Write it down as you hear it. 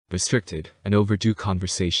Restricted, an overdue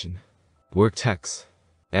conversation. Work text.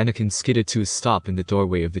 Anakin skidded to a stop in the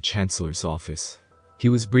doorway of the Chancellor's office. He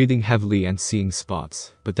was breathing heavily and seeing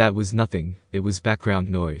spots, but that was nothing, it was background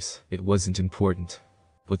noise, it wasn't important.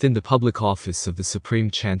 Within the public office of the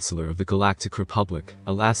Supreme Chancellor of the Galactic Republic,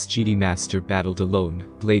 a last GD Master battled alone,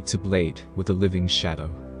 blade to blade, with a living shadow.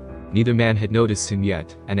 Neither man had noticed him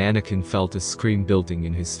yet, and Anakin felt a scream building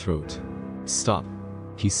in his throat. Stop.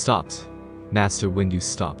 He stopped. Master Windu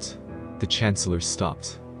stopped. The Chancellor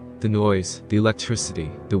stopped. The noise, the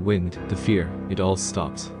electricity, the wind, the fear, it all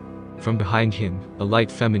stopped. From behind him, a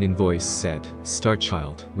light feminine voice said,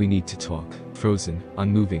 "Starchild, we need to talk." Frozen,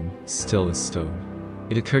 unmoving, still as stone.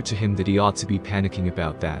 It occurred to him that he ought to be panicking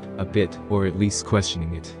about that, a bit, or at least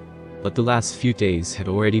questioning it. But the last few days had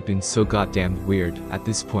already been so goddamned weird. At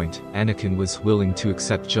this point, Anakin was willing to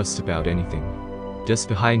accept just about anything. Just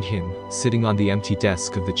behind him, sitting on the empty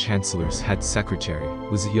desk of the Chancellor's head secretary,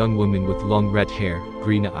 was a young woman with long red hair,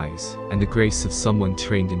 green eyes, and the grace of someone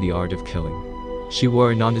trained in the art of killing. She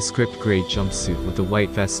wore a nondescript gray jumpsuit with a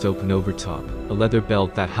white vest open over top, a leather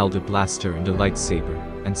belt that held a blaster and a lightsaber,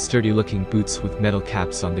 and sturdy-looking boots with metal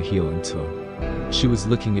caps on the heel and toe. She was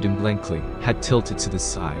looking at him blankly, head tilted to the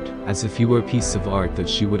side, as if he were a piece of art that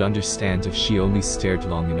she would understand if she only stared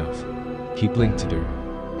long enough. He blinked at her.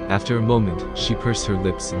 After a moment, she pursed her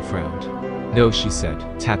lips and frowned. "No," she said,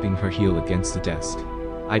 tapping her heel against the desk.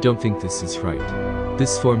 "I don't think this is right.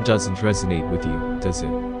 This form doesn't resonate with you, does it?"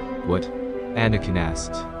 "What?" Anakin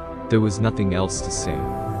asked. There was nothing else to say.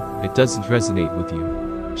 "It doesn't resonate with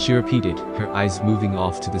you," she repeated, her eyes moving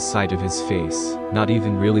off to the side of his face, not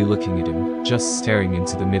even really looking at him, just staring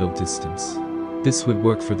into the middle distance. "This would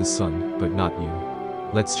work for the sun, but not you.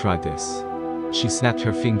 Let's try this." She snapped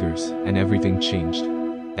her fingers, and everything changed.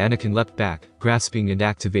 Anakin leapt back, grasping and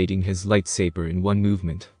activating his lightsaber in one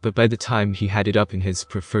movement, but by the time he had it up in his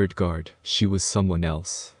preferred guard, she was someone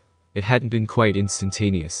else. It hadn't been quite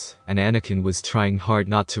instantaneous, and Anakin was trying hard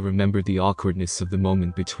not to remember the awkwardness of the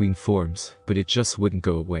moment between forms, but it just wouldn't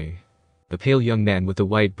go away. A pale young man with a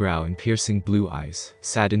white brow and piercing blue eyes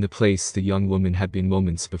sat in the place the young woman had been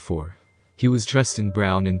moments before. He was dressed in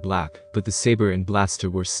brown and black, but the saber and blaster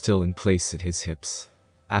were still in place at his hips.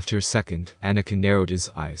 After a second, Anakin narrowed his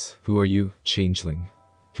eyes. "Who are you, changeling?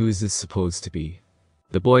 Who is this supposed to be?"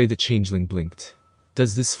 The boy the changeling blinked.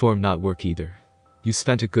 "Does this form not work either? You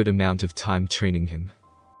spent a good amount of time training him."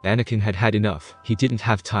 Anakin had had enough. He didn't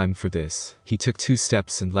have time for this. He took 2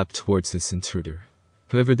 steps and leapt towards this intruder.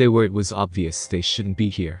 Whoever they were, it was obvious they shouldn't be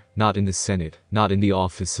here, not in the Senate, not in the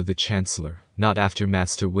office of the Chancellor, not after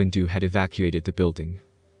Master Windu had evacuated the building.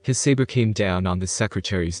 His saber came down on the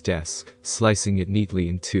secretary's desk, slicing it neatly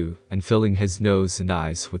in two, and filling his nose and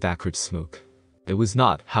eyes with acrid smoke. It was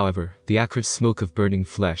not, however, the acrid smoke of burning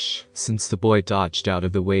flesh, since the boy dodged out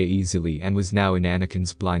of the way easily and was now in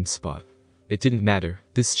Anakin's blind spot. It didn't matter,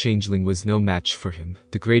 this changeling was no match for him,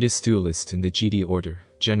 the greatest duelist in the GD Order,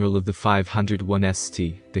 General of the 501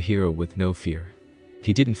 ST, the hero with no fear.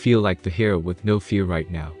 He didn't feel like the hero with no fear right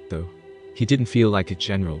now, though. He didn't feel like a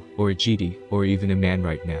general, or a GD, or even a man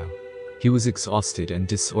right now. He was exhausted and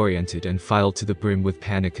disoriented and filled to the brim with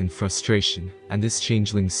panic and frustration, and this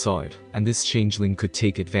changeling saw it, and this changeling could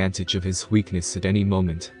take advantage of his weakness at any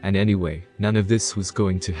moment, and anyway, none of this was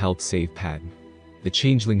going to help save Padme. The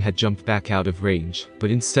changeling had jumped back out of range,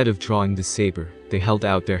 but instead of drawing the saber, they held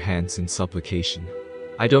out their hands in supplication.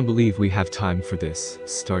 "I don't believe we have time for this,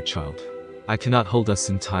 Starchild. I cannot hold us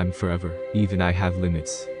in time forever, even I have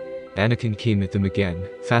limits." Anakin came at them again,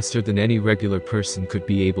 faster than any regular person could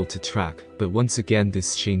be able to track, but once again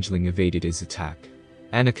this changeling evaded his attack.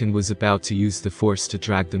 Anakin was about to use the Force to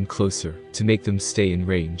drag them closer, to make them stay in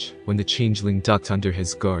range, when the changeling ducked under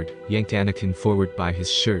his guard, yanked Anakin forward by his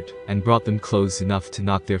shirt, and brought them close enough to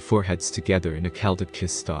knock their foreheads together in a Celtic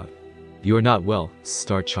kiss. "You are not well,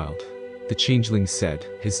 Starchild," the changeling said,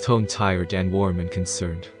 his tone tired and warm and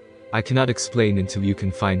concerned. "I cannot explain until you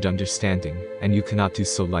can find understanding, and you cannot do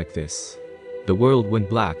so like this." The world went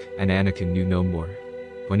black, and Anakin knew no more.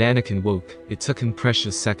 When Anakin woke, it took him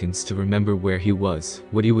precious seconds to remember where he was,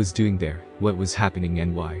 what he was doing there, what was happening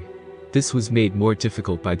and why. This was made more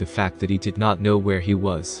difficult by the fact that he did not know where he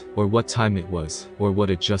was, or what time it was, or what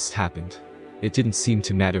had just happened. It didn't seem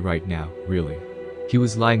to matter right now, really. He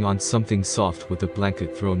was lying on something soft with a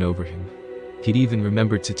blanket thrown over him. He'd even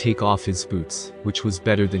remembered to take off his boots, which was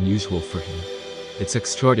better than usual for him. "It's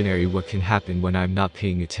extraordinary what can happen when I'm not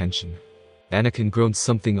paying attention." Anakin groaned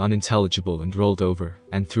something unintelligible and rolled over,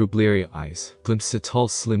 and through bleary eyes, glimpsed a tall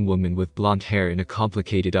slim woman with blonde hair in a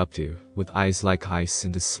complicated updo, with eyes like ice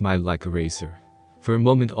and a smile like a razor. For a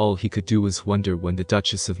moment all he could do was wonder when the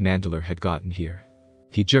Duchess of Mandalore had gotten here.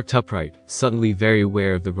 He jerked upright, suddenly very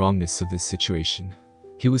aware of the wrongness of this situation.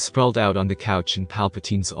 He was sprawled out on the couch in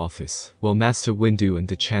Palpatine's office, while Master Windu and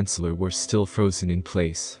the Chancellor were still frozen in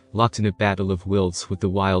place, locked in a battle of wills with the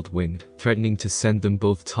wild wind, threatening to send them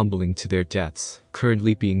both tumbling to their deaths,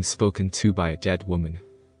 currently being spoken to by a dead woman.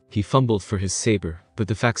 He fumbled for his saber, but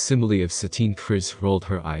the facsimile of Satine Kryze rolled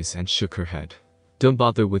her eyes and shook her head. "Don't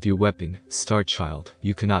bother with your weapon, Star Child,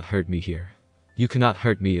 you cannot hurt me here. You cannot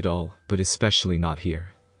hurt me at all, but especially not here."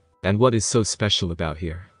 "And what is so special about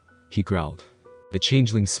here?" he growled. The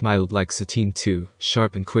changeling smiled like Satine too,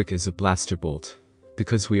 sharp and quick as a blaster bolt.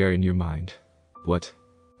 "Because we are in your mind." What?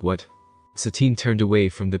 Satine turned away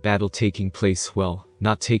from the battle taking place, well,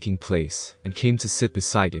 not taking place, and came to sit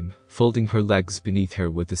beside him, folding her legs beneath her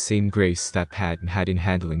with the same grace that Padme had in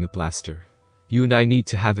handling a blaster. "You and I need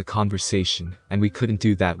to have a conversation, and we couldn't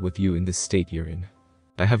do that with you in the state you're in.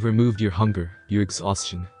 I have removed your hunger, your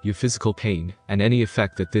exhaustion, your physical pain, and any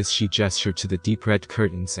effect that this," she gestured to the deep red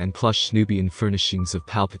curtains and plush Nubian furnishings of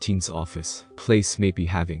Palpatine's office, "place may be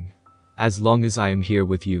having. As long as I am here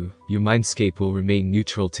with you, your mindscape will remain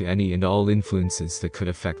neutral to any and all influences that could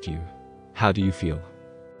affect you. How do you feel?"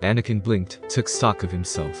 Anakin blinked, took stock of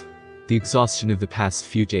himself. The exhaustion of the past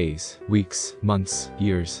few days, weeks, months,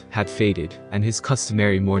 years, had faded, and his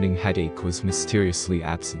customary morning headache was mysteriously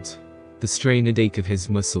absent. The strain and ache of his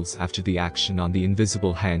muscles after the action on the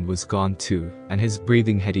invisible hand was gone too, and his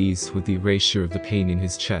breathing had eased with the erasure of the pain in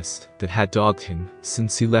his chest that had dogged him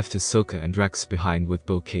since he left Ahsoka and Rex behind with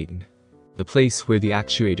Bo-Katan. The place where the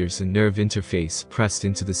actuators and nerve interface pressed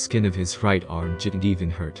into the skin of his right arm didn't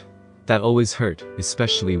even hurt. That always hurt,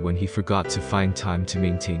 especially when he forgot to find time to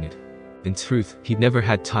maintain it. In truth, he'd never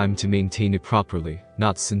had time to maintain it properly,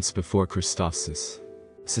 not since before Christophsis.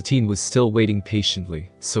 Satine was still waiting patiently,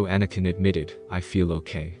 so Anakin admitted, "I feel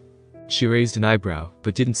okay." She raised an eyebrow,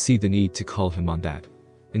 but didn't see the need to call him on that.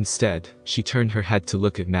 Instead, she turned her head to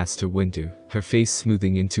look at Master Windu, her face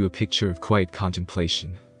smoothing into a picture of quiet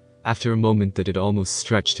contemplation. After a moment that had almost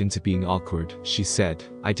stretched into being awkward, she said,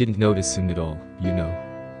 "I didn't notice him at all, you know."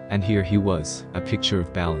 And here he was, a picture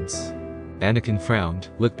of balance. Anakin frowned,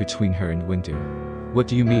 looked between her and Windu. "What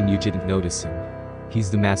do you mean you didn't notice him?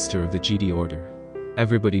 He's the master of the Jedi Order.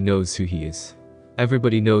 Everybody knows who he is.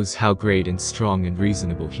 Everybody knows how great and strong and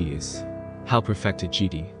reasonable he is. How perfected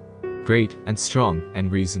Jedi. Great and strong and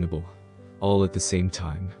reasonable. All at the same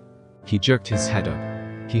time." He jerked his head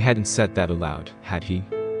up. He hadn't said that aloud, had he?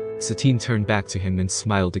 Satine turned back to him and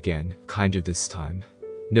smiled again, kinder this time.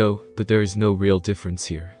 "No, but there is no real difference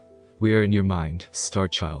here. We are in your mind, Star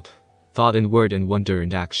Child. Thought and word and wonder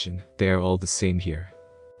and action, they are all the same here."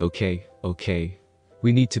 Okay.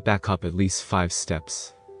 "We need to back up at least 5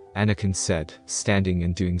 steps," Anakin said, standing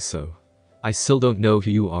and doing so. "I still don't know who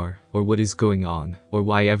you are, or what is going on, or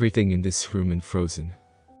why everything in this room is frozen."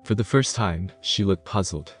 For the first time, she looked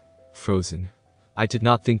puzzled. "Frozen? I did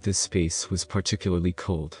not think this space was particularly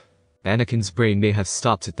cold." Anakin's brain may have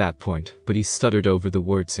stopped at that point, but he stuttered over the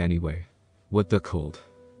words anyway. "What the cold?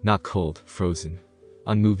 Not cold, frozen.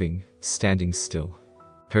 Unmoving, standing still."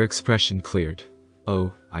 Her expression cleared.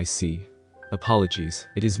 "Oh, I see. Apologies,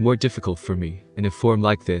 it is more difficult for me, in a form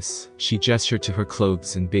like this," she gestured to her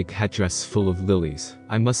clothes and big headdress full of lilies.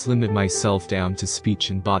 "I must limit myself down to speech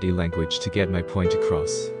and body language to get my point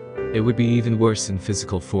across. It would be even worse in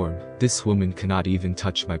physical form. This woman cannot even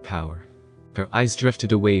touch my power." Her eyes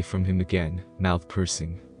drifted away from him again, mouth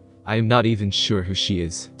pursing. "I am not even sure who she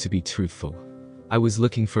is, to be truthful. I was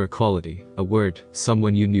looking for a quality, a word,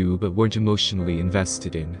 someone you knew but weren't emotionally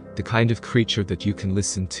invested in, the kind of creature that you can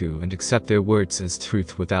listen to and accept their words as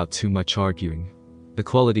truth without too much arguing. The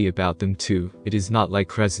quality about them too, it is not like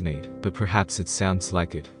resonate, but perhaps it sounds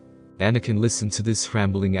like it." Anakin listened to this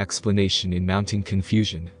rambling explanation in mounting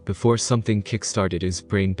confusion, before something kick-started his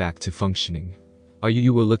brain back to functioning.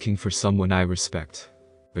 You were looking for someone I respect."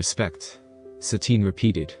 "Respect?" Satine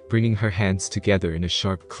repeated, bringing her hands together in a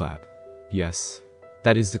sharp clap. "Yes.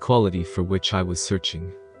 That is the quality for which I was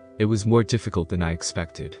searching. It was more difficult than I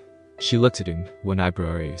expected." She looked at him, one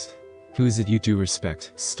eyebrow raised. "Who is it you do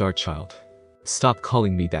respect, Star Child?" "Stop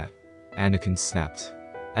calling me that," Anakin snapped.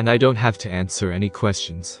 "And I don't have to answer any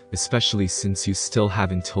questions, especially since you still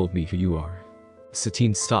haven't told me who you are."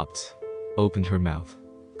 Satine stopped, opened her mouth,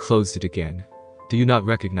 closed it again. "Do you not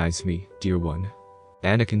recognize me, dear one?"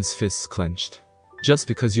 Anakin's fists clenched. "Just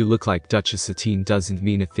because you look like Duchess Satine doesn't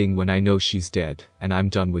mean a thing when I know she's dead, and I'm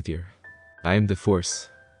done with you. I am the Force."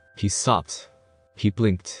 He stopped. He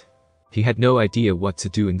blinked. He had no idea what to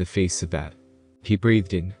do in the face of that. He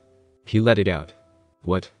breathed in. He let it out.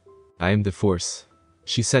 "What? I am the Force,"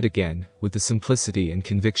 she said again, with the simplicity and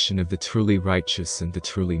conviction of the truly righteous and the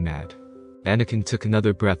truly mad. Anakin took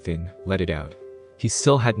another breath in, let it out. He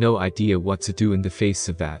still had no idea what to do in the face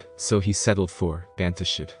of that, so he settled for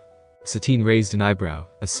Bantashit. Satine raised an eyebrow,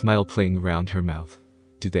 a smile playing around her mouth.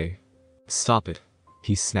 Do they? Stop it.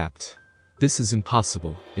 He snapped. This is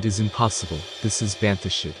impossible, it is impossible, this is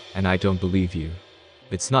Bantashit, and I don't believe you.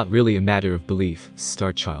 It's not really a matter of belief,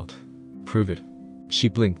 Starchild. Prove it. She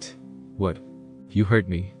blinked. What? You heard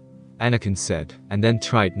me. Anakin said, and then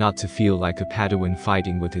tried not to feel like a Padawan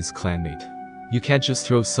fighting with his clanmate. You can't just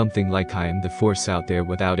throw something like I am the Force out there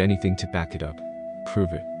without anything to back it up.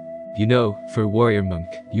 Prove it. You know, for a warrior monk,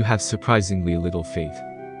 you have surprisingly little faith.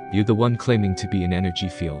 You're the one claiming to be an energy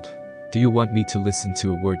field. Do you want me to listen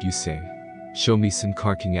to a word you say? Show me some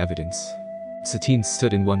carking evidence. Satine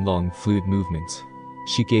stood in one long, fluid movement.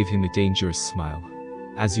 She gave him a dangerous smile.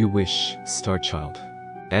 As you wish, Starchild.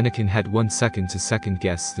 Anakin had 1 second to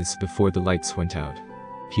second-guess this before the lights went out.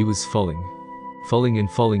 He was falling. Falling and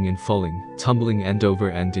falling and falling, tumbling end over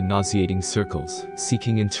end in nauseating circles,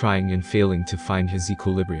 seeking and trying and failing to find his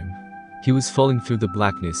equilibrium. He was falling through the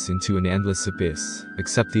blackness into an endless abyss,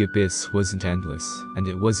 except the abyss wasn't endless, and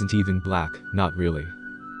it wasn't even black, not really.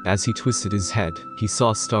 As he twisted his head, he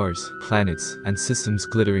saw stars, planets, and systems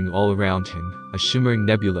glittering all around him, a shimmering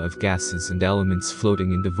nebula of gases and elements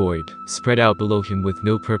floating in the void, spread out below him with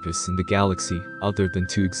no purpose in the galaxy, other than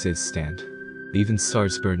to exist and even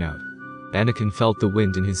stars burn out. Anakin felt the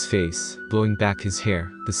wind in his face, blowing back his hair,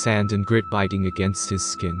 the sand and grit biting against his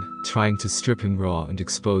skin, trying to strip him raw and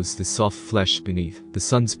expose the soft flesh beneath, the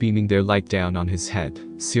suns beaming their light down on his head,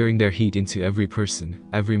 searing their heat into every person,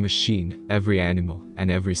 every machine, every animal, and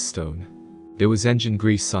every stone. There was engine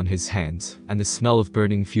grease on his hands, and the smell of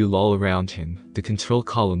burning fuel all around him. The control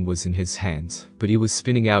column was in his hands, but he was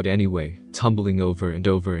spinning out anyway, tumbling over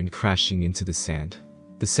and crashing into the sand.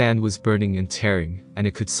 The sand was burning and tearing, and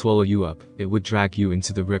it could swallow you up. It would drag you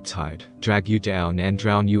into the riptide, drag you down and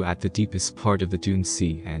drown you at the deepest part of the Dune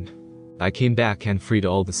Sea. And I came back and freed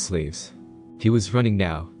all the slaves. He was running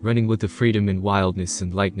now, running with the freedom and wildness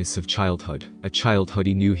and lightness of childhood, a childhood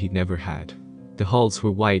he knew he'd never had. The halls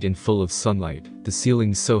were white and full of sunlight, the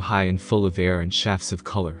ceilings so high and full of air and shafts of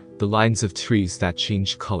color, the lines of trees that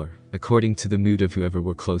changed color, according to the mood of whoever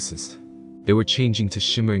were closest. They were changing to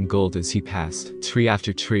shimmering gold as he passed, tree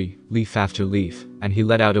after tree, leaf after leaf, and he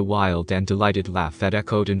let out a wild and delighted laugh that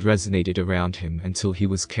echoed and resonated around him until he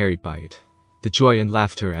was carried by it. The joy and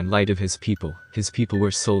laughter and light of his people were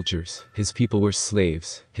soldiers, his people were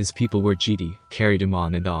slaves, his people were Jedi, carried him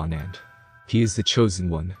on, and he is the chosen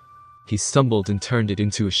one. He stumbled and turned it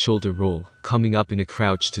into a shoulder roll, coming up in a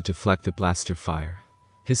crouch to deflect the blaster fire.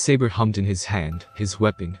 His saber hummed in his hand, his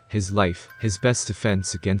weapon, his life, his best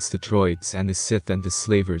defense against the droids and the Sith and the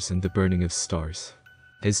slavers and the burning of stars.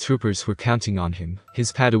 His troopers were counting on him,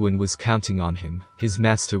 his Padawan was counting on him, his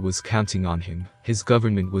master was counting on him, his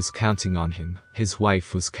government was counting on him, his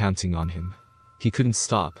wife was counting on him. He couldn't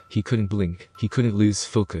stop, he couldn't blink, he couldn't lose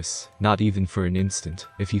focus, not even for an instant.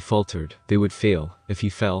 If he faltered, they would fail. If he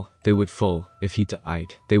fell, they would fall. If he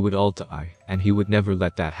died, they would all die, and he would never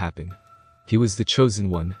let that happen. He was the chosen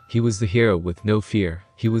one, he was the hero with no fear,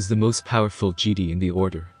 he was the most powerful Jedi in the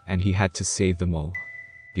Order, and he had to save them all.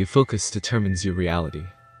 Your focus determines your reality.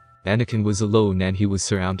 Anakin was alone and he was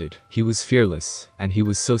surrounded. He was fearless, and he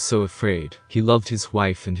was so afraid. He loved his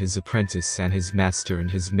wife and his apprentice and his master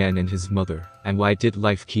and his men and his mother, and why did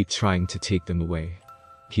life keep trying to take them away?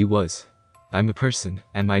 He was. I'm a person,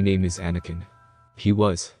 and my name is Anakin. He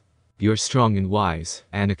was. You're strong and wise,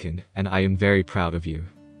 Anakin, and I am very proud of you.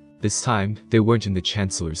 This time, they weren't in the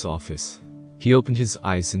Chancellor's office. He opened his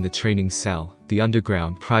eyes in the training cell, the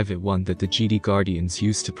underground private one that the Jedi Guardians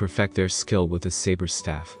used to perfect their skill with a saber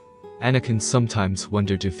staff. Anakin sometimes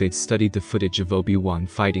wondered if they'd studied the footage of Obi-Wan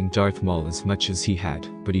fighting Darth Maul as much as he had,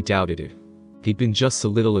 but he doubted it. He'd been just a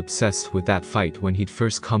little obsessed with that fight when he'd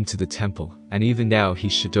first come to the temple, and even now he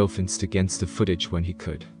shadowfenced against the footage when he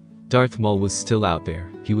could. Darth Maul was still out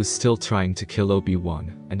there, he was still trying to kill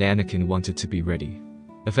Obi-Wan, and Anakin wanted to be ready.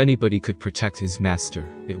 If anybody could protect his master,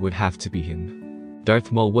 it would have to be him.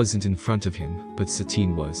 Darth Maul wasn't in front of him, but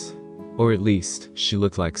Satine was. Or at least, she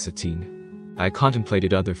looked like Satine. I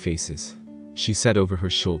contemplated other faces. She said over her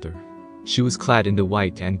shoulder. She was clad in the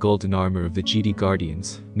white and golden armor of the Jedi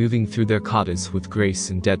Guardians, moving through their katas with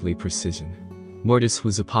grace and deadly precision. Mortis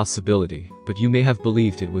was a possibility, but you may have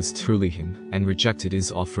believed it was truly him, and rejected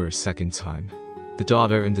his offer a second time. The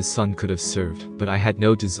daughter and the son could have served, but I had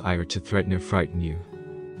no desire to threaten or frighten you.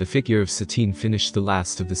 The figure of Satine finished the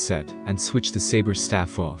last of the set, and switched the saber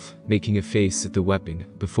staff off, making a face at the weapon,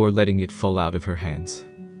 before letting it fall out of her hands.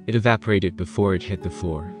 It evaporated before it hit the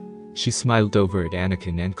floor. She smiled over at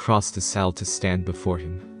Anakin and crossed the salle to stand before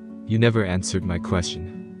him. You never answered my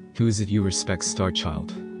question. Who is it you respect, Star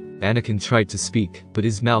Child? Anakin tried to speak, but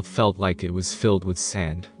his mouth felt like it was filled with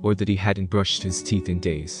sand, or that he hadn't brushed his teeth in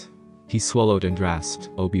days. He swallowed and rasped,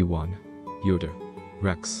 Obi-Wan. Yoda.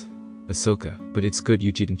 Rex. Ahsoka, but it's good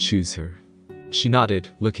you didn't choose her. She nodded,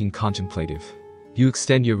 looking contemplative. You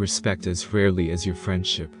extend your respect as rarely as your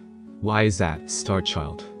friendship. Why is that, Star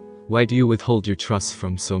Child? Why do you withhold your trust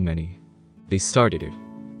from so many? They started it.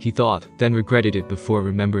 He thought, then regretted it before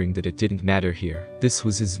remembering that it didn't matter here. This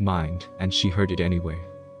was his mind, and she heard it anyway.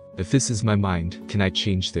 If this is my mind, can I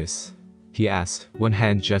change this? He asked, one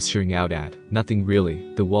hand gesturing out at, nothing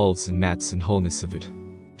really, the walls and mats and wholeness of it.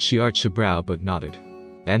 She arched a brow but nodded.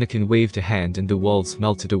 Anakin waved a hand and the walls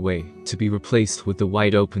melted away, to be replaced with the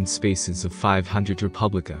wide open spaces of 500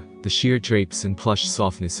 Republica, the sheer drapes and plush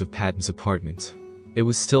softness of Padme's apartment. It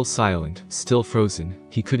was still silent, still frozen.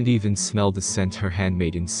 He couldn't even smell the scent her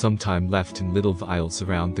handmaidens sometime left in little vials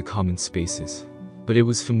around the common spaces. But it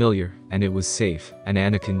was familiar, and it was safe, and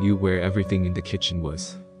Anakin knew where everything in the kitchen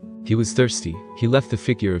was. He was thirsty. He left the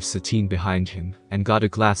figure of Satine behind him, and got a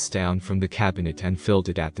glass down from the cabinet and filled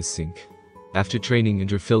it at the sink. After draining and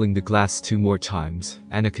refilling the glass 2 more times,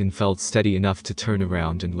 Anakin felt steady enough to turn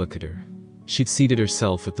around and look at her. She'd seated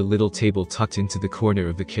herself at the little table tucked into the corner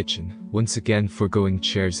of the kitchen, once again foregoing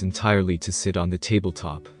chairs entirely to sit on the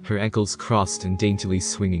tabletop, her ankles crossed and daintily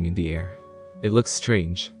swinging in the air. It looked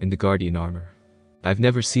strange, in the Guardian armor. I've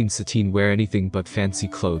never seen Satine wear anything but fancy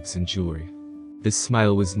clothes and jewelry. This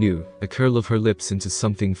smile was new, a curl of her lips into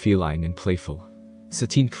something feline and playful.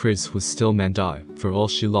 Satine Kryze was still Mandai, for all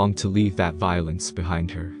she longed to leave that violence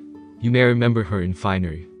behind her. You may remember her in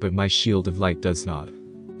finery, but my shield of light does not.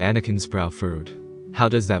 Anakin's brow furrowed. How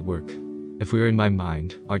does that work? If we're in my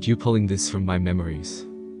mind, aren't you pulling this from my memories?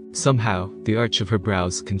 Somehow, the arch of her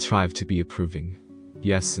brows contrived to be approving.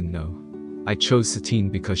 Yes and no. I chose Satine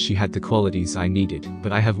because she had the qualities I needed,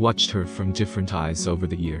 but I have watched her from different eyes over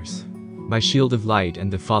the years. My shield of light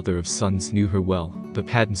and the father of sons knew her well, but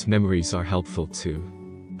Padme's memories are helpful too.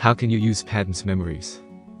 How can you use Padme's memories?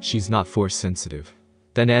 She's not force sensitive.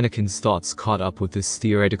 Then Anakin's thoughts caught up with this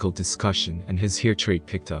theoretical discussion and his hair trait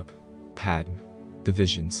picked up. Padme. The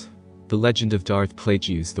visions. The legend of Darth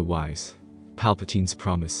Plagueis the Wise. Palpatine's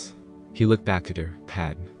promise. He looked back at her.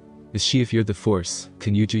 Padme. Is she if you're the Force,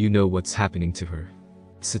 do you know what's happening to her?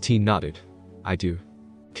 Satine nodded. I do.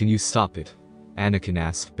 Can you stop it? Anakin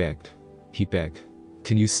asked, begged. He begged.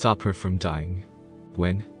 Can you stop her from dying?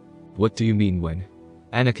 When? What do you mean when?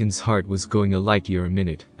 Anakin's heart was going a light year a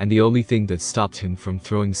minute, and the only thing that stopped him from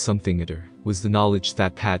throwing something at her was the knowledge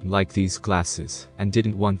that Padme liked these glasses and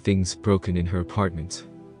didn't want things broken in her apartment.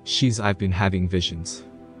 I've been having visions.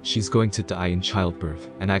 She's going to die in childbirth,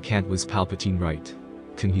 and I can't. Was Palpatine right?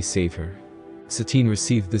 Can he save her? Satine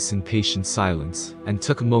received this in patient silence, and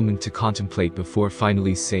took a moment to contemplate before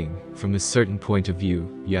finally saying, from a certain point of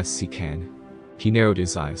view, yes he can. He narrowed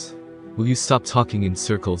his eyes. Will you stop talking in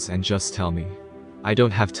circles and just tell me? I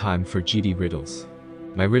don't have time for GD riddles.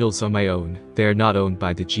 My riddles are my own, they are not owned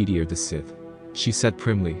by the GD or the Sith. She said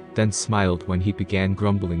primly, then smiled when he began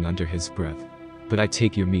grumbling under his breath. But I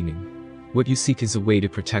take your meaning. What you seek is a way to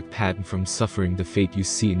protect Padme from suffering the fate you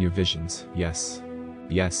see in your visions, yes?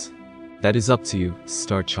 Yes. That is up to you,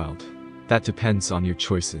 Star Child. That depends on your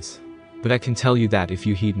choices. But I can tell you that if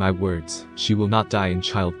you heed my words, she will not die in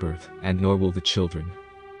childbirth, and nor will the children.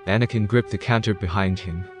 Anakin gripped the counter behind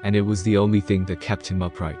him, and it was the only thing that kept him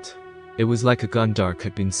upright. It was like a gun dart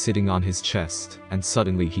had been sitting on his chest, and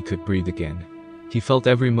suddenly he could breathe again. He felt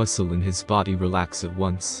every muscle in his body relax at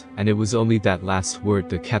once, and it was only that last word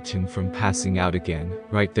that kept him from passing out again,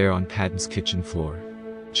 right there on Padme's kitchen floor.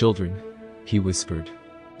 Children, he whispered.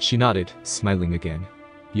 She nodded, smiling again.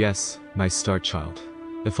 Yes, my Star Child.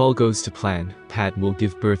 If all goes to plan, Padme will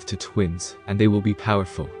give birth to twins, and they will be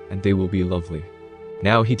powerful, and they will be lovely.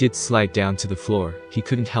 Now he did slide down to the floor. He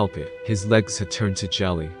couldn't help it. His legs had turned to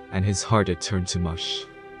jelly, and his heart had turned to mush.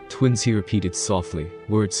 Twins, he repeated softly,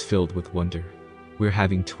 words filled with wonder. We're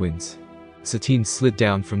having twins. Satine slid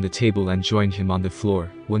down from the table and joined him on the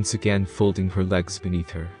floor, once again folding her legs beneath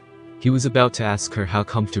her. He was about to ask her how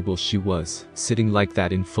comfortable she was, sitting like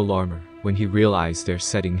that in full armor, when he realized their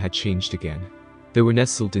setting had changed again. They were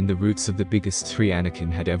nestled in the roots of the biggest tree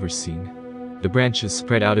Anakin had ever seen. The branches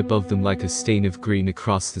spread out above them like a stain of green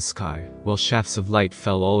across the sky, while shafts of light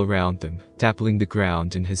fell all around them, dappling the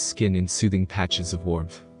ground and his skin in soothing patches of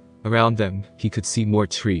warmth. Around them, he could see more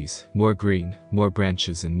trees, more green, more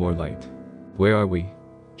branches and more light. Where are we?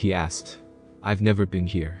 He asked. I've never been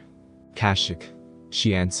here. Kashyyyk,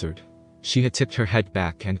 she answered. She had tipped her head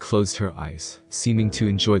back and closed her eyes, seeming to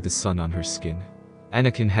enjoy the sun on her skin.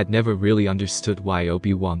 Anakin had never really understood why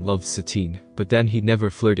Obi-Wan loved Satine, but then he never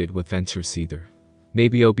flirted with Ventress either.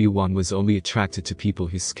 Maybe Obi-Wan was only attracted to people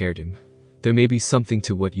who scared him. There may be something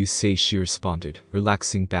to what you say, she responded,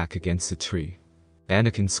 relaxing back against the tree.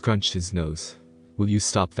 Anakin scrunched his nose. Will you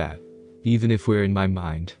stop that? Even if we're in my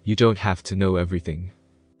mind, you don't have to know everything.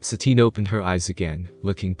 Satine opened her eyes again,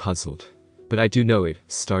 looking puzzled. But I do know it,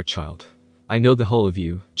 Starchild. I know the whole of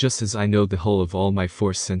you, just as I know the whole of all my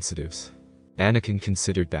Force sensitives. Anakin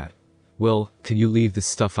considered that. Well, can you leave the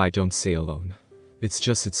stuff I don't say alone?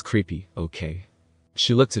 It's creepy, okay?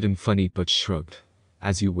 She looked at him funny but shrugged.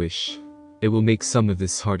 As you wish. It will make some of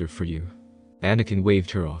this harder for you. Anakin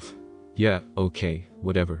waved her off. Yeah, okay,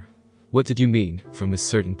 whatever. What did you mean, from a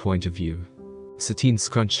certain point of view? Satine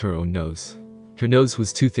scrunched her own nose. Her nose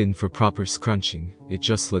was too thin for proper scrunching, it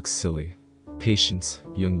just looks silly. Patience,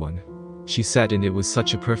 young one. She said, and it was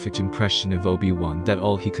such a perfect impression of Obi-Wan that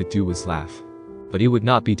all he could do was laugh. But he would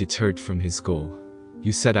not be deterred from his goal.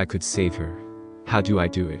 You said I could save her. How do I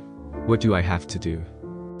do it? What do I have to do?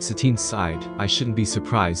 Satine sighed. I shouldn't be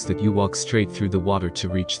surprised that you walk straight through the water to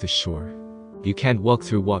reach the shore. You can't walk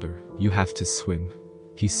through water, you have to swim.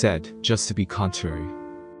 He said, just to be contrary.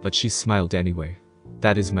 But she smiled anyway.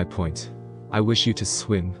 That is my point. I wish you to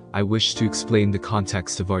swim. I wish to explain the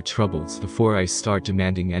context of our troubles before I start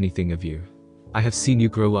demanding anything of you. I have seen you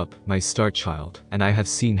grow up, my star child, and I have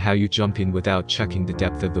seen how you jump in without checking the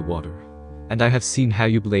depth of the water. And I have seen how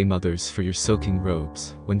you blame others for your soaking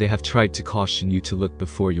robes, when they have tried to caution you to look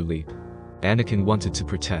before you leap. Anakin wanted to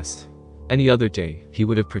protest. Any other day, he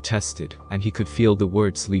would have protested, and he could feel the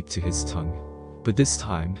words leap to his tongue. But this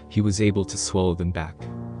time, he was able to swallow them back.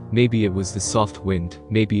 Maybe it was the soft wind,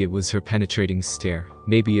 maybe it was her penetrating stare,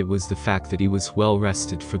 maybe it was the fact that he was well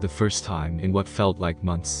rested for the first time in what felt like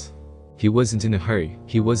months. He wasn't in a hurry,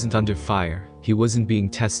 he wasn't under fire, he wasn't being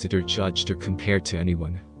tested or judged or compared to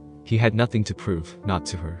anyone. He had nothing to prove, not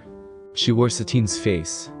to her. She wore Satine's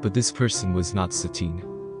face, but this person was not Satine.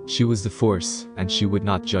 She was the Force, and she would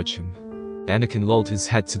not judge him. Anakin lolled his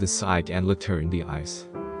head to the side and looked her in the eyes.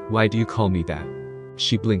 Why do you call me that?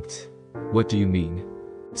 She blinked. What do you mean?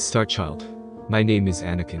 Starchild. My name is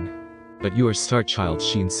Anakin. But you are Starchild,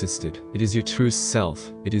 she insisted. It is your true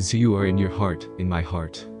self, it is who you are in your heart, in my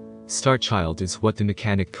heart. Starchild is what the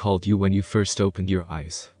mechanic called you when you first opened your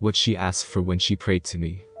eyes, what she asked for when she prayed to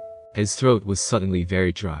me. His throat was suddenly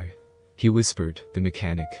very dry. He whispered, the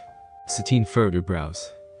mechanic. Satine furrowed her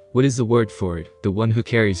brows. What is the word for it? The one who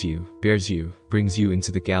carries you, bears you, brings you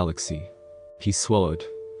into the galaxy. He swallowed.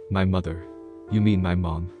 My mother. You mean my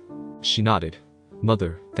mom? She nodded.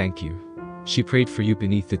 Mother, thank you. She prayed for you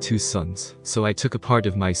beneath the two suns, so I took a part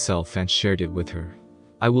of myself and shared it with her.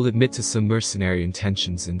 I will admit to some mercenary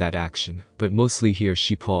intentions in that action, but mostly here.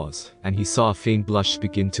 She paused, and he saw a faint blush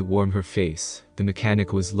begin to warm her face. The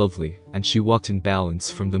mechanic was lovely, and she walked in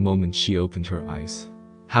balance from the moment she opened her eyes.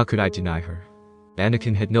 How could I deny her?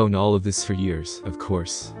 Anakin had known all of this for years, of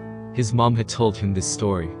course. His mom had told him this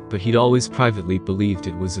story, but he'd always privately believed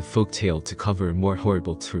it was a folk tale to cover a more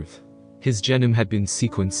horrible truth. His genome had been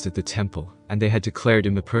sequenced at the temple, and they had declared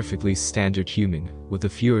him a perfectly standard human, with a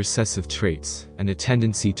few recessive traits, and a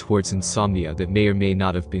tendency towards insomnia that may or may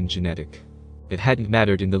not have been genetic. It hadn't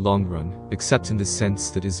mattered in the long run, except in the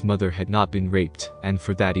sense that his mother had not been raped, and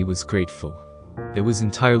for that he was grateful. It was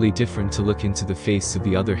entirely different to look into the face of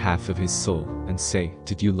the other half of his soul, and say,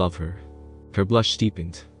 did you love her? Her blush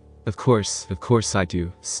deepened. Of course I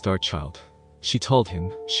do, Starchild. She told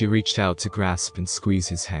him. She reached out to grasp and squeeze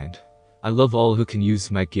his hand. I love all who can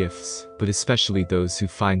use my gifts, but especially those who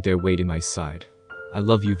find their way to my side. I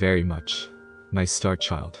love you very much. My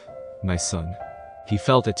Starchild. My son. He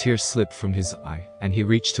felt a tear slip from his eye, and he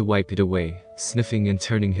reached to wipe it away, sniffing and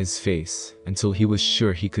turning his face, until he was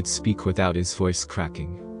sure he could speak without his voice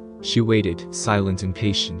cracking. She waited, silent and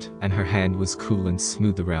patient, and her hand was cool and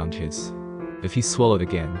smooth around his. If he swallowed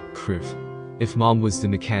again, Kriv. If Mom was the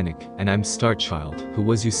mechanic, and I'm Starchild, who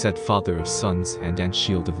was you said father of sons and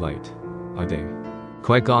shield of light? Are they?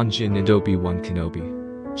 Qui-Gon Jinn and Obi-Wan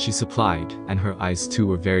Kenobi. She supplied, and her eyes too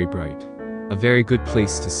were very bright. A very good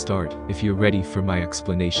place to start, if you're ready for my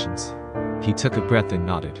explanations. He took a breath and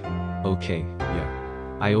nodded. Okay,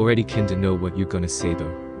 yeah. I already kinda know what you're gonna say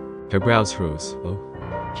though. Her brows rose. Oh?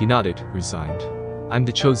 He nodded, resigned. I'm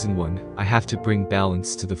the chosen one, I have to bring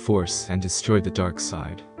balance to the Force and destroy the dark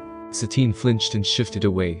side. Satine flinched and shifted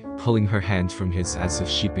away, pulling her hand from his as if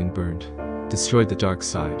she'd been burned. Destroy the dark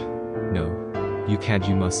side? No. You can't,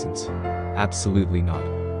 you mustn't. Absolutely not.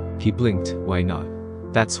 He blinked. Why not?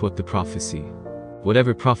 That's what the prophecy.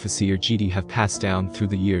 Whatever prophecy or Jedi have passed down through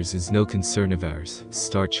the years is no concern of ours,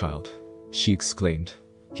 Starchild. She exclaimed.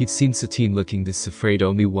 He'd seen Satine looking this afraid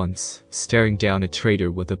only once, staring down a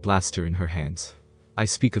traitor with a blaster in her hands. I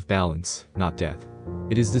speak of balance, not death.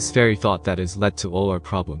 It is this very thought that has led to all our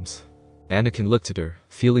problems. Anakin looked at her,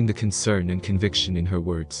 feeling the concern and conviction in her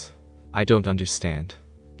words. I don't understand,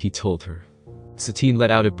 he told her. Satine let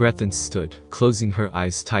out a breath and stood, closing her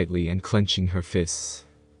eyes tightly and clenching her fists.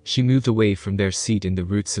 She moved away from their seat in the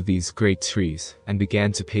roots of these great trees, and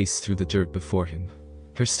began to pace through the dirt before him.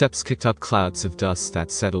 Her steps kicked up clouds of dust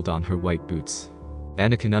that settled on her white boots.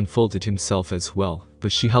 Anakin unfolded himself as well,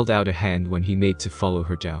 but she held out a hand when he made to follow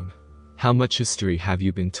her down. How much history have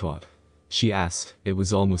you been taught? She asked. It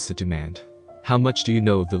was almost a demand. How much do you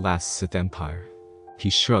know of the last Sith Empire? He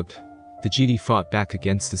shrugged. The Jedi fought back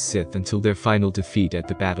against the Sith until their final defeat at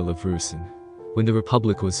the Battle of Ruusan. When the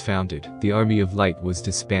Republic was founded, the Army of Light was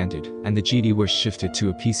disbanded, and the Jedi were shifted to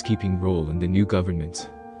a peacekeeping role in the new government.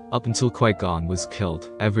 Up until Qui-Gon was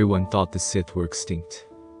killed, everyone thought the Sith were extinct.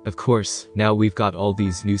 Of course, now we've got all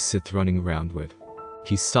these new Sith running around with.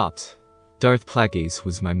 He stopped. Darth Plagueis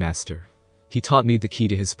was my master. He taught me the key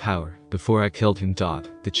to his power. Before I killed him.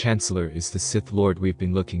 The Chancellor is the Sith Lord we've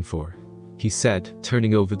been looking for, he said,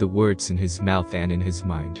 turning over the words in his mouth and in his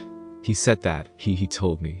mind. He said that, he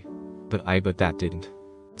told me. But that didn't.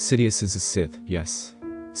 Sidious is a Sith, yes.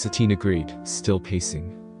 Satine agreed, still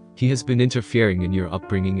pacing. He has been interfering in your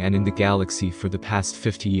upbringing and in the galaxy for the past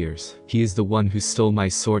 50 years. He is the one who stole my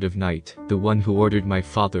sword of night, the one who ordered my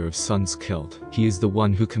father of sons killed. He is the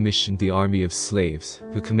one who commissioned the army of slaves,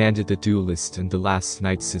 who commanded the duelist and the last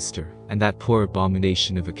Night Sister, and that poor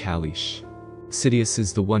abomination of a Kalish. Sidious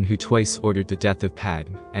is the one who twice ordered the death of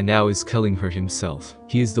Padme, and now is killing her himself.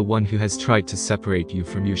 He is the one who has tried to separate you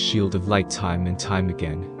from your shield of light time and time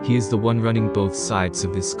again. He is the one running both sides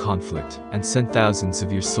of this conflict, and sent thousands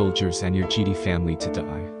of your soldiers and your Jedi family to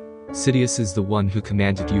die. Sidious is the one who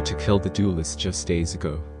commanded you to kill the duelist just days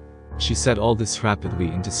ago. She said all this rapidly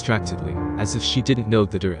and distractedly, as if she didn't know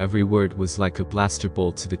that her every word was like a blaster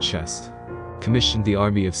bolt to the chest. Commissioned the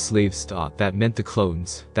army of slaves. That meant the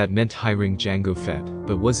clones, that meant hiring Jango Fett,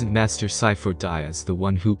 but wasn't Master Sifo Dyas the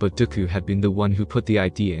one who? But Dooku had been the one who put the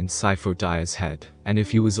idea in Sifo Dyas' head, and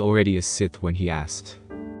if he was already a Sith when he asked.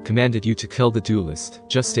 Commanded you to kill the duelist,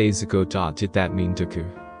 just days ago. Did that mean Dooku?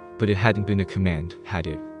 But it hadn't been a command, had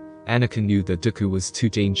it? Anakin knew that Dooku was too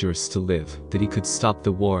dangerous to live, that he could stop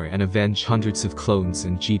the war and avenge hundreds of clones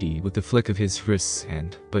and Jedi with the flick of his wrist's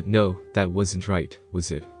hand, but no, that wasn't right,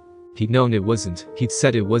 was it? He'd known it wasn't. He'd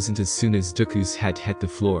said it wasn't as soon as Dooku's head hit the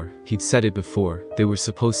floor. He'd said it before. They were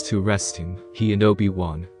supposed to arrest him, he and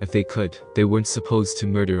Obi-Wan, if they could. They weren't supposed to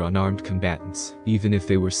murder unarmed combatants, even if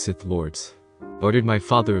they were Sith Lords. Ordered my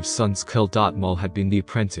father of sons killed. Maul had been the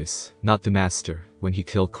apprentice, not the master, when he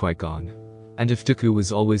killed Qui-Gon. And if Dooku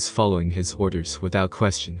was always following his orders without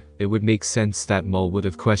question, it would make sense that Maul would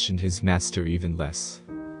have questioned his master even less.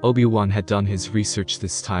 Obi-Wan had done his research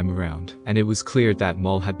this time around, and it was clear that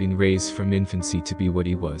Maul had been raised from infancy to be what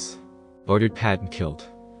he was. Ordered Padme killed.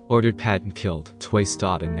 Ordered Padme killed, twice.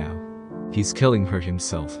 And now he's killing her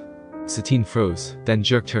himself. Satine froze, then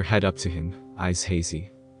jerked her head up to him, eyes hazy.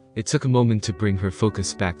 It took a moment to bring her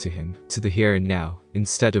focus back to him, to the here and now,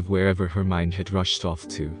 instead of wherever her mind had rushed off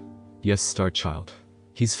to. Yes, Starchild.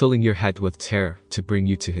 He's filling your head with terror, to bring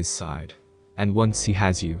you to his side. And once he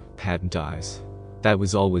has you, Padme dies. That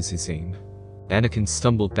was always his aim. Anakin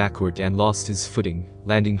stumbled backward and lost his footing,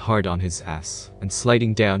 landing hard on his ass, and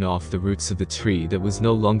sliding down off the roots of the tree that was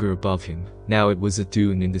no longer above him. Now it was a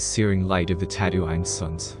dune in the searing light of the Tatooine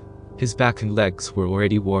suns. His back and legs were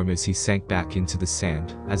already warm as he sank back into the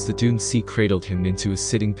sand, as the dune sea cradled him into a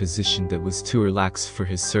sitting position that was too relaxed for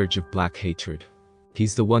his surge of black hatred.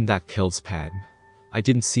 He's the one that kills Padme. I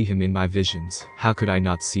didn't see him in my visions. How could I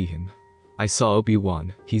not see him? I saw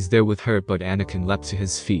Obi-Wan, he's there with her. But Anakin leapt to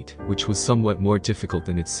his feet, which was somewhat more difficult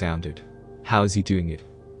than it sounded. How is he doing it?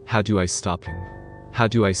 How do I stop him? How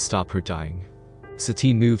do I stop her dying?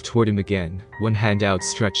 Satine moved toward him again, one hand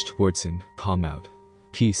outstretched towards him, palm out.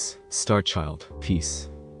 Peace, Starchild, peace.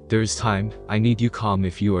 There is time. I need you calm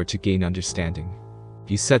if you are to gain understanding.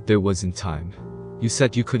 You said there wasn't time. You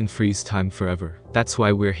said you couldn't freeze time forever. That's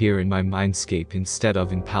why we're here in my mindscape instead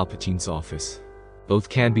of in Palpatine's office. Both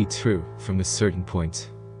can be true, from a certain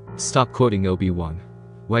point. Stop quoting Obi-Wan.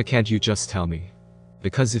 Why can't you just tell me?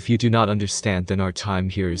 Because if you do not understand, then our time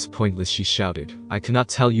here is pointless, she shouted. I cannot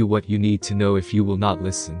tell you what you need to know if you will not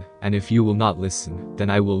listen, and if you will not listen, then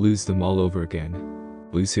I will lose them all over again.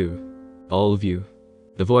 Lose who? All of you.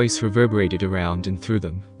 The voice reverberated around and through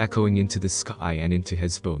them, echoing into the sky and into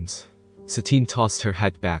his bones. Satine tossed her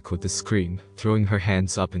head back with a scream, throwing her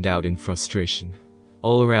hands up and out in frustration.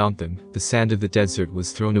 All around them, the sand of the desert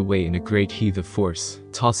was thrown away in a great heave of force,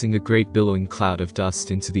 tossing a great billowing cloud of dust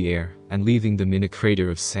into the air, and leaving them in a crater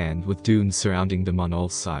of sand with dunes surrounding them on all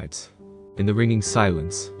sides. In the ringing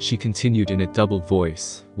silence, she continued in a double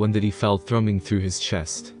voice, one that he felt thrumming through his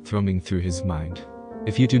chest, thrumming through his mind.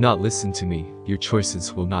 If you do not listen to me, your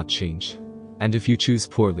choices will not change. And if you choose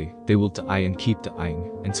poorly, they will die and keep dying,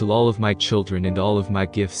 until all of my children and all of my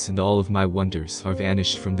gifts and all of my wonders are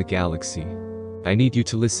vanished from the galaxy. I need you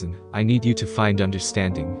to listen, I need you to find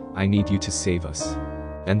understanding, I need you to save us.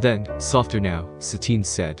 And then, softer now, Satine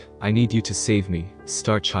said, I need you to save me,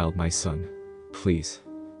 Starchild my son. Please.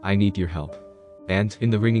 I need your help. And, in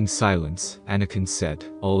the ringing silence, Anakin said,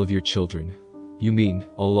 all of your children. You mean,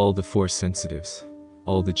 all the Force sensitives.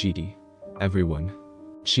 All the GD. Everyone.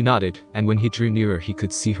 She nodded, and when he drew nearer he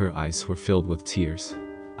could see her eyes were filled with tears.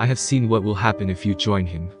 I have seen what will happen if you join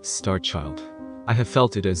him, Starchild. I have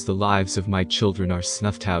felt it as the lives of my children are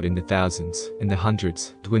snuffed out in the thousands, in the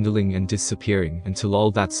hundreds, dwindling and disappearing until all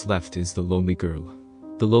that's left is the lonely girl.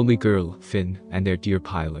 The lonely girl, Finn, and their dear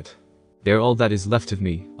pilot. They are all that is left of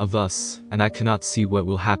me, of us, and I cannot see what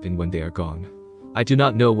will happen when they are gone. I do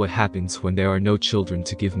not know what happens when there are no children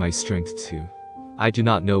to give my strength to. I do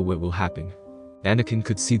not know what will happen. Anakin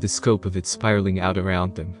could see the scope of it spiraling out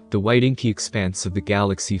around them, the white inky expanse of the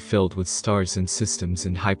galaxy filled with stars and systems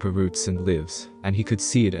and hyperroots and lives, and he could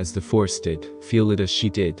see it as the Force did, feel it as she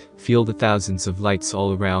did, feel the thousands of lights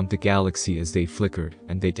all around the galaxy as they flickered,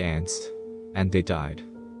 and they danced. And they died.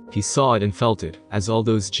 He saw it and felt it, as all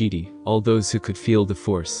those GD, all those who could feel the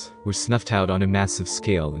Force, were snuffed out on a massive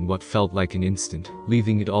scale in what felt like an instant,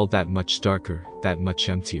 leaving it all that much darker, that much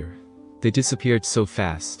emptier. They disappeared so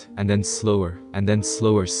fast, and then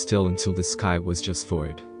slower still until the sky was just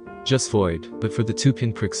void. Just void, but for the two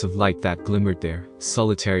pinpricks of light that glimmered there,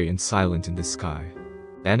 solitary and silent in the sky.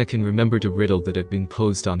 Anakin remembered a riddle that had been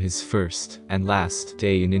posed on his first, and last,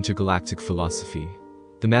 day in intergalactic philosophy.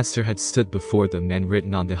 The master had stood before them and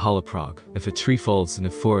written on the holoprog, if a tree falls in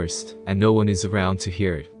a forest, and no one is around to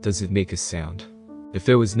hear it, does it make a sound? If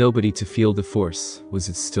there was nobody to feel the Force, was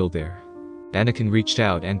it still there? Anakin reached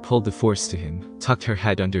out and pulled the Force to him, tucked her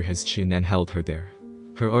head under his chin and held her there.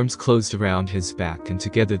 Her arms closed around his back and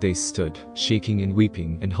together they stood, shaking and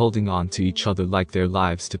weeping and holding on to each other like their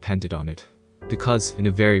lives depended on it. Because, in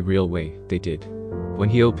a very real way, they did. When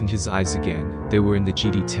he opened his eyes again, they were in the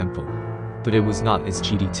GD temple. But it was not his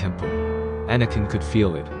GD temple. Anakin could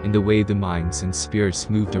feel it, in the way the minds and spirits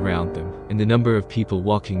moved around them, in the number of people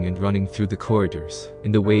walking and running through the corridors,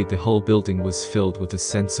 in the way the whole building was filled with a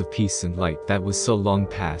sense of peace and light that was so long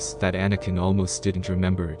past that Anakin almost didn't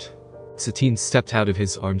remember it. Satine stepped out of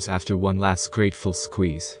his arms after one last grateful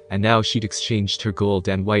squeeze, and now she'd exchanged her gold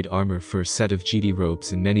and white armor for a set of GD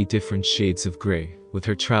robes in many different shades of grey, with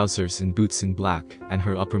her trousers and boots in black, and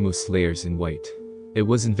her uppermost layers in white. It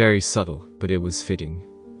wasn't very subtle, but it was fitting.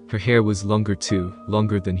 Her hair was longer too,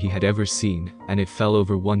 longer than he had ever seen, and it fell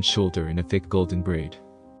over one shoulder in a thick golden braid.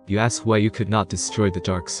 You ask why you could not destroy the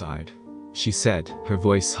dark side, she said, her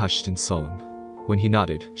voice hushed and solemn. When he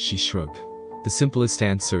nodded, she shrugged. The simplest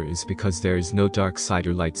answer is because there is no dark side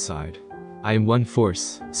or light side. I am one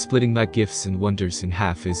Force, splitting my gifts and wonders in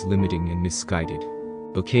half is limiting and misguided.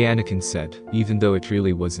 Okay, Anakin said, even though it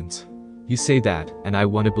really wasn't. You say that, and I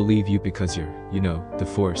want to believe you because you're, the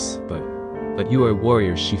Force, but you are a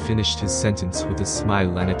warrior. She finished his sentence with a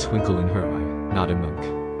smile and a twinkle in her eye, not a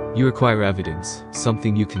monk. You require evidence,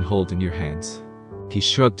 something you can hold in your hands. He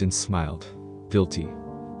shrugged and smiled. Guilty.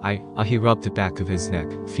 He rubbed the back of his neck,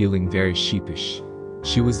 feeling very sheepish.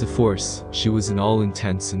 She was the Force, she was in all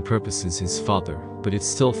intents and purposes his father, but it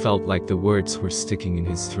still felt like the words were sticking in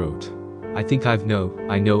his throat. I think I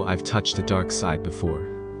know I've touched the dark side before.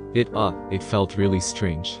 It felt really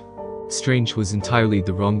strange. Strange was entirely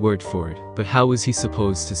the wrong word for it, but how was he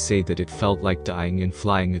supposed to say that it felt like dying and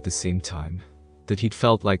flying at the same time? That he'd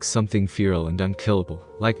felt like something feral and unkillable,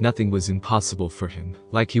 like nothing was impossible for him,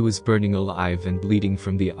 like he was burning alive and bleeding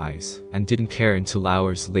from the eyes, and didn't care until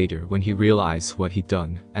hours later when he realized what he'd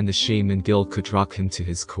done, and the shame and guilt could rock him to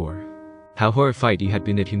his core. How horrified he had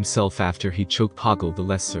been at himself after he choked Poggle the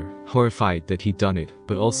Lesser, horrified that he'd done it,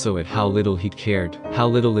 but also at how little he'd cared, how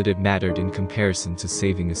little it had mattered in comparison to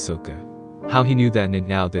saving Ahsoka. How he knew then and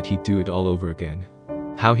now that he'd do it all over again.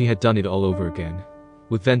 How he had done it all over again.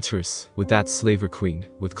 With Ventress, with that slaver queen,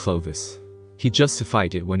 with Clovis. He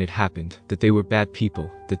justified it when it happened, that they were bad people,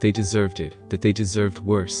 that they deserved it, that they deserved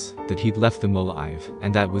worse, that he'd left them alive,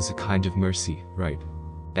 and that was a kind of mercy, right?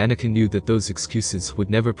 Anakin knew that those excuses would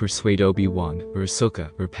never persuade Obi-Wan, or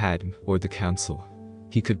Ahsoka, or Padme, or the Council.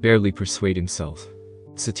 He could barely persuade himself.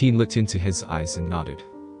 Satine looked into his eyes and nodded.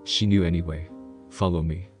 She knew anyway. follow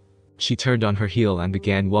me. She turned on her heel and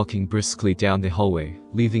began walking briskly down the hallway,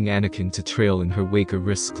 leaving Anakin to trail in her wake or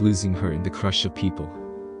risk losing her in the crush of people.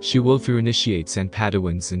 She wove through initiates and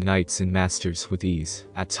Padawans and knights and masters with ease,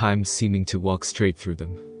 at times seeming to walk straight through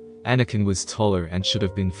them. Anakin was taller and should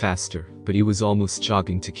have been faster, but he was almost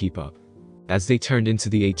jogging to keep up. As they turned into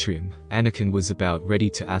the atrium, Anakin was about ready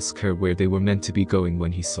to ask her where they were meant to be going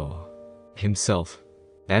when he saw himself.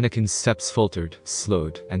 Anakin's steps faltered,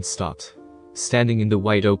 slowed, and stopped. Standing in the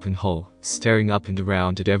wide open hall, staring up and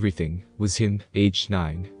around at everything, was him, aged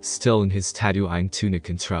 9, still in his Tatooine tunic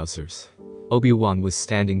and trousers. Obi-Wan was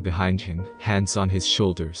standing behind him, hands on his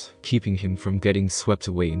shoulders, keeping him from getting swept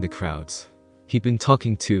away in the crowds. He'd been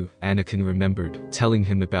talking to, Anakin remembered, telling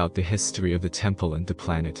him about the history of the temple and the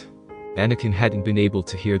planet. Anakin hadn't been able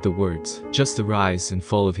to hear the words, just the rise and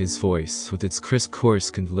fall of his voice with its crisp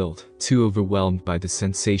Coruscant lilt, too overwhelmed by the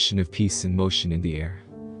sensation of peace and motion in the air.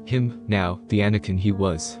 Him, now, the Anakin he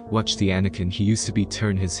was, watched the Anakin he used to be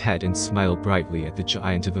turn his head and smile brightly at the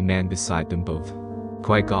giant of a man beside them both.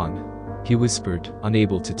 Qui-Gon, he whispered,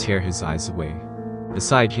 unable to tear his eyes away.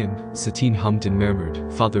 Beside him, Satine hummed and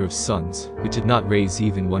murmured, father of sons, who did not raise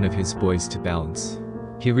even one of his boys to balance.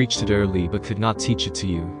 He reached it early but could not teach it to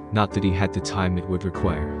you, not that he had the time it would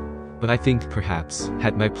require. But I think, perhaps,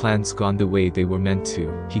 had my plans gone the way they were meant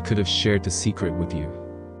to, he could have shared the secret with you.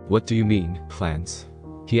 What do you mean, plans?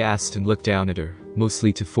 He asked and looked down at her,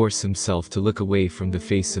 mostly to force himself to look away from the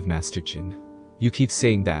face of Master Jin. You keep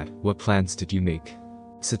saying that, what plans did you make?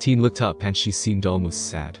 Satine looked up and she seemed almost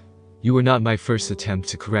sad. You were not my first attempt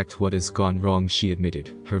to correct what has gone wrong, she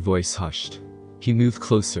admitted, her voice hushed. He moved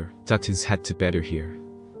closer, ducked his head to better hear.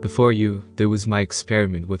 Before you, there was my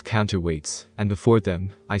experiment with counterweights, and before them,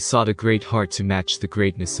 I sought a great heart to match the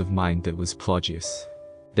greatness of mind that was Pelagius.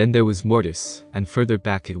 Then there was Mortis, and further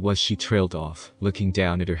back it was she trailed off, looking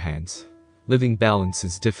down at her hands. Living balance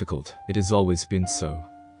is difficult, it has always been so.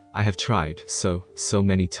 I have tried, so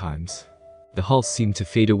many times. The hall seemed to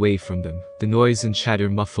fade away from them, the noise and chatter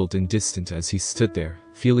muffled and distant as he stood there,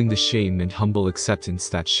 feeling the shame and humble acceptance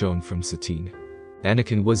that shone from Satine.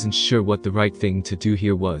 Anakin wasn't sure what the right thing to do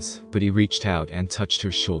here was, but he reached out and touched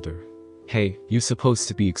her shoulder. Hey, you're supposed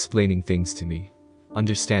to be explaining things to me.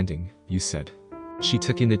 Understanding, you said. She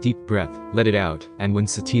took in a deep breath, let it out, and when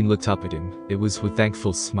Satine looked up at him, it was with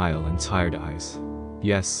thankful smile and tired eyes.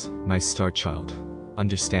 Yes, my star child.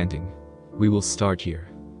 Understanding. We will start here.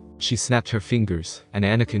 She snapped her fingers, and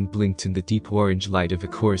Anakin blinked in the deep orange light of a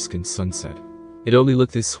Coruscant sunset. It only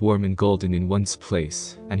looked this warm and golden in one's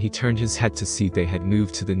place, and he turned his head to see they had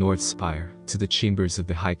moved to the North Spire, to the chambers of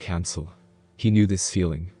the High Council. He knew this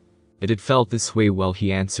feeling. It had felt this way while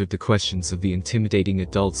he answered the questions of the intimidating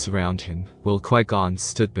adults around him, while Qui-Gon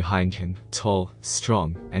stood behind him, tall,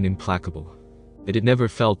 strong, and implacable. It had never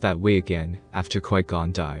felt that way again, after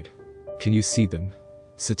Qui-Gon died. Can you see them?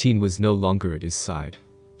 Satine was no longer at his side.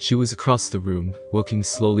 She was across the room, walking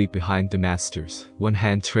slowly behind the masters, one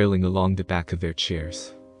hand trailing along the back of their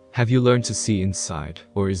chairs. Have you learned to see inside,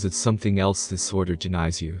 or is it something else this order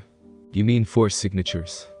denies you? You mean 4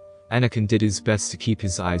 signatures? Anakin did his best to keep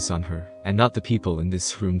his eyes on her, and not the people in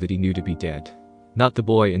this room that he knew to be dead. Not the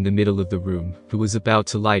boy in the middle of the room, who was about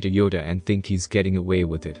to lie to Yoda and think he's getting away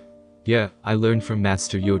with it. Yeah, I learned from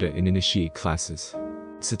Master Yoda in initiate classes.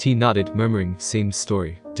 Satine nodded, murmuring, same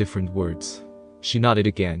story, different words. She nodded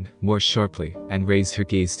again, more sharply, and raised her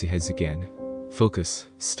gaze to his again. Focus,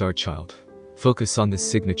 Star Child. Focus on the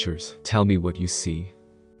signatures, tell me what you see.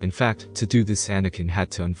 In fact, to do this Anakin had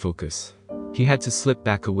to unfocus. He had to slip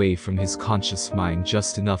back away from his conscious mind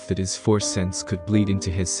just enough that his Force sense could bleed into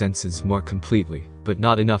his senses more completely, but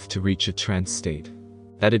not enough to reach a trance state.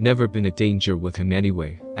 That had never been a danger with him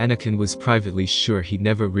anyway. Anakin was privately sure he'd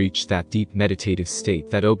never reach that deep meditative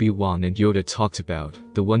state that Obi-Wan and Yoda talked about,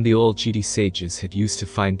 the one the old Jedi sages had used to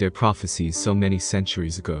find their prophecies so many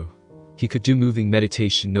centuries ago. He could do moving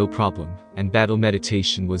meditation no problem, and battle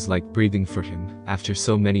meditation was like breathing for him, after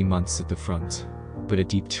so many months at the front. But a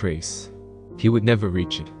deep trace. He would never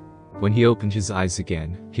reach it. When he opened his eyes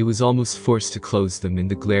again, he was almost forced to close them in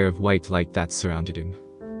the glare of white light that surrounded him.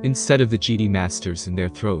 Instead of the Jedi Masters and their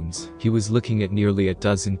thrones, he was looking at nearly a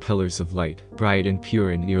dozen pillars of light, bright and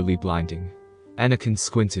pure and nearly blinding. Anakin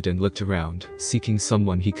squinted and looked around, seeking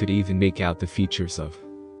someone he could even make out the features of.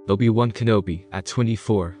 Obi-Wan Kenobi, at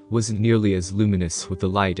 24, wasn't nearly as luminous with the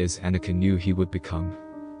light as Anakin knew he would become.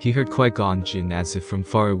 He heard Qui-Gon Jinn as if from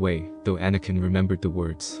far away, though Anakin remembered the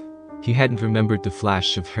words. He hadn't remembered the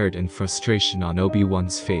flash of hurt and frustration on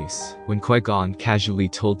Obi-Wan's face, when Qui-Gon casually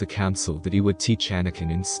told the council that he would teach Anakin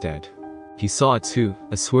instead. He saw it too,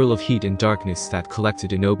 a swirl of heat and darkness that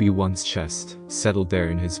collected in Obi-Wan's chest, settled there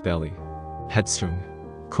in his belly. headstrong.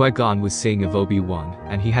 Qui-Gon was saying of Obi-Wan,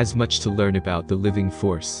 and he has much to learn about the living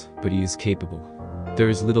force, but he is capable. There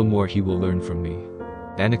is little more he will learn from me.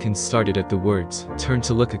 Anakin started at the words, turned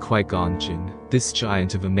to look at Qui-Gon Jinn, this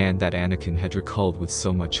giant of a man that Anakin had recalled with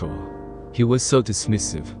so much awe. He was so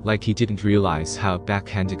dismissive, like he didn't realize how a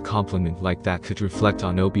backhanded compliment like that could reflect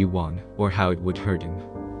on Obi-Wan, or how it would hurt him.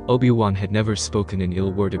 Obi-Wan had never spoken an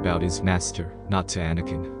ill word about his master, not to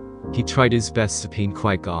Anakin. He tried his best to paint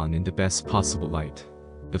Qui-Gon in the best possible light.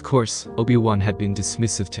 Of course, Obi-Wan had been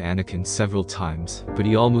dismissive to Anakin several times, but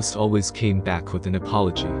he almost always came back with an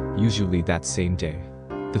apology, usually that same day.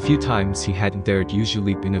 The few times he hadn't, there had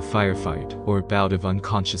usually been a firefight or a bout of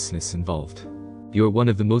unconsciousness involved. "You're one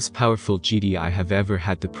of the most powerful Jedi I have ever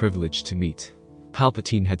had the privilege to meet,"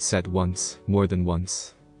 Palpatine had said once, more than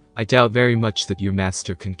once. "I doubt very much that your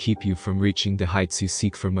master can keep you from reaching the heights you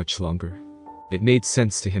seek for much longer." It made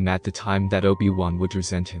sense to him at the time that Obi-Wan would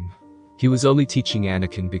resent him. He was only teaching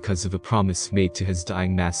Anakin because of a promise made to his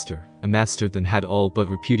dying master, a master that had all but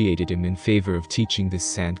repudiated him in favor of teaching this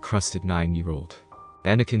sand-crusted 9-year-old.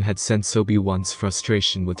 Anakin had sensed Obi-Wan's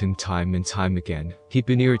frustration with him time and time again. He'd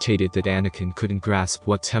been irritated that Anakin couldn't grasp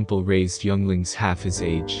what temple-raised younglings half his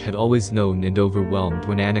age had always known, and overwhelmed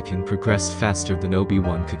when Anakin progressed faster than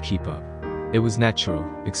Obi-Wan could keep up. It was natural,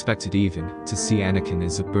 expected even, to see Anakin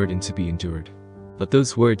as a burden to be endured. But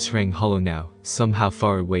those words rang hollow now, somehow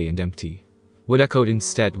far away and empty. What echoed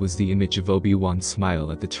instead was the image of Obi-Wan's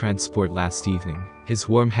smile at the transport last evening, his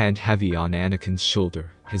warm hand heavy on Anakin's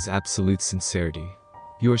shoulder, his absolute sincerity.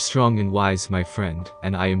 "You are strong and wise, my friend,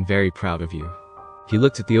 and I am very proud of you." He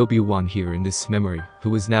looked at the Obi-Wan here in this memory,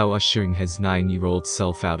 who was now ushering his 9-year-old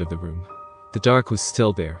self out of the room. The dark was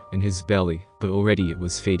still there, in his belly, but already it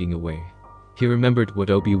was fading away. He remembered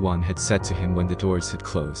what Obi-Wan had said to him when the doors had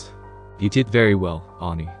closed. "You did very well,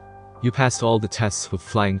 Ani. You passed all the tests with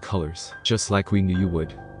flying colors, just like we knew you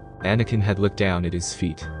would." Anakin had looked down at his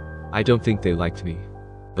feet. "I don't think they liked me."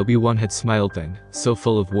 Obi-Wan had smiled then, so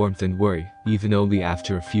full of warmth and worry, even only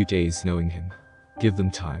after a few days knowing him. "Give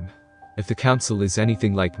them time. If the council is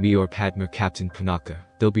anything like me or Padme or Captain Panaka,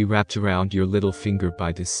 they'll be wrapped around your little finger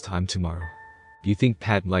by this time tomorrow." "You think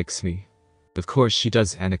Padme likes me?" "Of course she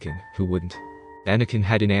does, Anakin, who wouldn't?" Anakin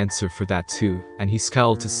had an answer for that too, and he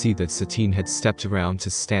scowled to see that Satine had stepped around to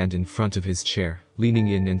stand in front of his chair, leaning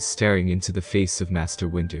in and staring into the face of Master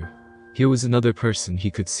Windu. Here was another person he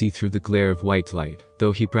could see through the glare of white light,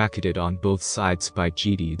 though he bracketed on both sides by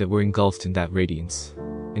Jedi that were engulfed in that radiance.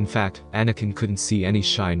 In fact, Anakin couldn't see any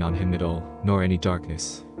shine on him at all, nor any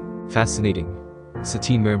darkness. "Fascinating,"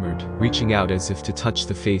 Satine murmured, reaching out as if to touch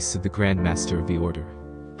the face of the Grand Master of the Order.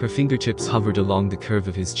 Her fingertips hovered along the curve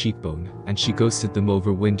of his cheekbone, and she ghosted them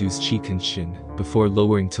over Windu's cheek and chin, before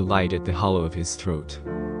lowering to light at the hollow of his throat.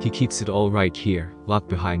 "He keeps it all right here, locked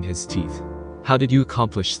behind his teeth. How did you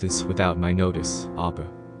accomplish this without my notice, Abba?"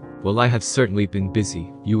 "Well, I have certainly been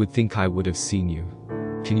busy. You would think I would have seen you."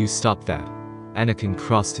 "Can you stop that?" Anakin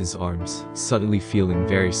crossed his arms, suddenly feeling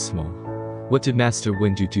very small. "What did Master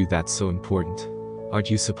Windu do that's so important? Aren't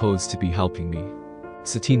you supposed to be helping me?"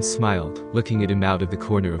 Satine smiled, looking at him out of the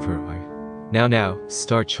corner of her eye. Now,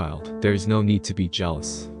 Star Child, there is no need to be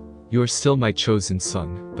jealous. You are still my chosen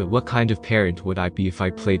son, but what kind of parent would I be if I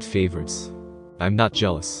played favorites?" "I'm not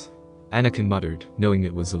jealous," Anakin muttered, knowing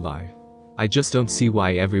it was a lie. "I just don't see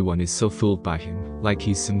why everyone is so fooled by him, like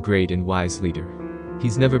he's some great and wise leader.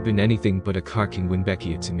 He's never been anything but a carking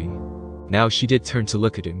Winbeckia to me." Now she did turn to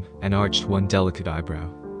look at him, and arched one delicate eyebrow.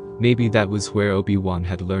 Maybe that was where Obi-Wan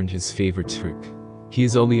had learned his favorite trick. "He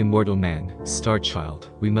is only a mortal man, Star Child,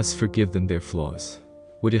 we must forgive them their flaws."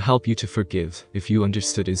 "Would it help you to forgive, if you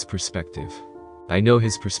understood his perspective?" "I know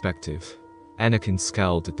his perspective." Anakin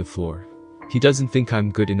scowled at the floor. "He doesn't think I'm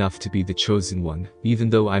good enough to be the chosen one, even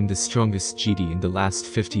though I'm the strongest Jedi in the last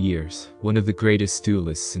 50 years, one of the greatest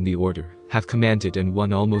duelists in the Order, have commanded and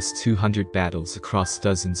won almost 200 battles across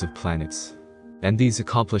dozens of planets. And these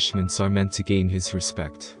accomplishments are meant to gain his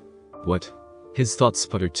respect." "What?" His thoughts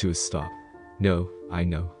sputtered to a stop. "No, I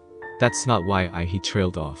know. That's not why he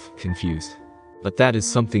trailed off, confused. "But that is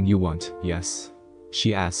something you want, yes?"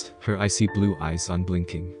 she asked, her icy blue eyes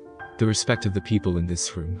unblinking. "The respect of the people in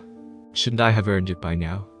this room. Shouldn't I have earned it by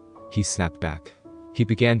now?" He snapped back. He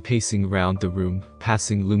began pacing around the room,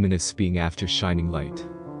 passing luminous being after shining light.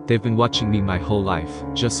 "They've been watching me my whole life,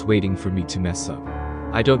 just waiting for me to mess up.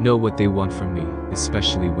 I don't know what they want from me,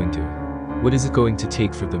 especially Windu. What is it going to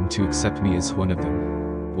take for them to accept me as one of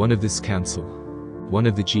them? One of this council. One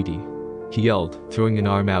of the Jedi," he yelled, throwing an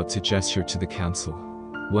arm out to gesture to the council.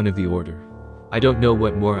 "One of the Order. I don't know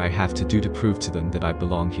what more I have to do to prove to them that I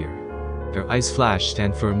belong here." Her eyes flashed,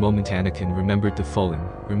 and for a moment Anakin remembered the falling,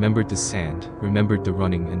 remembered the sand, remembered the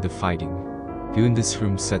running and the fighting. Who in this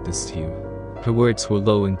room said this to you? Her words were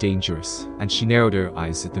low and dangerous, and she narrowed her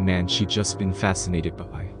eyes at the man she'd just been fascinated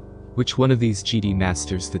by. Which one of these GD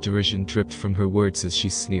masters, the derision dripped from her words as she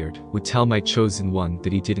sneered, would tell my chosen one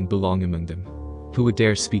that he didn't belong among them? Who would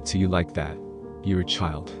dare speak to you like that? You're a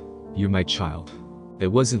child. You're my child. It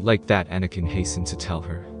wasn't like that, Anakin hastened to tell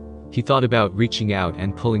her. He thought about reaching out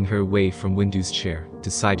and pulling her away from Windu's chair,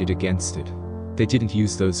 decided against it. They didn't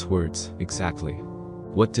use those words, exactly.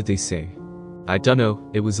 What did they say? I dunno,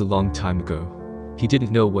 it was a long time ago. He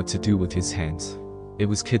didn't know what to do with his hands. It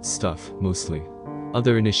was kid stuff, mostly.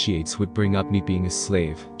 Other initiates would bring up me being a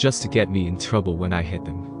slave, just to get me in trouble when I hit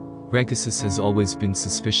them. Rancusus has always been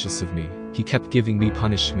suspicious of me. He kept giving me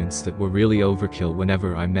punishments that were really overkill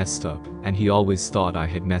whenever I messed up, and he always thought I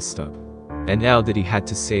had messed up. And now that he had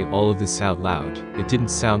to say all of this out loud, it didn't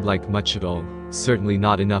sound like much at all, certainly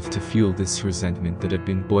not enough to fuel this resentment that had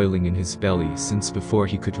been boiling in his belly since before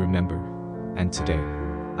he could remember. And today,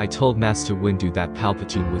 I told Master Windu that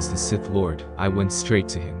Palpatine was the Sith Lord. I went straight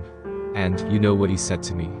to him. And you know what he said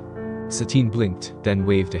to me? Satine blinked, then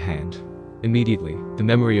waved a hand. Immediately, the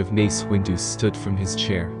memory of Mace Windu stood from his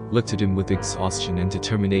chair, looked at him with exhaustion and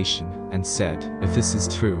determination, and said, if this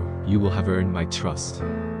is true, you will have earned my trust.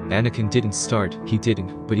 Anakin didn't start, he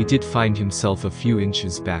didn't, but he did find himself a few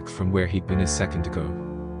inches back from where he'd been a second ago.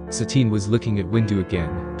 Satine was looking at Windu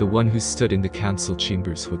again, the one who stood in the council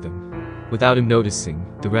chambers with them. Without him noticing,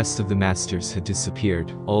 the rest of the masters had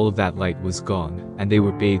disappeared, all of that light was gone, and they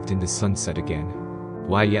were bathed in the sunset again.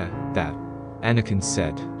 Why yeah, that. Anakin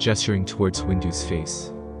said, gesturing towards Windu's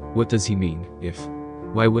face. What does he mean, if?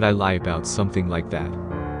 Why would I lie about something like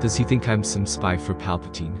that? Does he think I'm some spy for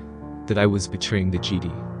Palpatine? That I was betraying the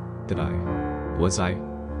GD? That I? Was I?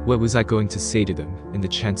 What was I going to say to them, in the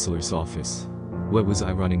Chancellor's office? What was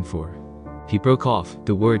I running for? He broke off,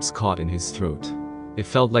 the words caught in his throat. It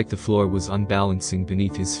felt like the floor was unbalancing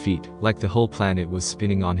beneath his feet, like the whole planet was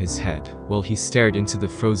spinning on his head, while he stared into the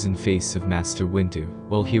frozen face of Master Windu,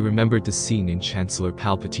 while he remembered the scene in Chancellor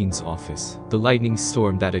Palpatine's office, the lightning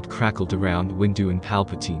storm that had crackled around Windu and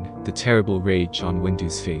Palpatine, the terrible rage on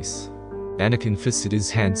Windu's face. Anakin fisted his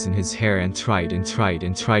hands in his hair and tried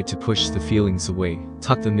to push the feelings away,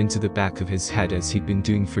 tuck them into the back of his head as he'd been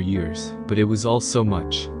doing for years, but it was all so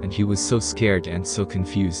much, and he was so scared and so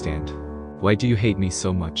confused and... Why do you hate me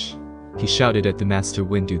so much? He shouted at the Master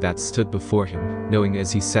Windu that stood before him, knowing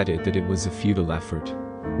as he said it that it was a futile effort.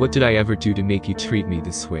 What did I ever do to make you treat me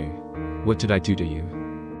this way? What did I do to you?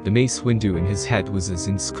 The Mace Windu in his head was as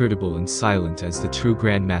inscrutable and silent as the true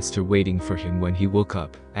Grand Master waiting for him when he woke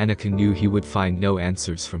up. Anakin knew he would find no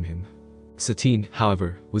answers from him. Satine,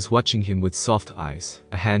 however, was watching him with soft eyes,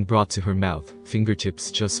 a hand brought to her mouth, fingertips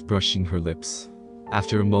just brushing her lips.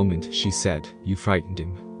 After a moment, she said, you frightened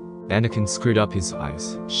him. Anakin screwed up his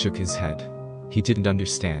eyes, shook his head. He didn't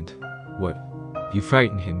understand. What? You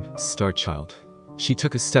frightened him, Starchild. She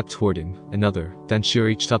took a step toward him, another, then she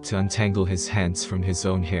reached up to untangle his hands from his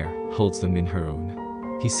own hair, holds them in her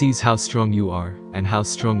own. He sees how strong you are, and how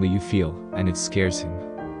strongly you feel, and it scares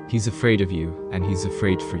him. He's afraid of you, and he's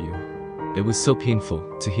afraid for you. It was so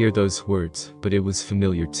painful to hear those words, but it was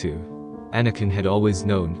familiar too. Anakin had always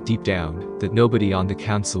known, deep down, that nobody on the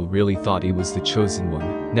council really thought he was the chosen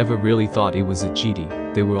one, never really thought he was a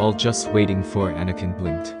GD. They were all just waiting for. Anakin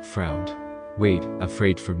blinked, frowned. Wait,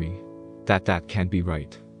 afraid for me? That can't be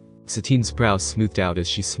right. Satine's brow smoothed out as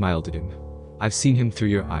she smiled at him. I've seen him through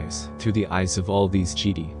your eyes, through the eyes of all these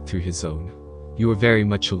GD, through his own. You are very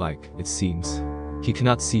much alike, it seems. He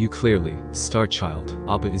cannot see you clearly, Starchild.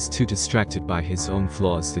 Abba is too distracted by his own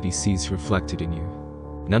flaws that he sees reflected in you.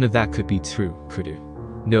 None of that could be true, could it?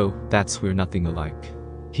 No, we're nothing alike.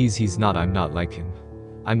 He's not, I'm not like him.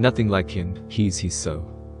 I'm nothing like him, he's so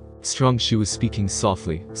strong. She was speaking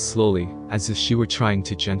softly, slowly, as if she were trying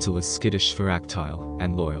to gentle a skittish Varactile,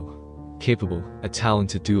 and loyal. Capable, a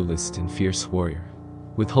talented duelist and fierce warrior.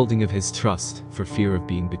 Withholding of his trust, for fear of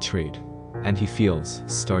being betrayed. And he feels,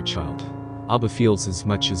 Starchild. Abba feels as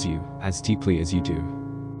much as you, as deeply as you do.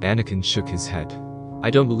 Anakin shook his head.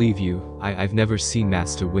 I don't believe you, I've never seen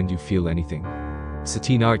Master Windu feel anything.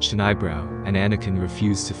 Satine arched an eyebrow, and Anakin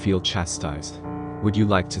refused to feel chastised. Would you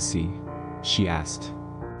like to see? She asked.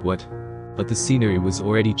 What? But the scenery was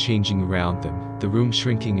already changing around them, the room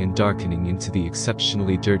shrinking and darkening into the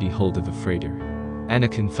exceptionally dirty hold of a freighter.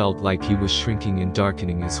 Anakin felt like he was shrinking and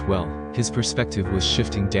darkening as well. His perspective was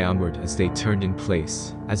shifting downward as they turned in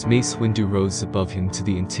place, as Mace Windu rose above him to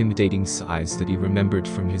the intimidating size that he remembered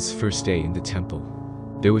from his first day in the temple.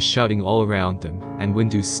 There was shouting all around them, and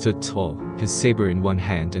Windu stood tall, his saber in one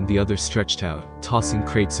hand and the other stretched out, tossing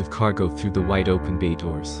crates of cargo through the wide-open bay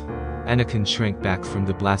doors. Anakin shrank back from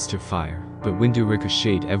the blaster fire, but Windu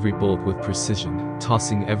ricocheted every bolt with precision,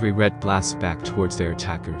 tossing every red blast back towards their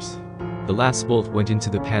attackers. The last bolt went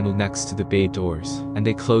into the panel next to the bay doors, and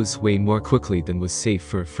they closed way more quickly than was safe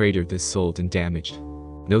for a freighter this old and damaged.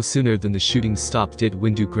 No sooner than the shooting stopped did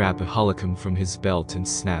Windu grab a holocron from his belt and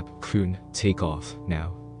snap, "Kroon, take off,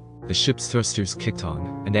 now." The ship's thrusters kicked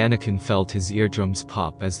on, and Anakin felt his eardrums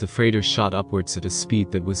pop as the freighter shot upwards at a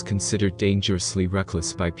speed that was considered dangerously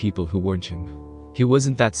reckless by people who warned him. He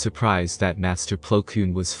wasn't that surprised that Master Plo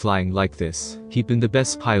Koon was flying like this. He'd been the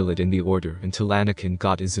best pilot in the Order until Anakin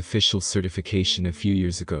got his official certification a few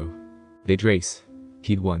years ago. They'd race.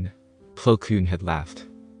 He'd won. Plo Koon had laughed.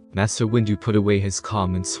 Master Windu put away his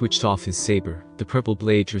comm and switched off his saber, the purple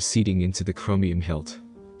blade receding into the chromium hilt.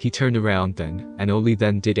 He turned around then, and only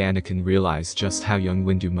then did Anakin realize just how young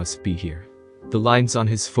Windu must be here. The lines on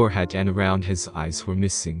his forehead and around his eyes were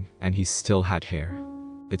missing, and he still had hair.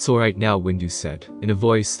 "It's alright now," Windu said, in a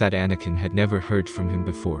voice that Anakin had never heard from him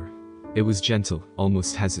before. It was gentle,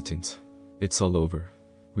 almost hesitant. "It's all over.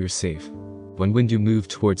 We're safe." When Windu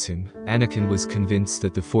moved towards him, Anakin was convinced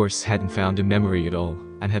that the Force hadn't found a memory at all,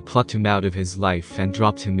 and had plucked him out of his life and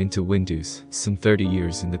dropped him into Windu's, some 30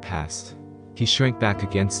 years in the past. He shrank back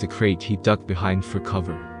against a crate he ducked behind for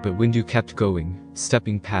cover, but Windu kept going,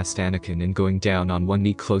 stepping past Anakin and going down on one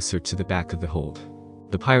knee closer to the back of the hold.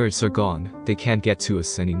 "The pirates are gone, they can't get to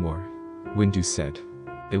us anymore," Windu said.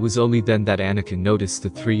 It was only then that Anakin noticed the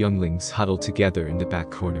three younglings huddled together in the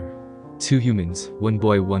back corner. Two humans, one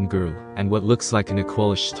boy, one girl, and what looks like an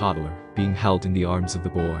Aqualish toddler, being held in the arms of the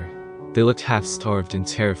boy. They looked half-starved and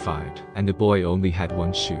terrified, and the boy only had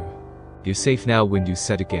one shoe. "You're safe now," Windu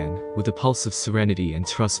said again, with a pulse of serenity and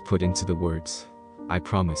trust put into the words. "I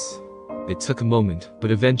promise." It took a moment,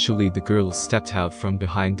 but eventually the girl stepped out from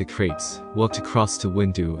behind the crates, walked across to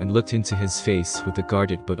Windu and looked into his face with a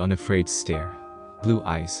guarded but unafraid stare. Blue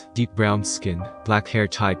eyes, deep brown skin, black hair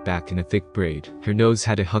tied back in a thick braid, her nose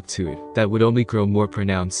had a hook to it that would only grow more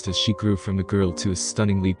pronounced as she grew from a girl to a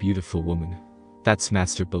stunningly beautiful woman. "That's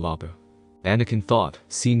Master Balaba," Anakin thought,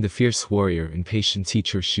 seeing the fierce warrior and patient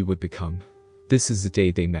teacher she would become. "This is the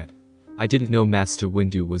day they met. I didn't know Master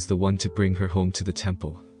Windu was the one to bring her home to the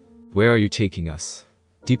temple." "Where are you taking us?"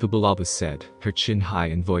 Deepa Balaba said, her chin high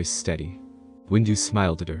and voice steady. Windu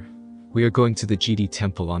smiled at her. "We are going to the GD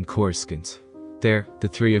temple on Coruscant. There, the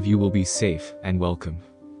three of you will be safe and welcome.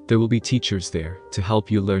 There will be teachers there to help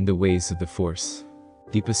you learn the ways of the Force."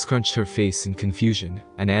 Deepa scrunched her face in confusion,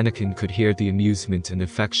 and Anakin could hear the amusement and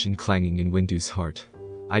affection clanging in Windu's heart.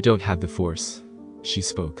 "I don't have the Force," she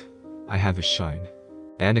spoke. "I have a shine."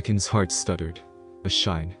 Anakin's heart stuttered. A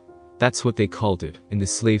shine. That's what they called it, in the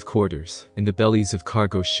slave quarters, in the bellies of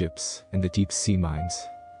cargo ships, in the deep sea mines.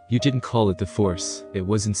 You didn't call it the Force, it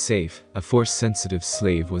wasn't safe. A Force-sensitive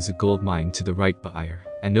slave was a gold mine to the right buyer,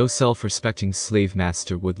 and no self-respecting slave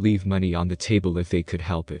master would leave money on the table if they could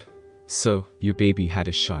help it. So, your baby had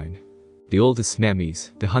a shine. The oldest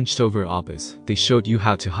mammies, the hunched-over abbas, they showed you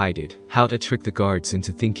how to hide it, how to trick the guards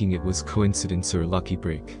into thinking it was coincidence or a lucky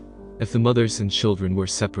break. If the mothers and children were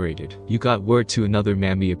separated, you got word to another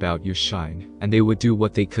mammy about your shine, and they would do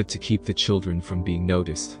what they could to keep the children from being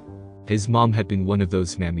noticed. His mom had been one of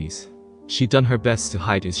those mammies. She'd done her best to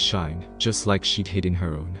hide his shine, just like she'd hidden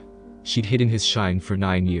her own. She'd hidden his shine for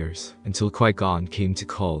 9 years, until Qui-Gon came to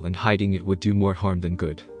call, and hiding it would do more harm than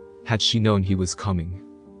good. Had she known he was coming.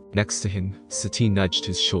 Next to him, Satine nudged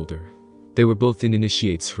his shoulder. They were both in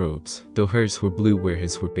initiate's robes, though hers were blue where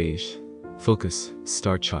his were beige. "Focus,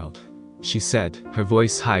 Star Child," she said, her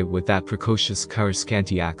voice high with that precocious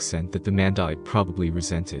Coruscanti accent that the Mandite probably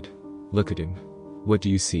resented. "Look at him. What do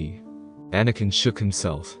you see?" Anakin shook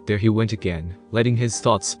himself. There he went again, letting his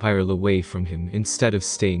thoughts spiral away from him instead of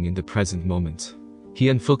staying in the present moment. He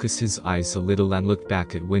unfocused his eyes a little and looked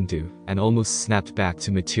back at Windu, and almost snapped back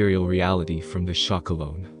to material reality from the shock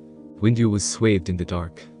alone. Windu was swathed in the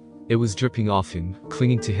dark. It was dripping off him,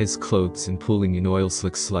 clinging to his clothes and pooling in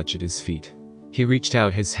oil-slick sludge at his feet. He reached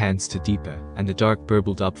out his hands to Deepa, and the dark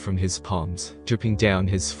burbled up from his palms, dripping down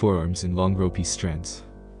his forearms in long ropey strands.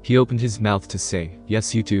 He opened his mouth to say,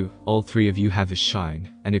 "Yes you do, all three of you have a shine,"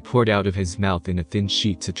 and it poured out of his mouth in a thin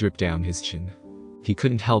sheet to drip down his chin. He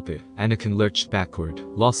couldn't help it. Anakin lurched backward,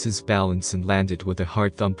 lost his balance and landed with a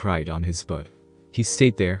hard thump right on his butt. He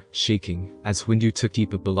stayed there, shaking, as Windu took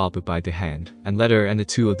Deepa Balaba by the hand, and led her and the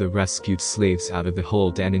two of the rescued slaves out of the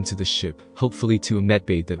hold and into the ship, hopefully to a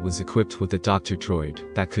medbay that was equipped with a doctor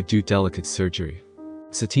droid that could do delicate surgery.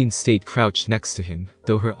 Satine stayed crouched next to him,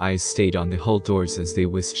 though her eyes stayed on the hull doors as they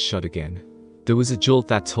whisked shut again. There was a jolt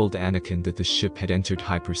that told Anakin that the ship had entered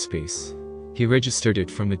hyperspace. He registered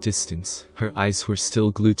it from a distance. Her eyes were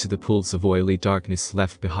still glued to the pools of oily darkness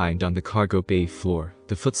left behind on the cargo bay floor,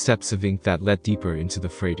 the footsteps of ink that led deeper into the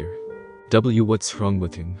freighter. What's wrong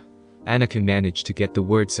with him? Anakin managed to get the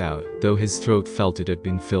words out, though his throat felt it had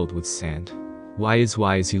been filled with sand. Why is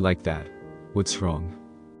he like that? What's wrong?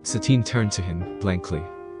 Satine turned to him, blankly.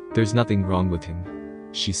 There's nothing wrong with him,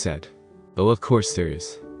 she said. Oh, of course there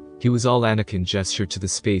is. He was all. Anakin gestured to the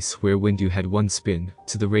space where Windu had once been,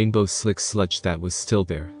 to the rainbow slick sludge that was still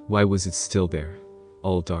there. Why was it still there?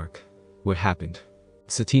 All dark. What happened?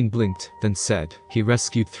 Satine blinked, then said, he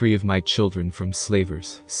rescued 3 of my children from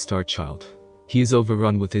slavers, Starchild. He is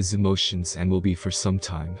overrun with his emotions and will be for some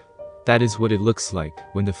time. That is what it looks like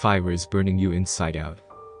when the fire is burning you inside out.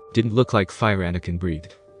 Didn't look like fire, Anakin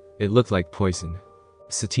breathed. It looked like poison.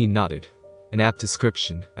 Satine nodded. An apt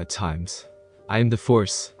description, at times. I am the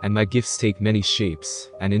Force, and my gifts take many shapes,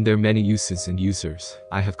 and in their many uses and users,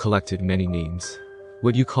 I have collected many names.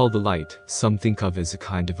 What you call the light, some think of as a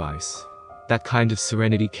kind of ice. That kind of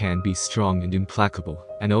serenity can be strong and implacable,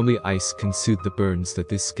 and only ice can soothe the burns that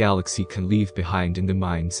this galaxy can leave behind in the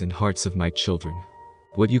minds and hearts of my children.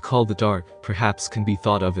 What you call the dark, perhaps can be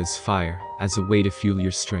thought of as fire, as a way to fuel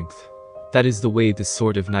your strength. That is the way the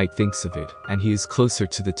Sword of Night thinks of it, and he is closer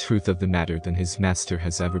to the truth of the matter than his master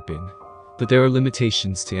has ever been. But there are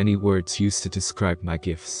limitations to any words used to describe my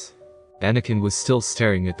gifts. Anakin was still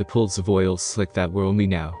staring at the pools of oil slick that were only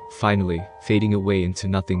now, finally, fading away into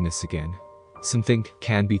nothingness again. Something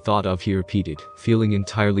can be thought of, he repeated, feeling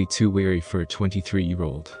entirely too weary for a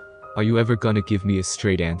 23-year-old. Are you ever gonna give me a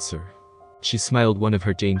straight answer? She smiled one of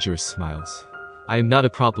her dangerous smiles. I am not a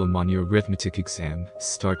problem on your arithmetic exam,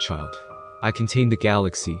 Starchild. I contain the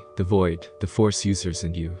galaxy, the void, the Force users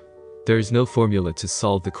and you. There is no formula to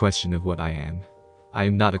solve the question of what I am. I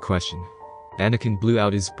am not a question. Anakin blew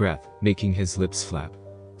out his breath, making his lips flap.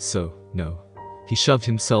 So, no. He shoved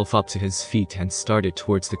himself up to his feet and started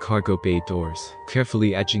towards the cargo bay doors,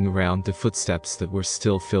 carefully edging around the footsteps that were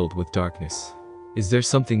still filled with darkness. Is there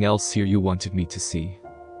something else here you wanted me to see?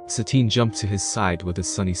 Satine jumped to his side with a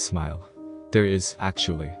sunny smile. There is,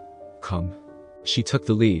 actually. Come. She took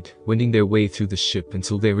the lead, wending their way through the ship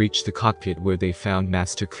until they reached the cockpit where they found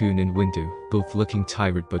Master Kun and Windu, both looking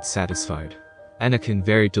tired but satisfied. Anakin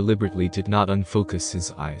very deliberately did not unfocus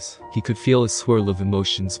his eyes. He could feel a swirl of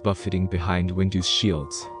emotions buffeting behind Windu's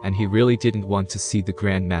shields, and he really didn't want to see the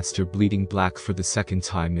Grand Master bleeding black for the second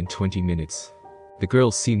time in 20 minutes. The girl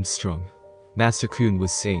seemed strong. Master Kun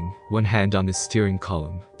was saying, one hand on the steering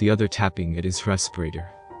column, the other tapping at his respirator.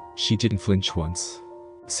 She didn't flinch once.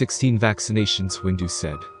 16 vaccinations, Windu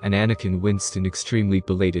said, and Anakin winced in extremely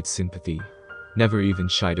belated sympathy. Never even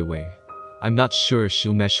shied away. I'm not sure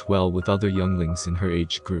she'll mesh well with other younglings in her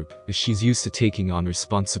age group, if she's used to taking on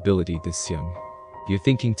responsibility this young. You're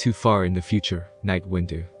thinking too far in the future, Knight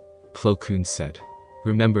Windu. Plo Koon said.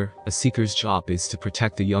 Remember, a Seeker's job is to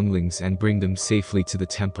protect the younglings and bring them safely to the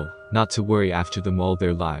temple, not to worry after them all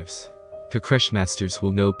their lives. Her Kresh Masters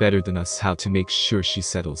will know better than us how to make sure she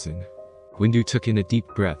settles in. Windu took in a deep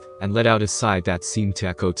breath, and let out a sigh that seemed to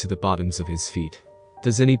echo to the bottoms of his feet.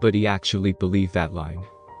 Does anybody actually believe that line?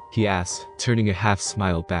 He asked, turning a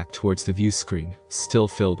half-smile back towards the view screen, still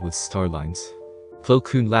filled with starlines. Plo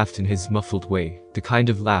Koon laughed in his muffled way, the kind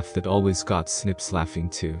of laugh that always got Snips laughing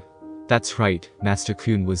too. That's right, Master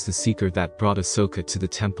Kun was the Seeker that brought Ahsoka to the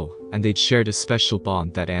temple, and they'd shared a special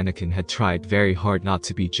bond that Anakin had tried very hard not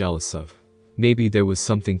to be jealous of. Maybe there was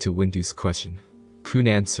something to Windu's question. Kun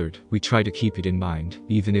answered, we try to keep it in mind,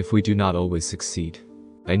 even if we do not always succeed.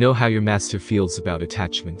 I know how your master feels about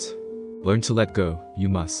attachments. Learn to let go, you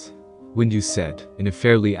must. Windu said, in a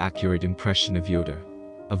fairly accurate impression of Yoda.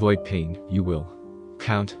 Avoid pain, you will.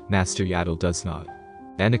 Count, Master Yaddle does not.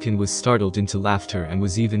 Anakin was startled into laughter and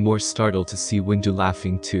was even more startled to see Windu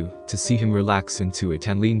laughing too, to see him relax into it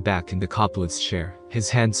and lean back in the copilot's chair,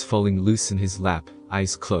 his hands falling loose in his lap,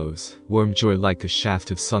 eyes closed, warm joy like a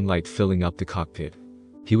shaft of sunlight filling up the cockpit.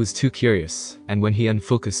 He was too curious, and when he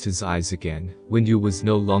unfocused his eyes again, Windu was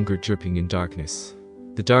no longer dripping in darkness.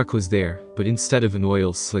 The dark was there, but instead of an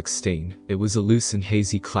oil-slick stain, it was a loose and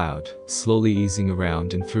hazy cloud, slowly easing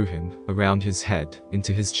around and through him, around his head,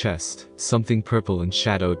 into his chest, something purple and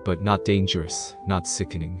shadowed but not dangerous, not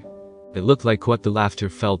sickening. It looked like what the laughter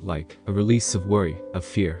felt like, a release of worry, of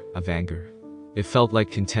fear, of anger. It felt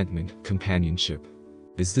like contentment, companionship.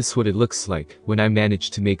 Is this what it looks like, when I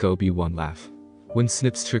manage to make Obi-Wan laugh? When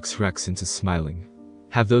Snips tricks Rex into smiling?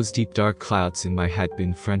 Have those deep dark clouds in my head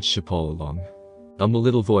been friendship all along? A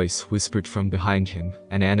little voice whispered from behind him,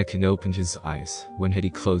 and Anakin opened his eyes when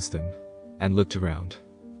he closed them and looked around.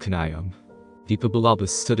 Can I Deepa Balaba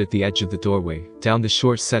stood at the edge of the doorway, down the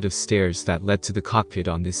short set of stairs that led to the cockpit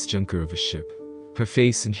on this junker of a ship. Her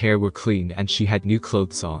face and hair were clean and she had new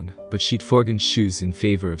clothes on, but she'd forgotten shoes in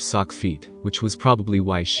favor of sock feet, which was probably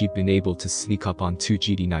why she'd been able to sneak up on 2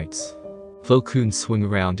 GD nights. Plo Koon swung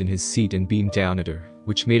around in his seat and beamed down at her,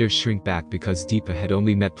 which made her shrink back because Deepa had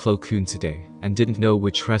only met Plo Koon today, and didn't know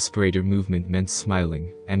which respirator movement meant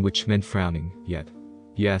smiling, and which meant frowning, yet.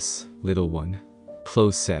 Yes, little one.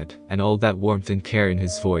 Plo said, and all that warmth and care in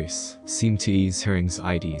his voice seemed to ease her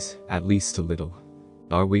anxieties, at least a little.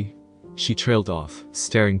 Are we? She trailed off,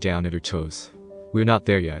 staring down at her toes. We're not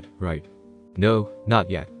there yet, right? No, not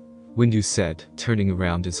yet. Windu said, turning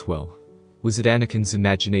around as well. Was it Anakin's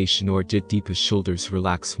imagination or did Deepa's shoulders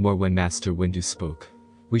relax more when Master Windu spoke?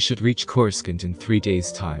 We should reach Coruscant in 3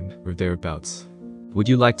 days' time, or thereabouts. Would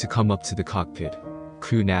you like to come up to the cockpit?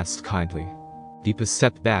 Koon asked kindly. Deepa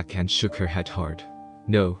stepped back and shook her head hard.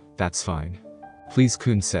 No, that's fine. Please,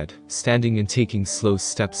 Koon said, standing and taking slow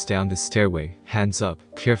steps down the stairway, hands up,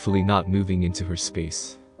 carefully not moving into her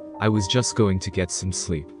space. I was just going to get some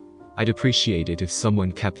sleep. I'd appreciate it if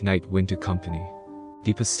someone kept Night Windu company.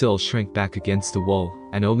 Deepa still shrank back against the wall,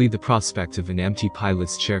 and only the prospect of an empty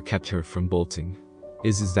pilot's chair kept her from bolting.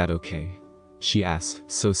 Is that okay? She asked,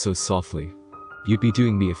 so softly. You'd be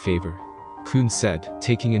doing me a favor. Koon said,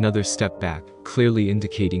 taking another step back, clearly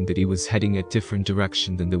indicating that he was heading a different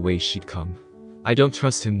direction than the way she'd come. I don't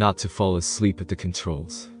trust him not to fall asleep at the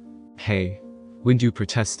controls. Hey. Windu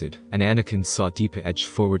protested, and Anakin saw Deepa edge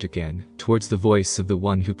forward again, towards the voice of the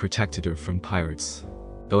one who protected her from pirates.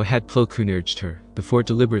 Go ahead, Plo Koon urged her, before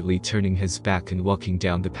deliberately turning his back and walking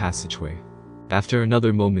down the passageway. After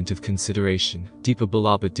another moment of consideration, Deepa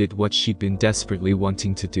Balaba did what she'd been desperately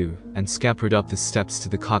wanting to do, and scampered up the steps to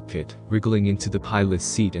the cockpit, wriggling into the pilot's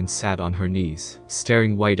seat and sat on her knees,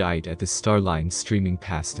 staring wide-eyed at the starline streaming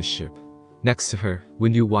past the ship. Next to her,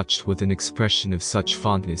 Windu watched with an expression of such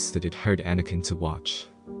fondness that it hurt Anakin to watch.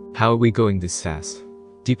 How are we going this fast?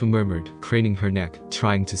 Deepa murmured, craning her neck,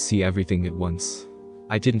 trying to see everything at once.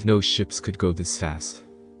 I didn't know ships could go this fast.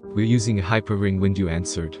 We're using a hyper-ring, Windu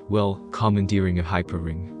answered, well, commandeering a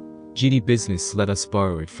hyper-ring. GD Business let us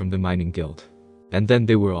borrow it from the mining guild. And then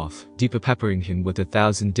they were off, Deepa peppering him with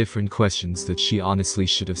 1,000 different questions that she honestly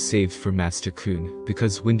should have saved for Master Koon,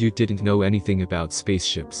 because Windu didn't know anything about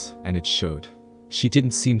spaceships, and it showed. She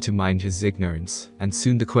didn't seem to mind his ignorance, and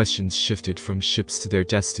soon the questions shifted from ships to their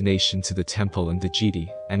destination to the temple and the GD,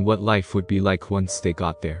 and what life would be like once they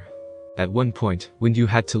got there. At one point, Windu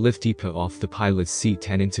had to lift Deepa off the pilot's seat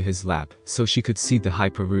and into his lap, so she could see the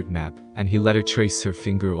hyperroute map, and he let her trace her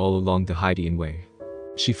finger all along the Hydian way.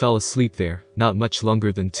 She fell asleep there, not much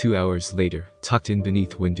longer than 2 hours later, tucked in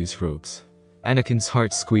beneath Windu's robes. Anakin's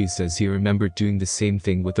heart squeezed as he remembered doing the same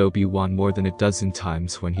thing with Obi-Wan more than a dozen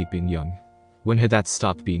times when he'd been young. When had that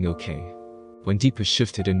stopped being okay? When Deepa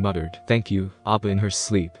shifted and muttered, "Thank you, Abba," in her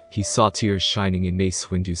sleep, he saw tears shining in Mace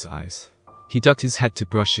Windu's eyes. He ducked his head to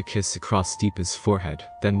brush a kiss across Deepa's forehead,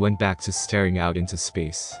 then went back to staring out into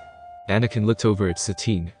space. Anakin looked over at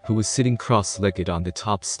Satine, who was sitting cross-legged on the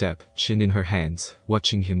top step, chin in her hands,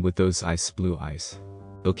 watching him with those ice blue eyes.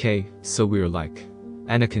 Okay, so we're alike.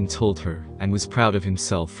 Anakin told her, and was proud of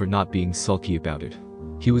himself for not being sulky about it.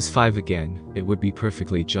 He was 5 again, it would be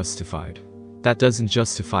perfectly justified. That doesn't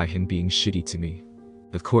justify him being shitty to me.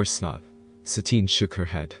 Of course not. Satine shook her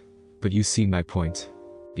head. But you see my point.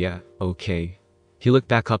 Yeah, okay. He looked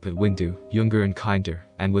back up at Windu, younger and kinder,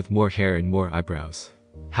 and with more hair and more eyebrows.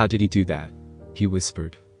 How did he do that? He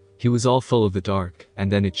whispered. He was all full of the dark, and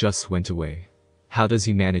then it just went away. How does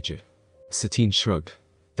he manage it? Satine shrugged.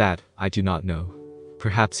 That, I do not know.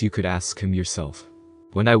 Perhaps you could ask him yourself.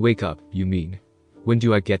 When I wake up, you mean? When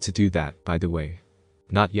do I get to do that, by the way?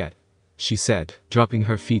 Not yet, she said, dropping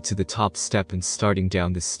her feet to the top step and starting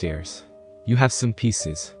down the stairs. You have some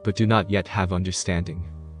pieces, but do not yet have understanding.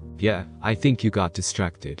 Yeah, I think you got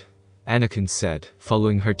distracted. Anakin said,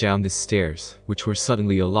 following her down the stairs, which were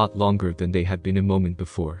suddenly a lot longer than they had been a moment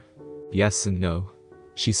before. Yes and no,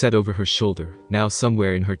 she said over her shoulder, now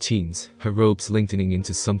somewhere in her teens, her robes lengthening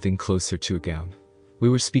into something closer to a gown. We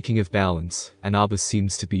were speaking of balance, and Abba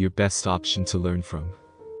seems to be your best option to learn from.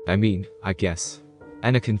 I mean, I guess.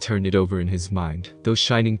 Anakin turned it over in his mind, those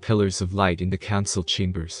shining pillars of light in the council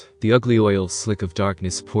chambers, the ugly oil slick of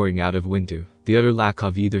darkness pouring out of Windu, the utter lack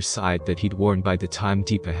of either side that he'd worn by the time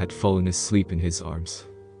Deepa had fallen asleep in his arms.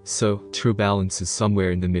 So, true balance is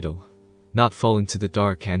somewhere in the middle. Not fall into the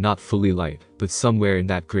dark and not fully light, but somewhere in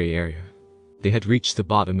that gray area. They had reached the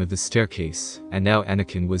bottom of the staircase, and now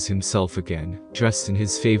Anakin was himself again, dressed in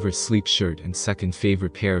his favorite sleep shirt and second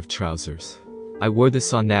favorite pair of trousers. I wore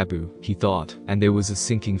this on Naboo, he thought, and there was a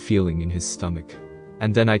sinking feeling in his stomach.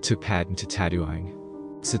 And then I took Padme to Tatooine.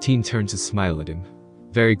 Satine turned to smile at him.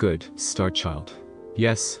 Very good, Star Child.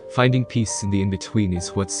 Yes, finding peace in the in-between is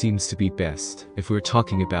what seems to be best, if we're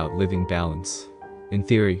talking about living balance. In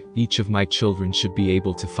theory, each of my children should be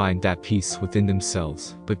able to find that peace within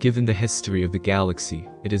themselves, but given the history of the galaxy,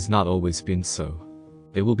 it has not always been so.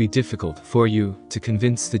 It will be difficult for you to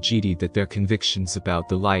convince the Jedi that their convictions about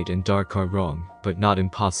the light and dark are wrong, but not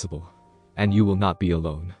impossible. And you will not be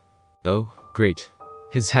alone. Oh, great.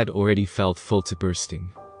 His head already felt full to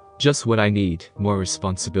bursting. Just what I need, more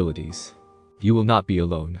responsibilities. You will not be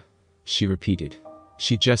alone, she repeated.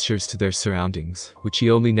 She gestures to their surroundings, which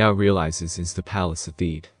he only now realizes is the palace at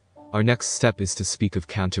Theed. Our next step is to speak of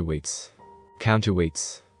counterweights.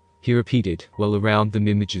 Counterweights, he repeated, while around them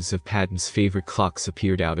images of Padme's favorite clocks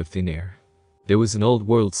appeared out of thin air. There was an old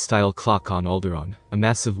world-style clock on Alderaan, a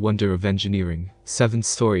massive wonder of engineering, 7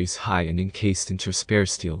 stories high and encased in transparent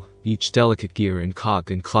steel, each delicate gear and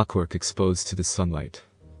cog and clockwork exposed to the sunlight.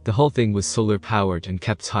 The whole thing was solar-powered and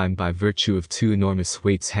kept time by virtue of 2 enormous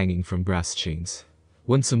weights hanging from brass chains.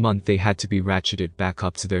 Once a month they had to be ratcheted back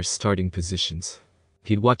up to their starting positions.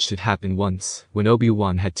 He'd watched it happen once, when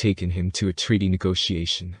Obi-Wan had taken him to a treaty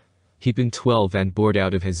negotiation. He'd been 12 and bored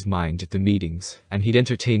out of his mind at the meetings, and he'd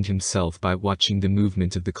entertained himself by watching the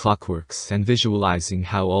movement of the clockworks and visualizing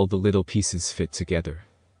how all the little pieces fit together.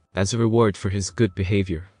 As a reward for his good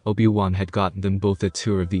behavior, Obi-Wan had gotten them both a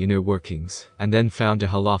tour of the inner workings, and then found a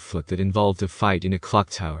halaflet that involved a fight in a clock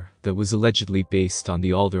tower that was allegedly based on the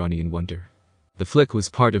Alderaanian wonder. The flick was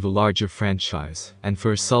part of a larger franchise, and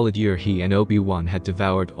for a solid year he and Obi-Wan had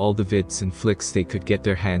devoured all the vids and flicks they could get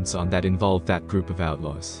their hands on that involved that group of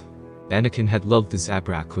outlaws. Anakin had loved the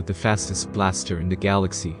Zabrak with the fastest blaster in the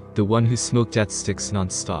galaxy, the one who smoked death sticks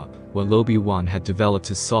non-stop, while Obi-Wan had developed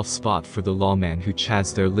a soft spot for the lawman who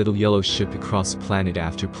chased their little yellow ship across planet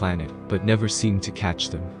after planet, but never seemed to catch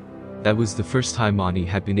them. That was the first time Ani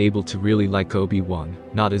had been able to really like Obi-Wan,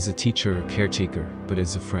 not as a teacher or caretaker, but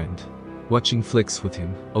as a friend. Watching flicks with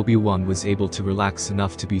him, Obi-Wan was able to relax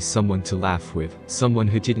enough to be someone to laugh with, someone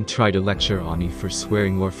who didn't try to lecture Ani for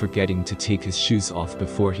swearing or forgetting to take his shoes off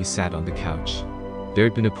before he sat on the couch. There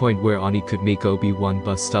had been a point where Ani could make Obi-Wan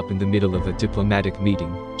bust up in the middle of a diplomatic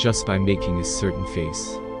meeting, just by making a certain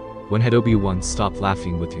face. When had Obi-Wan stopped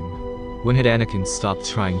laughing with him? When had Anakin stopped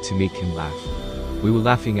trying to make him laugh? We were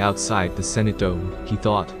laughing outside the Senate Dome, he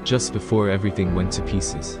thought, just before everything went to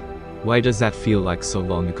pieces. Why does that feel like so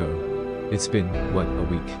long ago? It's been, what, a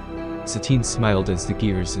week? Satine smiled as the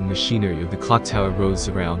gears and machinery of the clock tower rose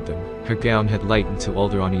around them. Her gown had lightened to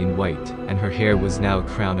Alderaanian white, and her hair was now a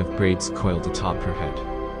crown of braids coiled atop her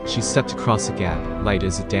head. She stepped across a gap, light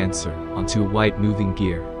as a dancer, onto a white moving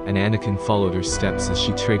gear, and Anakin followed her steps as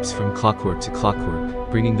she traipsed from clockwork to clockwork,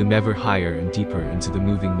 bringing them ever higher and deeper into the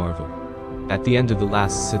moving marvel. At the end of the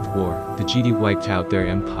last Sith War, the Jedi wiped out their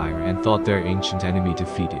empire and thought their ancient enemy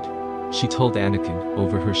defeated. She told Anakin,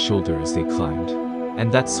 over her shoulder as they climbed.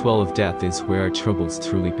 And that swell of death is where our troubles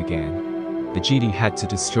truly began. The Jedi had to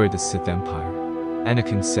destroy the Sith Empire.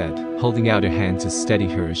 Anakin said, holding out a hand to steady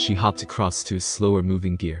her as she hopped across to a slower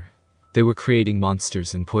moving gear. They were creating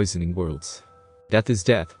monsters and poisoning worlds. Death is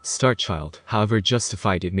death, Star Child, however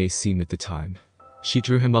justified it may seem at the time. She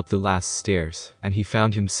drew him up the last stairs, and he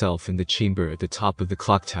found himself in the chamber at the top of the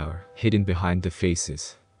clock tower, hidden behind the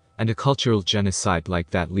faces. And a cultural genocide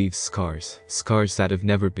like that leaves scars that have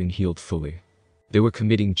never been healed fully. They were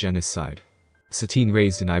committing genocide. Satine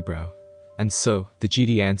raised an eyebrow. And so, the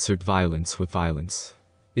Jedi answered violence with violence.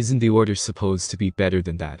 Isn't the Order supposed to be better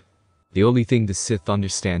than that? The only thing the Sith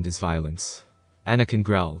understand is violence. Anakin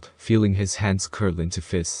growled, feeling his hands curl into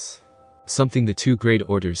fists. Something the 2 great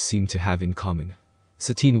orders seem to have in common.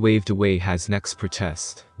 Satine waved away his next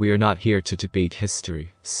protest. We are not here to debate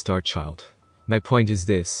history, Star Child. My point is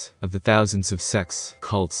this, of the thousands of sects,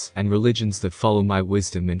 cults, and religions that follow my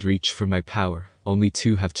wisdom and reach for my power, only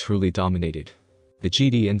 2 have truly dominated. The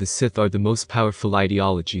Jedi and the Sith are the most powerful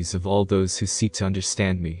ideologies of all those who seek to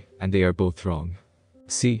understand me, and they are both wrong.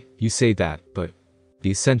 See, you say that, but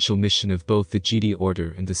the essential mission of both the Jedi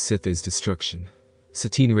Order and the Sith is destruction.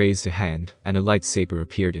 Satine raised a hand, and a lightsaber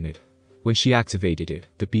appeared in it. When she activated it,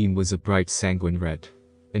 the beam was a bright sanguine red.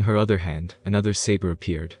 In her other hand, another saber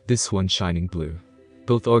appeared, this one shining blue.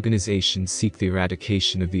 Both organizations seek the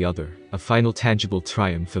eradication of the other, a final tangible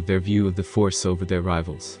triumph of their view of the Force over their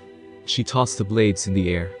rivals. She tossed the blades in the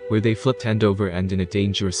air, where they flipped end over end in a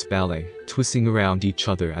dangerous ballet, twisting around each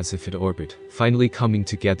other as if in orbit, finally coming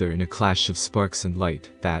together in a clash of sparks and light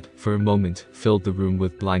that, for a moment, filled the room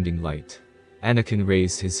with blinding light. Anakin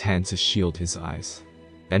raised his hand to shield his eyes.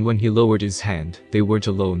 And when he lowered his hand, they weren't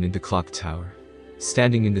alone in the clock tower.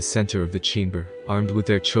 Standing in the center of the chamber, armed with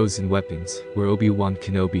their chosen weapons, were Obi-Wan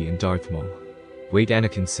Kenobi and Darth Maul. "Wait,"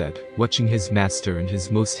 Anakin said, watching his master and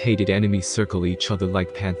his most hated enemy circle each other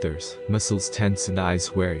like panthers, muscles tense and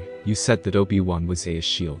eyes wary. "You said that Obi-Wan was a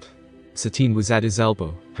shield." Satine was at his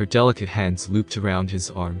elbow, her delicate hands looped around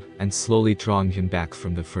his arm, and slowly drawing him back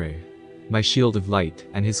from the fray. "My shield of light,"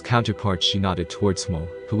 and his counterpart she nodded towards Maul,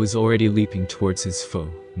 who was already leaping towards his foe,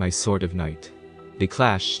 "my sword of night." They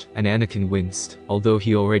clashed, and Anakin winced, although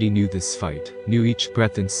he already knew this fight, knew each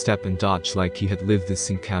breath and step and dodge like he had lived this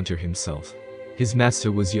encounter himself. His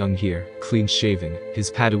master was young here, clean-shaven, his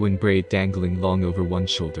Padawan braid dangling long over one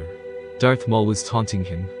shoulder. Darth Maul was taunting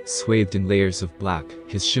him, swathed in layers of black,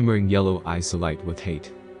 his shimmering yellow eyes alight with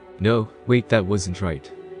hate. No, wait, that wasn't right.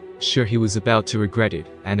 Sure, he was about to regret it.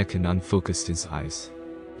 Anakin unfocused his eyes.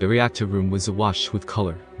 The reactor room was awash with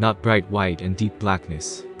color, not bright white and deep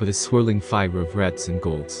blackness, but a swirling fire of reds and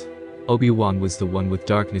golds. Obi-Wan was the one with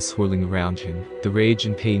darkness swirling around him, the rage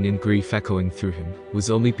and pain and grief echoing through him, was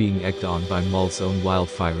only being egged on by Maul's own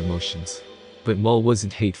wildfire emotions. But Maul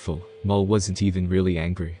wasn't hateful, Maul wasn't even really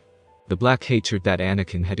angry. The black hatred that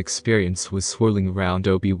Anakin had experienced was swirling around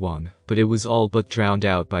Obi-Wan, but it was all but drowned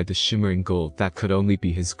out by the shimmering gold that could only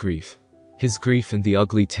be his grief. His grief and the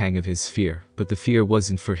ugly tang of his fear, but the fear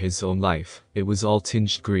wasn't for his own life, it was all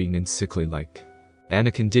tinged green and sickly-like.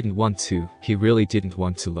 Anakin didn't want to, he really didn't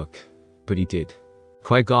want to look. But he did.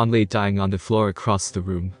 Qui-Gon lay dying on the floor across the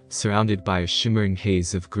room, surrounded by a shimmering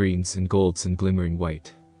haze of greens and golds and glimmering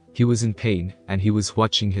white. He was in pain, and he was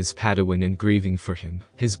watching his Padawan and grieving for him,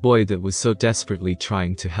 his boy that was so desperately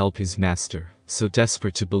trying to help his master, so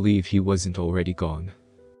desperate to believe he wasn't already gone.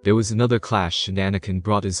 There was another clash and Anakin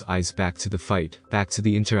brought his eyes back to the fight, back to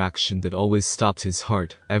the interaction that always stopped his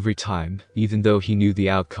heart, every time, even though he knew the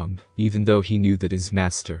outcome, even though he knew that his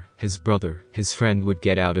master, his brother, his friend would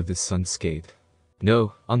get out of this unscathed.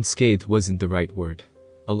 No, unscathed wasn't the right word.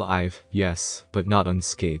 Alive, yes, but not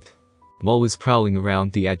unscathed. Maul was prowling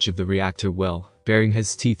around the edge of the reactor well, baring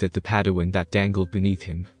his teeth at the Padawan that dangled beneath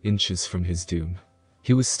him, inches from his doom.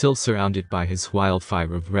 He was still surrounded by his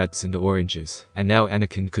wildfire of reds and oranges, and now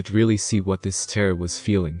Anakin could really see what this terror was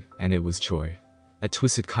feeling, and it was joy. A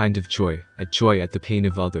twisted kind of joy, a joy at the pain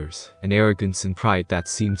of others, an arrogance and pride that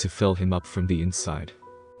seemed to fill him up from the inside.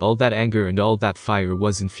 All that anger and all that fire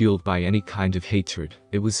wasn't fueled by any kind of hatred,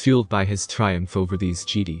 it was fueled by his triumph over these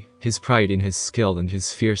Jedi, his pride in his skill and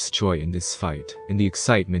his fierce joy in this fight, in the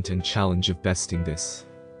excitement and challenge of besting this.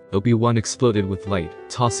 Obi-Wan exploded with light,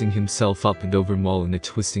 tossing himself up and over Maul in a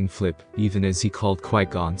twisting flip, even as he called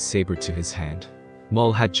Qui-Gon's saber to his hand.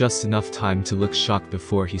 Maul had just enough time to look shocked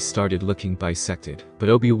before he started looking bisected, but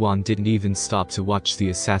Obi-Wan didn't even stop to watch the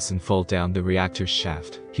assassin fall down the reactor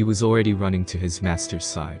shaft, he was already running to his master's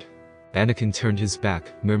side. Anakin turned his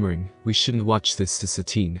back, murmuring, "We shouldn't watch this," to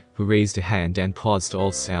Satine, who raised a hand and paused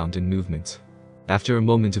all sound and movement. After a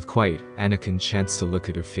moment of quiet, Anakin chanced to look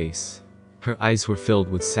at her face. Her eyes were filled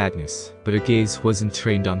with sadness, but her gaze wasn't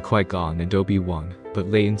trained on Qui-Gon and Obi-Wan, but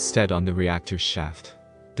lay instead on the reactor shaft.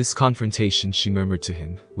 This confrontation, she murmured to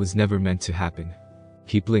him, was never meant to happen.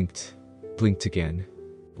 He blinked again.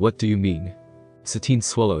 "What do you mean?" Satine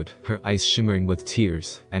swallowed, her eyes shimmering with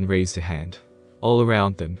tears, and raised a hand. All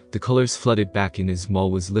around them, the colors flooded back in as Maul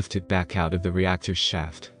was lifted back out of the reactor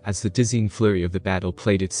shaft, as the dizzying flurry of the battle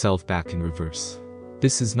played itself back in reverse.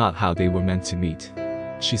 "This is not how they were meant to meet,"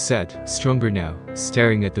 she said, stronger now,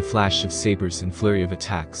 staring at the flash of sabers and flurry of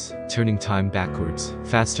attacks, turning time backwards,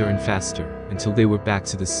 faster and faster, until they were back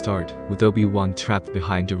to the start, with Obi-Wan trapped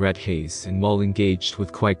behind a red haze and Maul engaged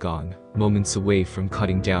with Qui-Gon, moments away from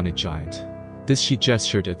cutting down a giant. This, she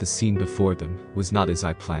gestured at the scene before them, was not as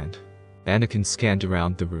I planned. Anakin scanned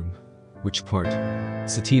around the room. Which part?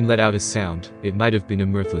 Satine let out a sound, it might have been a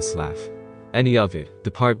mirthless laugh. Any of it,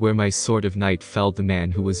 the part where my sword of night felled the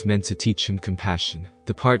man who was meant to teach him compassion,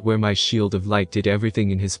 the part where my shield of light did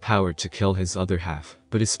everything in his power to kill his other half,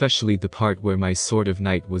 but especially the part where my sword of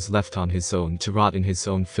night was left on his own to rot in his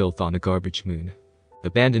own filth on a garbage moon.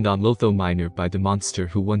 Abandoned on Lotho Minor by the monster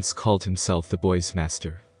who once called himself the boy's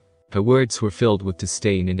master. Her words were filled with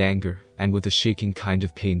disdain and anger, and with a shaking kind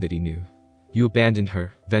of pain that he knew. "You abandoned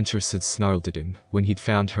her," Ventress had snarled at him, when he'd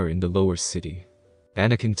found her in the lower city.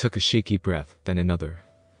 Anakin took a shaky breath, then another.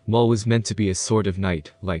 Maul was meant to be a sword of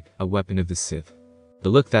night, like a weapon of the Sith. The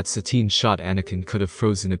look that Satine shot Anakin could have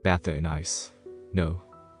frozen a Batha in ice. No.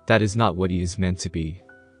 That is not what he is meant to be.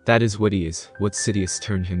 That is what he is, what Sidious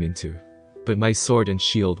turned him into. But my sword and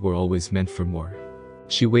shield were always meant for more.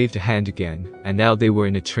 She waved a hand again, and now they were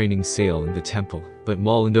in a training sale in the temple, but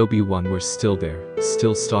Maul and Obi-Wan were still there,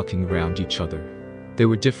 still stalking around each other. They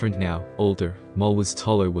were different now, older. Maul was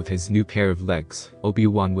taller with his new pair of legs,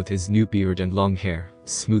 Obi-Wan with his new beard and long hair,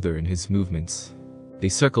 smoother in his movements. They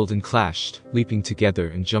circled and clashed, leaping together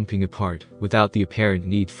and jumping apart, without the apparent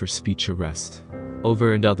need for speech or rest.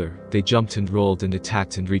 Over and other, they jumped and rolled and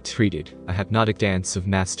attacked and retreated, a hypnotic dance of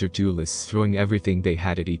master duelists throwing everything they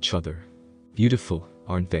had at each other. Beautiful,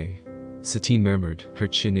 aren't they? Satine murmured, her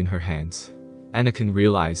chin in her hands. Anakin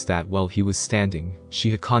realized that while he was standing, she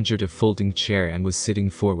had conjured a folding chair and was sitting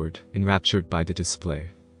forward, enraptured by the display.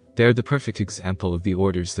 They're the perfect example of the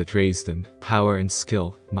orders that raised them, power and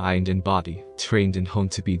skill, mind and body, trained and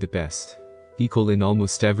honed to be the best. Equal in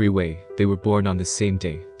almost every way, they were born on the same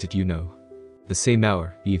day, did you know? The same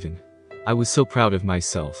hour, even. I was so proud of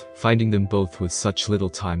myself, finding them both with such little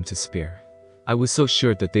time to spare. I was so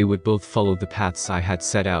sure that they would both follow the paths I had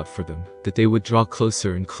set out for them, that they would draw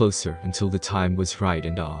closer and closer until the time was right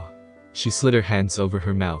and She slid her hands over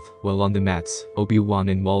her mouth, while on the mats, Obi-Wan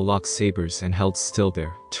and Maul locked sabers and held still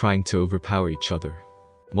there, trying to overpower each other.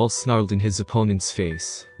 Maul snarled in his opponent's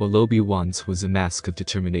face, while Obi-Wan's was a mask of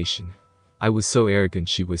determination. I was so arrogant,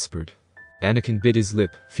 she whispered. Anakin bit his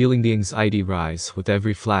lip, feeling the anxiety rise with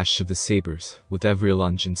every flash of the sabers, with every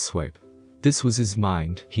lunge and swipe. This was his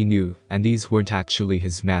mind, he knew, and these weren't actually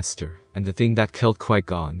his master, and the thing that killed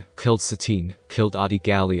Qui-Gon, killed Satine, killed Adi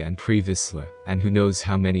Gallia and Pre Vizsla, and who knows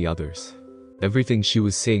how many others. Everything she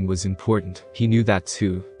was saying was important, he knew that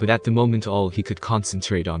too, but at the moment all he could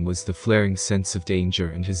concentrate on was the flaring sense of danger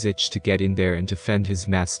and his itch to get in there and defend his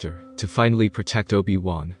master, to finally protect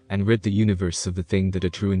Obi-Wan, and rid the universe of the thing that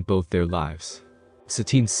had ruined both their lives.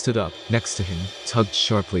 Satine stood up, next to him, tugged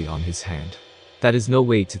sharply on his hand. That is no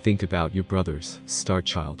way to think about your brothers,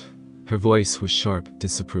 Starchild. Her voice was sharp,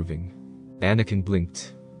 disapproving. Anakin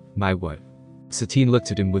blinked. My what? Satine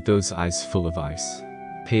looked at him with those eyes full of ice.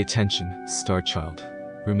 Pay attention, Starchild.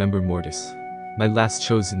 Remember Mortis. My last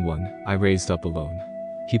chosen one, I raised up alone.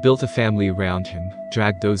 He built a family around him,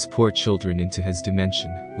 dragged those poor children into his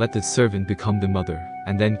dimension, let the servant become the mother,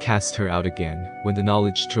 and then cast her out again, when the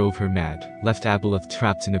knowledge drove her mad, left Abeloth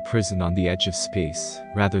trapped in a prison on the edge of space,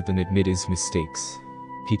 rather than admit his mistakes.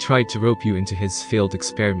 He tried to rope you into his failed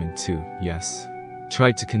experiment too, yes.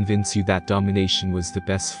 Tried to convince you that domination was the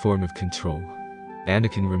best form of control.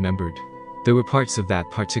 Anakin remembered. There were parts of that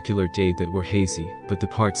particular day that were hazy, but the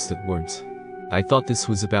parts that weren't. I thought this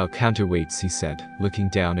was about counterweights, he said, looking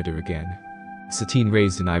down at her again. Satine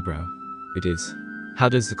raised an eyebrow. It is. How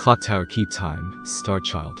does the clock tower keep time,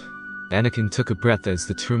 Starchild? Anakin took a breath as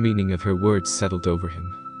the true meaning of her words settled over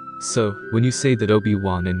him. So, when you say that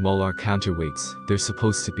Obi-Wan and Maul are counterweights, they're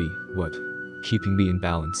supposed to be, what? Keeping me in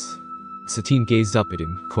balance. Satine gazed up at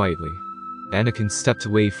him, quietly. Anakin stepped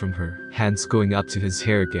away from her, hands going up to his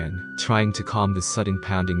hair again, trying to calm the sudden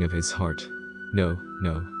pounding of his heart. No,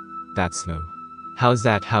 no. That's no. How's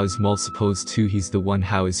that? How is Maul supposed to? He's the one.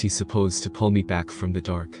 How is he supposed to pull me back from the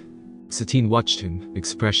dark? Satine watched him,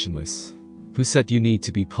 expressionless. Who said you need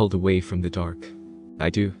to be pulled away from the dark? I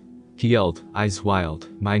do. He yelled, eyes wild,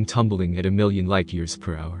 mind tumbling at 1,000,000 light years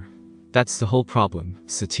per hour. That's the whole problem,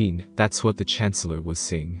 Satine, that's what the Chancellor was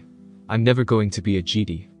saying. I'm never going to be a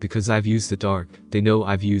Jedi, because I've used the dark, they know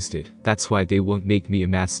I've used it, that's why they won't make me a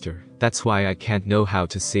master, that's why I can't know how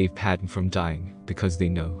to save Padme from dying, because they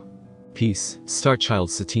know. Peace, Starchild,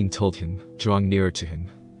 Satine told him, drawing nearer to him.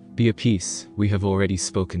 Be at peace, we have already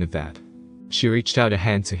spoken of that. She reached out a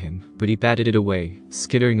hand to him, but he batted it away,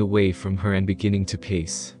 skittering away from her and beginning to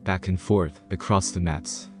pace, back and forth, across the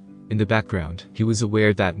mats. In the background, he was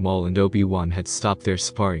aware that Maul and Obi-Wan had stopped their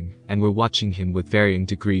sparring, and were watching him with varying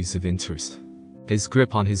degrees of interest. His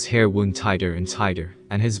grip on his hair wound tighter and tighter,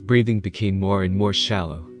 and his breathing became more and more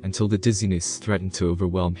shallow, until the dizziness threatened to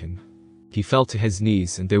overwhelm him. He fell to his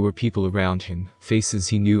knees and there were people around him, faces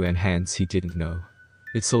he knew and hands he didn't know.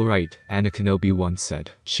 It's alright, Anakin, Obi-Wan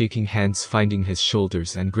said, shaking hands, finding his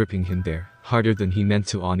shoulders and gripping him there, harder than he meant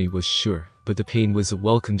to. Ani was sure, but the pain was a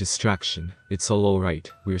welcome distraction. It's all alright,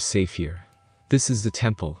 we're safe here. This is the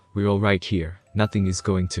temple, we're alright here, nothing is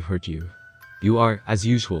going to hurt you. You are, as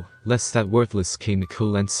usual, less that worthless, came a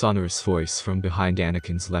cool and sonorous voice from behind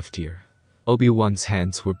Anakin's left ear. Obi-Wan's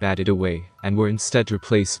hands were batted away, and were instead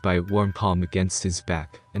replaced by a warm palm against his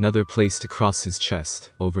back, another placed across his chest,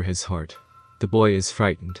 over his heart. The boy is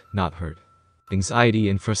frightened, not hurt. Anxiety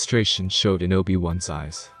and frustration showed in Obi-Wan's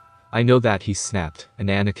eyes. I know that, he snapped, and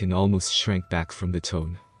Anakin almost shrank back from the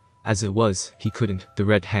tone. As it was, he couldn't. The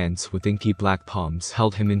red hands with inky black palms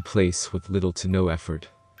held him in place with little to no effort.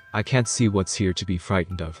 I can't see what's here to be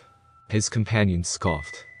frightened of. His companion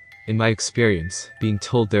scoffed. In my experience, being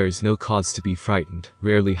told there is no cause to be frightened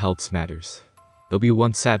rarely helps matters.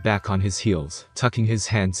 Obi-Wan sat back on his heels, tucking his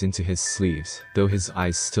hands into his sleeves, though his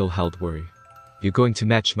eyes still held worry. You're going to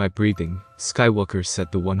match my breathing, Skywalker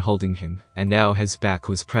said, the one holding him, and now his back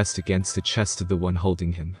was pressed against the chest of the one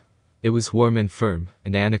holding him. It was warm and firm,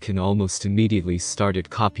 and Anakin almost immediately started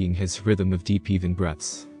copying his rhythm of deep even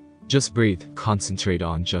breaths. Just breathe, concentrate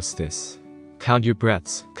on just this. Count your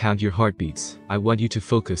breaths, count your heartbeats. I want you to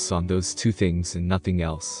focus on those two things and nothing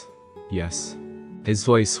else. Yes. His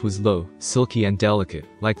voice was low, silky and delicate,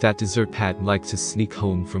 like that dessert Pat liked to sneak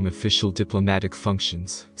home from official diplomatic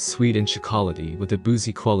functions, sweet and chocolatey with a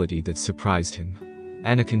boozy quality that surprised him.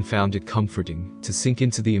 Anakin found it comforting to sink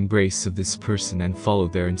into the embrace of this person and follow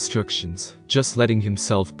their instructions, just letting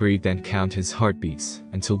himself breathe and count his heartbeats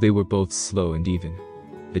until they were both slow and even.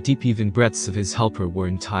 The deep even breaths of his helper were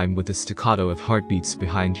in time with the staccato of heartbeats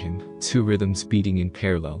behind him, two rhythms beating in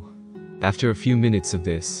parallel. After a few minutes of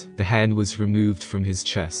this, the hand was removed from his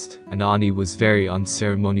chest, and Ani was very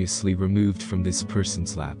unceremoniously removed from this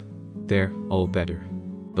person's lap. There, all better.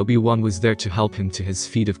 Obi-Wan was there to help him to his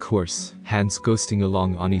feet, of course, hands ghosting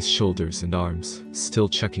along Ani's shoulders and arms, still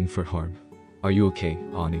checking for harm. Are you okay,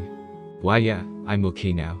 Ani? Why yeah, I'm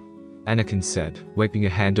okay now, Anakin said, wiping a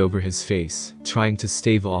hand over his face, trying to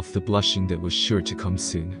stave off the blushing that was sure to come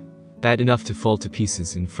soon. Bad enough to fall to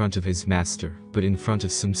pieces in front of his master, but in front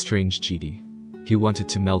of some strange GD. He wanted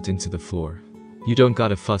to melt into the floor. You don't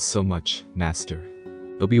gotta fuss so much, master.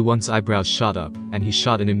 Obi-Wan's eyebrows shot up, and he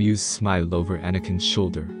shot an amused smile over Anakin's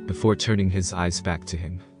shoulder, before turning his eyes back to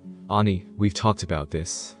him. Ani, we've talked about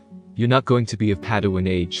this. You're not going to be of Padawan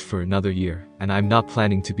age for another year, and I'm not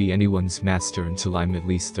planning to be anyone's master until I'm at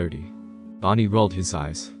least 30. Ani rolled his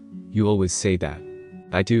eyes. You always say that.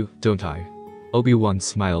 I do, don't I? Obi-Wan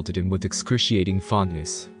smiled at him with excruciating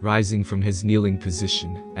fondness, rising from his kneeling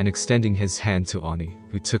position, and extending his hand to Ani,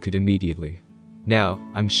 who took it immediately. Now,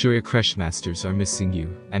 I'm sure your creche masters are missing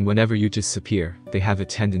you, and whenever you disappear, they have a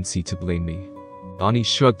tendency to blame me. Ani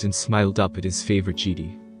shrugged and smiled up at his favorite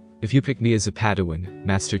GD. If you pick me as a Padawan,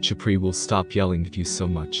 Master Chapri will stop yelling at you so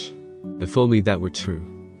much. If only that were true.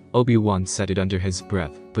 Obi-Wan said it under his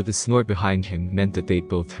breath, but the snort behind him meant that they'd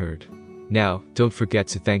both heard. Now, don't forget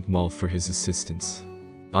to thank Maul for his assistance.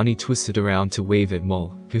 Ani twisted around to wave at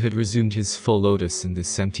Maul, who had resumed his full lotus in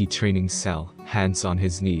this empty training cell, hands on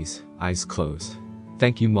his knees, eyes closed.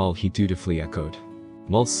 Thank you, Maul, he dutifully echoed.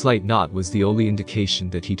 Maul's slight nod was the only indication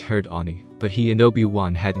that he'd heard Ani, but he and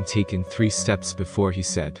Obi-Wan hadn't taken 3 steps before he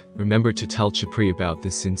said, remember to tell Chapri about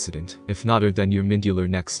this incident, if not or then you're Mindular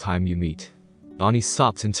next time you meet. Ani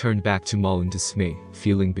stopped and turned back to Maul in dismay,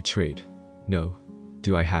 feeling betrayed. No.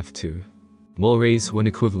 Do I have to? Maul raised one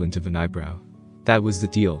equivalent of an eyebrow. That was the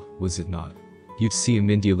deal, was it not? You'd see a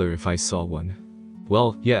Mindular if I saw one.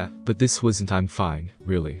 Well, yeah, but this wasn't. I'm fine,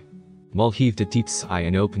 really. Maul heaved a deep sigh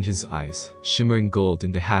and opened his eyes, shimmering gold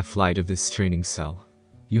in the half-light of this training cell.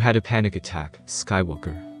 You had a panic attack,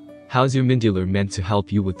 Skywalker. How's your Mindular meant to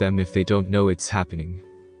help you with them if they don't know it's happening?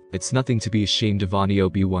 It's nothing to be ashamed of, Ani,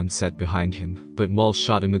 Obi-Wan said behind him, but Maul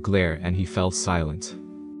shot him a glare and he fell silent.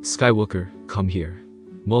 Skywalker, come here.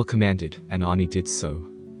 Maul commanded, and Ani did so.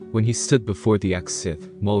 When he stood before the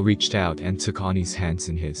ex-Sith, Maul reached out and took Ani's hands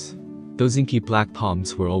in his. Those inky black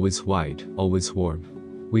palms were always wide, always warm.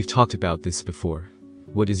 We've talked about this before.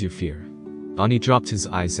 What is your fear? Ani dropped his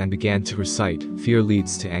eyes and began to recite, fear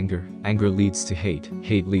leads to anger, anger leads to hate,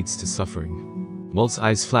 hate leads to suffering. Maul's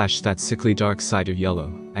eyes flashed that sickly dark cider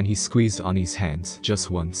yellow, and he squeezed Ani's hands,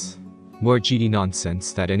 just once. More GD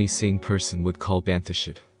nonsense that any sane person would call bantha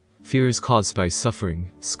shit. Fear is caused by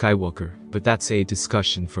suffering, Skywalker, but that's a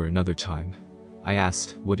discussion for another time. I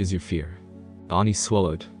asked, what is your fear? Ani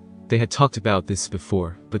swallowed. They had talked about this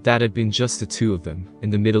before, but that had been just the two of them, in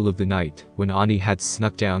the middle of the night, when Ani had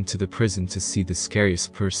snuck down to the prison to see the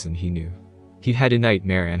scariest person he knew. He had a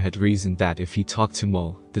nightmare and had reasoned that if he talked to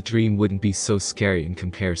Maul, the dream wouldn't be so scary in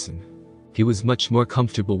comparison. He was much more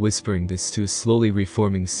comfortable whispering this to a slowly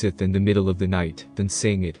reforming Sith in the middle of the night, than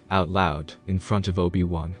saying it, out loud, in front of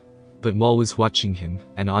Obi-Wan. But Maul was watching him,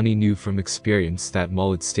 and Ani knew from experience that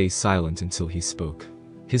Maul would stay silent until he spoke.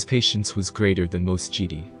 His patience was greater than most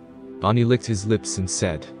GD. Ani licked his lips and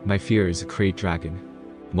said, my fear is a krayt dragon.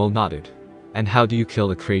 Maul nodded. And how do you kill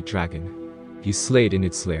a krayt dragon? You slay it in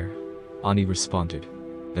its lair. Ani responded.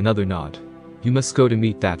 Another nod. You must go to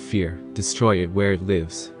meet that fear, destroy it where it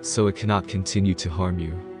lives, so it cannot continue to harm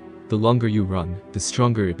you. The longer you run, the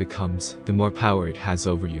stronger it becomes, the more power it has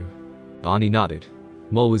over you. Ani nodded.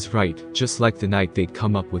 Mol was right, just like the night they'd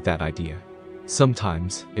come up with that idea.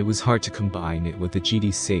 Sometimes, it was hard to combine it with the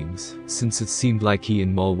GD's sayings, since it seemed like he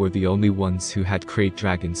and Mol were the only ones who had crate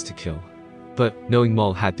dragons to kill. But, knowing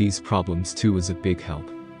Mol had these problems too was a big help.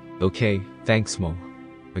 Okay, thanks Mol.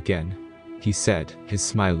 Again. He said, his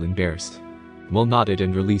smile embarrassed. Mol nodded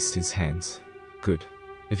and released his hands. Good.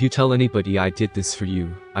 If you tell anybody I did this for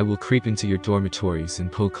you, I will creep into your dormitories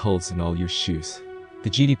and poke holes in all your shoes. The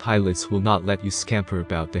GD pilots will not let you scamper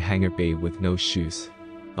about the hangar bay with no shoes.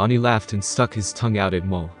 Ani laughed and stuck his tongue out at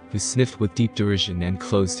Mol, who sniffed with deep derision and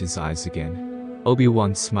closed his eyes again.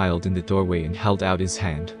 Obi-Wan smiled in the doorway and held out his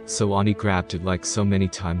hand, so Ani grabbed it like so many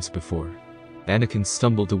times before. Anakin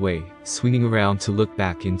stumbled away, swinging around to look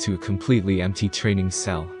back into a completely empty training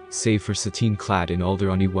cell, save for Satine clad in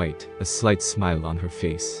Alderani white, a slight smile on her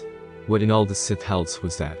face. What in all the Sith hells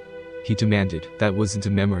was that? He demanded. That wasn't a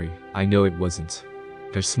memory, I know it wasn't.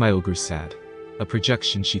 Her smile grew sad. A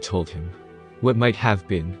projection, she told him. What might have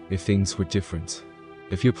been, if things were different?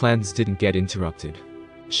 If your plans didn't get interrupted.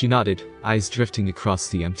 She nodded, eyes drifting across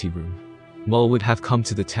the empty room. Mol would have come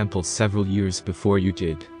to the temple several years before you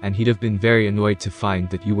did, and he'd have been very annoyed to find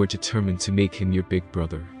that you were determined to make him your big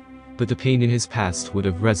brother. But the pain in his past would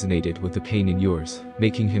have resonated with the pain in yours,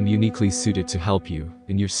 making him uniquely suited to help you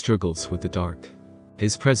in your struggles with the dark.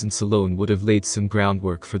 His presence alone would have laid some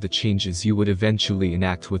groundwork for the changes you would eventually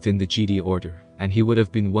enact within the GD Order, and he would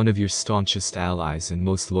have been one of your staunchest allies and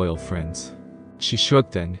most loyal friends. She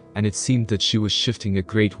shrugged then, and it seemed that she was shifting a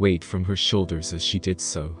great weight from her shoulders as she did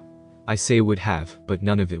so. I say would have, but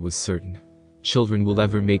none of it was certain. Children will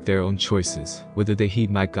ever make their own choices, whether they heed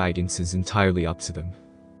my guidance is entirely up to them.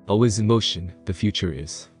 Always in motion, the future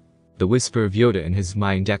is. The whisper of Yoda in his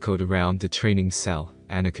mind echoed around the training cell.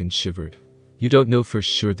 Anakin shivered. You don't know for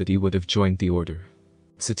sure that he would have joined the Order.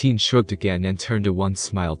 Satine shrugged again and turned a wan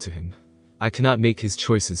smile to him. I cannot make his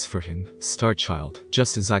choices for him, Starchild,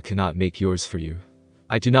 just as I cannot make yours for you.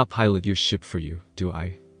 I do not pilot your ship for you, do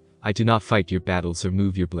I? I do not fight your battles or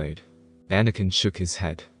move your blade. Anakin shook his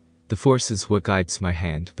head. The Force is what guides my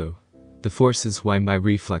hand, though. The Force is why my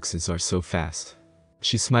reflexes are so fast.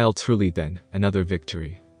 She smiled truly then, another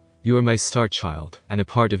victory. You are my Starchild, and a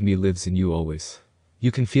part of me lives in you always. You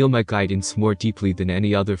can feel my guidance more deeply than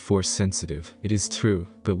any other Force sensitive, it is true,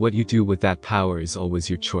 but what you do with that power is always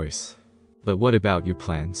your choice. But what about your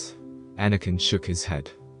plans? Anakin shook his head.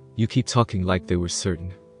 You keep talking like they were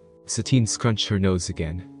certain. Satine scrunched her nose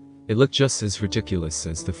again. It looked just as ridiculous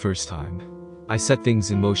as the first time. I set things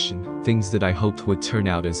in motion, things that I hoped would turn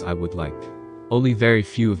out as I would like. Only very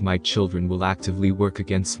few of my children will actively work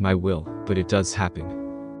against my will, but it does happen.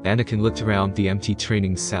 Anakin looked around the empty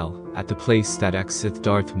training cell, at the place that ex-Sith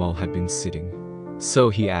Darth Maul had been sitting. So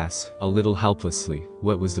he asked, a little helplessly,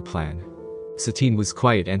 what was the plan? Satine was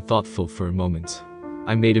quiet and thoughtful for a moment.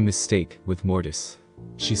 I made a mistake with Mortis.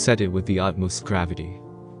 She said it with the utmost gravity.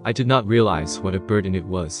 I did not realize what a burden it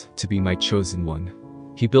was to be my chosen one.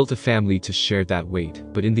 He built a family to share that weight,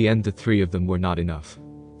 but in the end the three of them were not enough.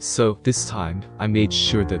 So, this time, I made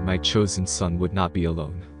sure that my chosen son would not be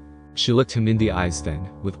alone. She looked him in the eyes then,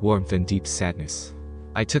 with warmth and deep sadness.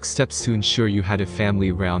 I took steps to ensure you had a family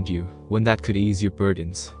around you, one that could ease your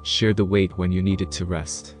burdens, share the weight when you needed to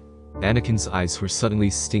rest. Anakin's eyes were suddenly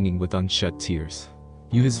stinging with unshed tears.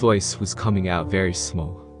 His voice was coming out very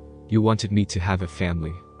small. You wanted me to have a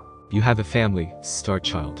family. You have a family,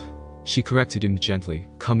 Starchild. She corrected him gently,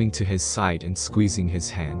 coming to his side and squeezing his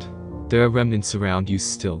hand. There are remnants around you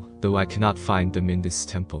still, though I cannot find them in this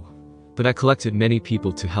temple. But I collected many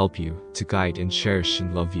people to help you, to guide and cherish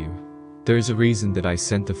and love you. There is a reason that I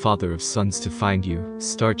sent the Father of Sons to find you,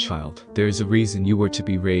 Starchild. There is a reason you were to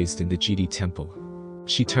be raised in the GD temple.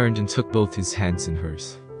 She turned and took both his hands in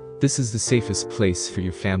hers. This is the safest place for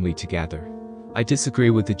your family to gather. I disagree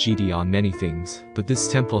with the GD on many things, but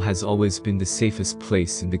this temple has always been the safest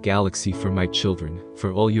place in the galaxy for my children,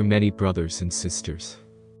 for all your many brothers and sisters.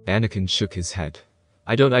 Anakin shook his head.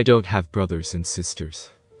 I don't have brothers and sisters.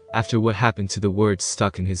 After what happened to the words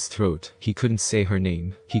stuck in his throat, he couldn't say her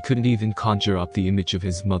name, he couldn't even conjure up the image of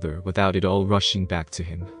his mother without it all rushing back to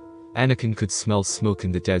him. Anakin could smell smoke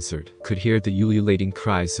in the desert, could hear the ululating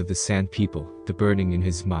cries of the sand people, the burning in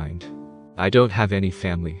his mind. I don't have any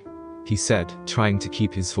family, he said, trying to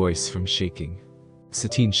keep his voice from shaking.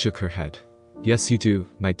 Satine shook her head. Yes you do,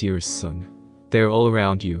 my dearest son. They are all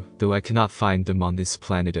around you, though I cannot find them on this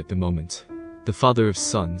planet at the moment. The Father of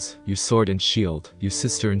Sons, your sword and shield, your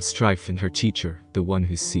sister in strife and her teacher, the one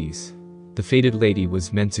who sees. The fated lady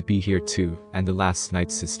was meant to be here too, and the last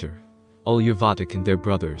Night Sister. All your Vatic and their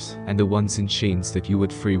brothers, and the ones in chains that you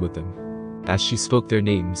would free with them. As she spoke their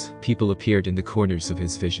names, people appeared in the corners of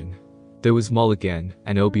his vision. There was Maul again,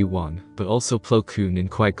 and Obi-Wan, but also Plo Koon and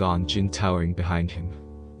Qui-Gon Jinn towering behind him.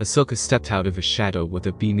 Ahsoka stepped out of a shadow with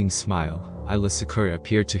a beaming smile. Ayla Secura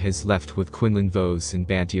appeared to his left with Quinlan Vos and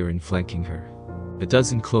Bantiran flanking her. A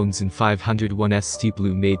dozen clones in 501 St.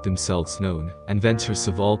 Blue made themselves known, and Ventress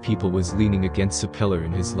of all people was leaning against a pillar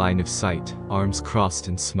in his line of sight, arms crossed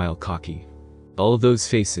and smile cocky. All of those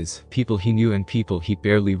faces, people he knew and people he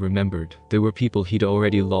barely remembered, there were people he'd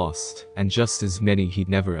already lost, and just as many he'd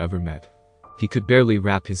never ever met. He could barely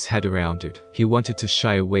wrap his head around it. He wanted to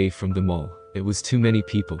shy away from them all. It was too many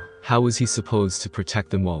people. How was he supposed to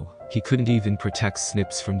protect them all? He couldn't even protect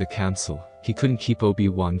Snips from the council. He couldn't keep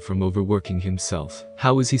Obi-Wan from overworking himself.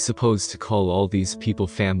 How was he supposed to call all these people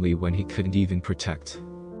family when he couldn't even protect?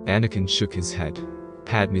 Anakin shook his head.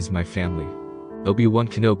 Padme is my family. Obi-Wan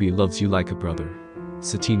Kenobi loves you like a brother.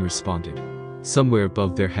 Satine responded. Somewhere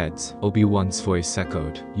above their heads, Obi-Wan's voice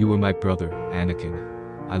echoed, you were my brother,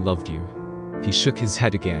 Anakin. I loved you. He shook his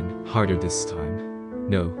head again, harder this time.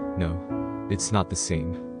 No, it's not the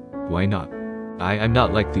same. Why not? I'm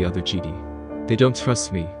not like the other Jedi. They don't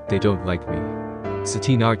trust me, they don't like me.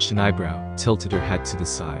 Satine arched an eyebrow, tilted her head to the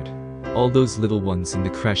side. All those little ones in the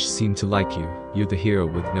creche seem to like you, you're the hero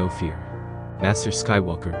with no fear. Master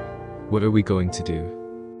Skywalker, what are we going to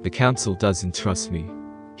do? The council doesn't trust me.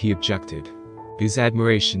 He objected. His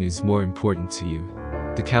admiration is more important to you.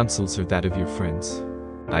 The councils are that of your friends.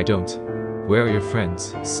 I don't. Where are your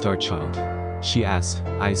friends, Starchild? She asked,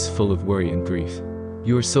 eyes full of worry and grief.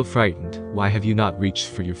 You are so frightened, why have you not reached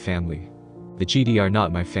for your family? The Jedi are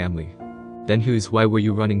not my family. Then why were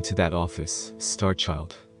you running to that office,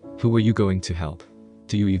 Starchild? Who were you going to help?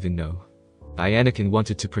 Do you even know? Anakin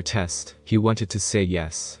wanted to protest, he wanted to say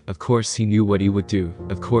yes, of course he knew what he would do,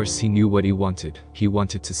 of course he knew what he wanted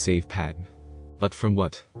to save Padme. But from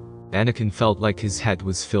what? Anakin felt like his head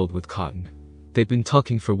was filled with cotton. They'd been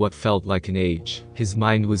talking for what felt like an age, his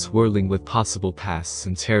mind was whirling with possible pasts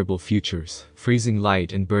and terrible futures, freezing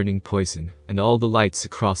light and burning poison, and all the lights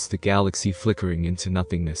across the galaxy flickering into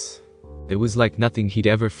nothingness. It was like nothing he'd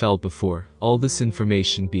ever felt before, all this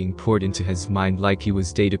information being poured into his mind like he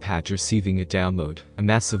was datapad receiving a download, a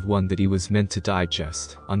massive one that he was meant to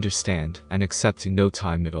digest, understand, and accept in no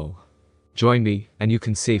time at all. Join me, and you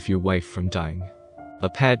can save your wife from dying.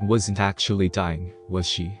 But Padme wasn't actually dying, was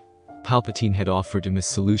she? Palpatine had offered him a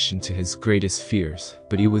solution to his greatest fears,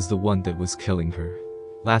 but he was the one that was killing her.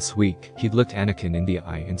 Last week, he'd looked Anakin in the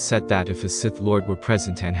eye and said that if a Sith Lord were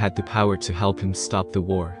present and had the power to help him stop the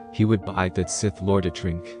war, he would buy that Sith Lord a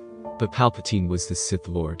drink. But Palpatine was the Sith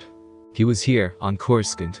Lord. He was here, on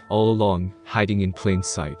Coruscant, all along, hiding in plain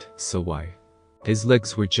sight, so why? His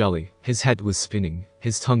legs were jelly, his head was spinning,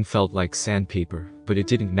 his tongue felt like sandpaper, but it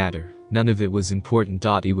didn't matter. None of it was important.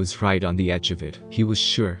 He was right on the edge of it. He was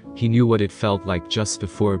sure. He knew what it felt like just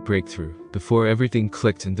before a breakthrough. Before everything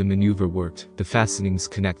clicked and the maneuver worked, the fastenings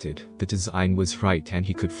connected, the design was right and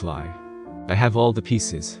he could fly. I have all the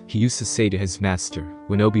pieces, he used to say to his master,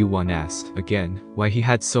 when Obi-Wan asked, again, why he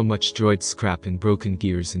had so much droid scrap and broken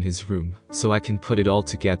gears in his room, so I can put it all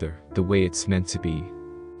together, the way it's meant to be.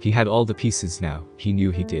 He had all the pieces now, he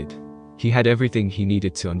knew he did. He had everything he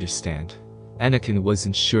needed to understand. Anakin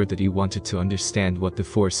wasn't sure that he wanted to understand what the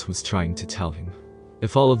Force was trying to tell him.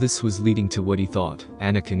 If all of this was leading to what he thought,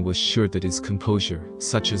 Anakin was sure that his composure,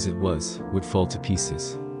 such as it was, would fall to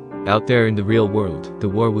pieces. Out there in the real world, the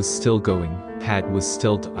war was still going, Padme was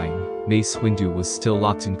still dying, Mace Windu was still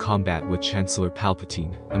locked in combat with Chancellor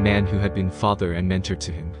Palpatine, a man who had been father and mentor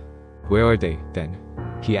to him. Where are they, then?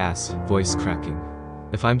 He asked, voice cracking.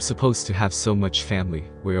 If I'm supposed to have so much family,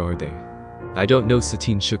 where are they? I don't know.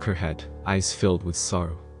 Satine shook her head, eyes filled with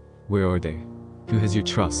sorrow. Where are they? Who has your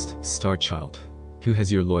trust, Starchild? Who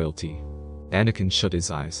has your loyalty? Anakin shut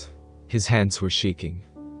his eyes. His hands were shaking.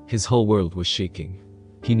 His whole world was shaking.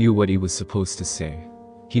 He knew what he was supposed to say.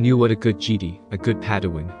 He knew what a good Jedi, a good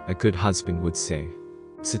Padawan, a good husband would say.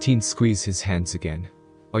 Satine squeezed his hands again.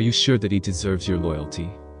 Are you sure that he deserves your loyalty?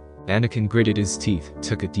 Anakin gritted his teeth,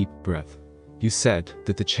 took a deep breath. You said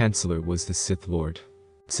that the Chancellor was the Sith Lord.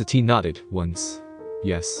 Satine nodded, once.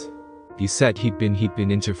 Yes. You said he'd been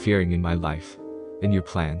interfering in my life. In your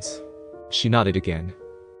plans. She nodded again.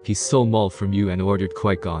 He stole Maul from you and ordered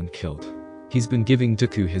Qui-Gon killed. He's been giving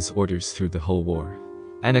Dooku his orders through the whole war.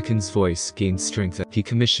 Anakin's voice gained strength. He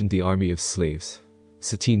commissioned the army of slaves.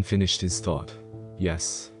 Satine finished his thought.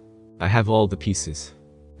 Yes. I have all the pieces.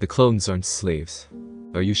 The clones aren't slaves.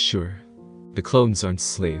 Are you sure? The clones aren't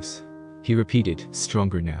slaves. He repeated,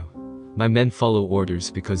 stronger now. My men follow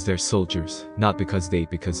orders because they're soldiers, not because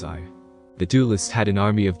I. The duelist had an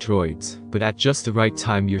army of droids, but at just the right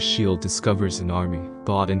time your shield discovers an army,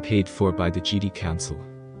 bought and paid for by the Jedi Council.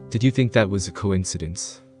 Did you think that was a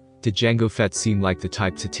coincidence? Did Jango Fett seem like the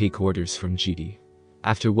type to take orders from GD?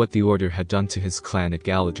 After what the Order had done to his clan at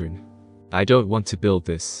Galadrin? I don't want to build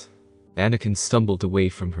this. Anakin stumbled away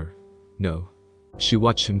from her. No. She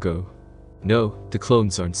watched him go. No, the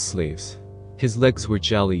clones aren't slaves. His legs were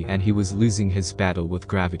jelly and he was losing his battle with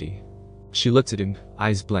gravity. She looked at him,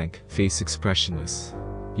 eyes blank, face expressionless.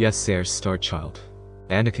 Yes, sir, Starchild.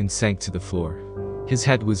 Anakin sank to the floor. His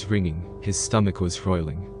head was ringing, his stomach was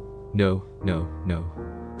roiling. No, no, no.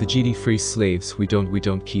 The GD free slaves, we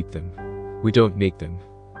don't keep them. We don't make them.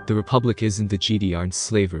 The Republic isn't, the GD aren't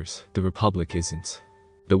slavers, the Republic isn't.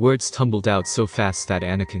 The words tumbled out so fast that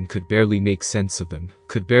Anakin could barely make sense of them,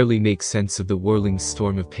 could barely make sense of the whirling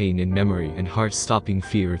storm of pain and memory and heart-stopping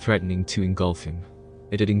fear threatening to engulf him.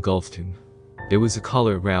 It had engulfed him. There was a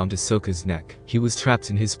collar around Ahsoka's neck. He was trapped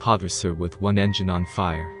in his podressor with one engine on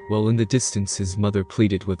fire, while in the distance his mother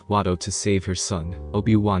pleaded with Watto to save her son.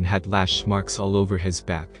 Obi-Wan had lash marks all over his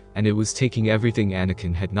back, and it was taking everything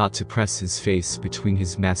Anakin had not to press his face between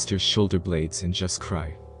his master's shoulder blades and just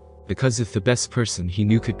cry. Because if the best person he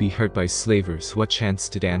knew could be hurt by slavers, what chance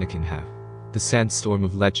did Anakin have? The sandstorm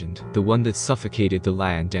of legend, the one that suffocated the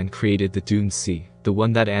land and created the Dune Sea, the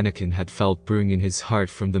one that Anakin had felt brewing in his heart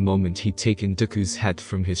from the moment he'd taken Dooku's head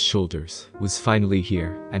from his shoulders, was finally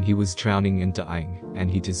here, and he was drowning and dying,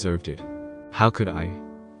 and he deserved it. How could I?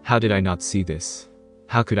 How did I not see this?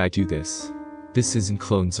 How could I do this? This isn't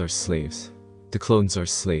clones are slaves. The clones are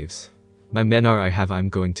slaves. My men are I'm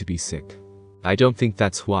going to be sick. I don't think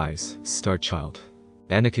that's wise, Starchild.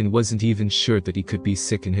 Anakin wasn't even sure that he could be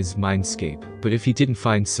sick in his mindscape, but if he didn't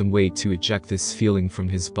find some way to eject this feeling from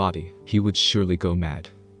his body, he would surely go mad.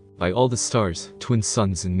 By all the stars, twin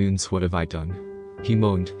suns and moons, what have I done? He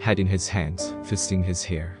moaned, head in his hands, fisting his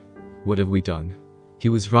hair. What have we done? He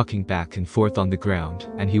was rocking back and forth on the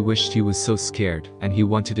ground, and he wished he was so scared, and he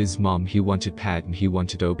wanted his mom, he wanted Padme, he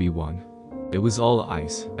wanted Obi-Wan. It was all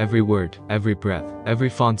eyes, every word, every breath, every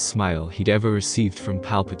fond smile he'd ever received from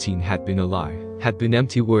Palpatine had been a lie, had been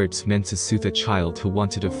empty words meant to soothe a child who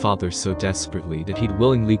wanted a father so desperately that he'd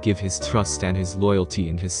willingly give his trust and his loyalty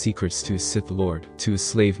and his secrets to a Sith Lord, to a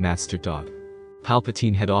slave master.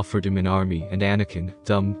 Palpatine had offered him an army, and Anakin,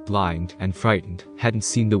 dumb, blind, and frightened, hadn't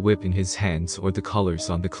seen the whip in his hands or the collars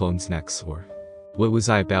on the clones' necks or... What was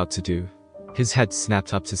I about to do? His head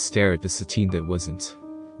snapped up to stare at the Satine that wasn't.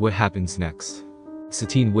 What happens next?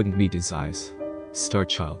 Satine wouldn't meet his eyes.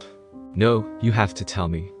 Starchild. No, you have to tell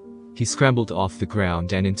me. He scrambled off the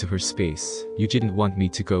ground and into her space. You didn't want me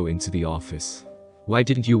to go into the office. Why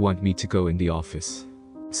didn't you want me to go in the office?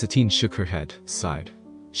 Satine shook her head, sighed.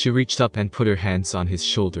 She reached up and put her hands on his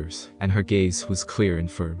shoulders, and her gaze was clear and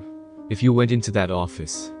firm. If you went into that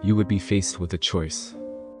office, you would be faced with a choice.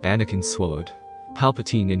 Anakin swallowed.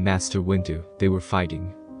 Palpatine and Master Windu, they were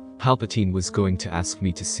fighting. Palpatine was going to ask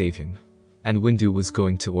me to save him. And Windu was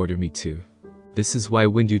going to order me to. This is why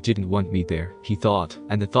Windu didn't want me there, he thought,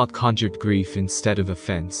 and the thought conjured grief instead of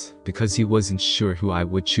offense, because he wasn't sure who I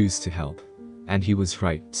would choose to help. And he was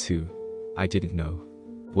right, too. I didn't know.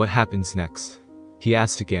 What happens next? He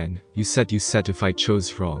asked again. You said if I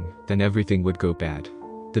chose wrong, then everything would go bad.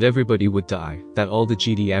 That everybody would die, that all the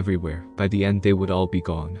GD everywhere, by the end they would all be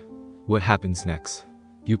gone. What happens next?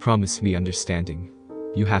 You promised me understanding.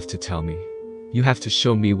 You have to tell me. You have to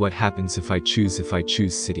show me what happens if I choose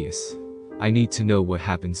Sidious. I need to know what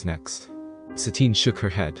happens next. Satine shook her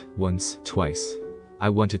head, once, twice. I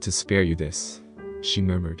wanted to spare you this. She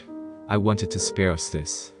murmured. I wanted to spare us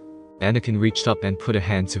this. Anakin reached up and put a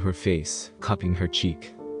hand to her face, cupping her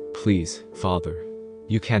cheek. Please, Father.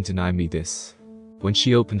 You can't deny me this. When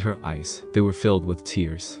she opened her eyes, they were filled with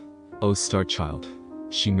tears. Oh, Starchild.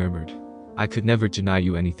 She murmured. I could never deny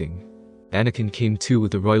you anything. Anakin came to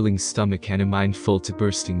with a roiling stomach and a mind full to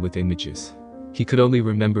bursting with images. He could only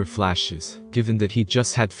remember flashes, given that he'd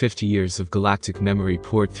just had 50 years of galactic memory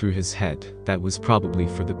poured through his head. That was probably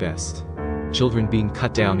for the best. Children being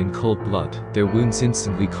cut down in cold blood, their wounds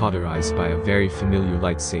instantly cauterized by a very familiar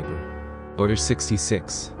lightsaber. Order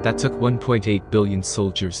 66, that took 1.8 billion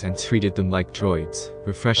soldiers and treated them like droids,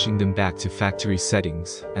 refreshing them back to factory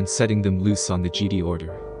settings, and setting them loose on the GD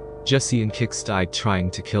Order. Jesse and Kix died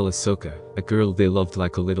trying to kill Ahsoka, a girl they loved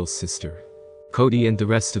like a little sister. Cody and the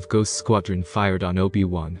rest of Ghost Squadron fired on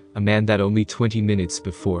Obi-Wan, a man that only 20 minutes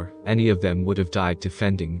before, any of them would have died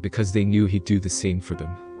defending because they knew he'd do the same for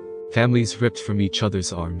them. Families ripped from each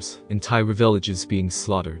other's arms, entire villages being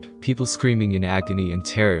slaughtered, people screaming in agony and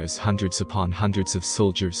terror as hundreds upon hundreds of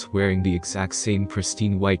soldiers wearing the exact same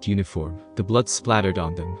pristine white uniform, the blood splattered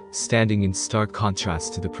on them, standing in stark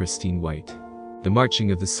contrast to the pristine white. The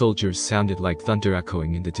marching of the soldiers sounded like thunder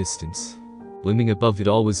echoing in the distance. Looming above it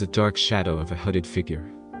all was a dark shadow of a hooded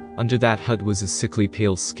figure. Under that hood was a sickly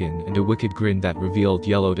pale skin and a wicked grin that revealed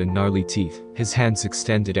yellowed and gnarly teeth. His hands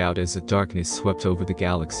extended out as the darkness swept over the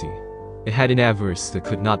galaxy. It had an avarice that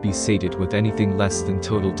could not be sated with anything less than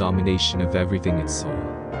total domination of everything it saw.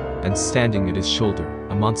 And standing at his shoulder,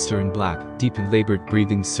 a monster in black, deep and labored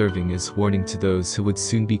breathing serving as warning to those who would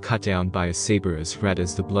soon be cut down by a saber as red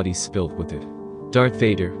as the bloody spilt with it. Darth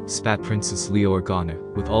Vader, spat Princess Leia Organa,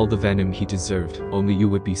 with all the venom he deserved, only you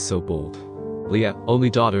would be so bold. Leia, only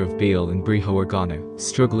daughter of Bail and Briho Organa,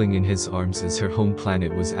 struggling in his arms as her home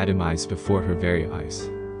planet was atomized before her very eyes.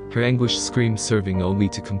 Her anguished scream serving only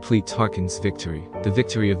to complete Tarkin's victory, the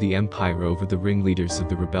victory of the Empire over the ringleaders of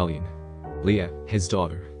the rebellion. Leia, his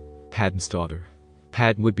daughter. Padme's daughter.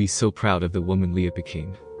 Padme would be so proud of the woman Leia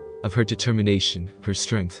became. Of her determination, her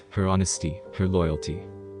strength, her honesty, her loyalty.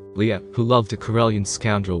 Leia, who loved a Corellian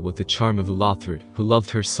scoundrel with the charm of a Lothrid, who loved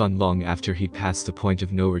her son long after he'd passed the point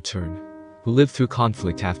of no return. Who lived through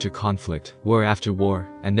conflict after conflict, war after war,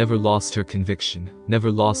 and never lost her conviction,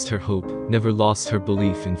 never lost her hope, never lost her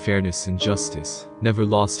belief in fairness and justice, never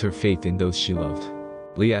lost her faith in those she loved.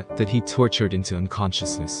 Leia, that he tortured into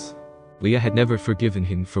unconsciousness. Leia had never forgiven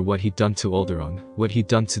him for what he'd done to Alderaan, what he'd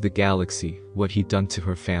done to the galaxy, what he'd done to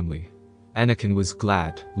her family. Anakin was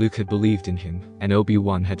glad Luke had believed in him, and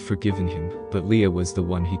Obi-Wan had forgiven him, but Leia was the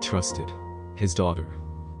one he trusted. His daughter.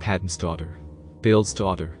 Padme's daughter. Bail's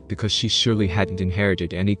daughter, because she surely hadn't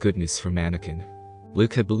inherited any goodness from Anakin.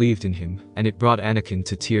 Luke had believed in him, and it brought Anakin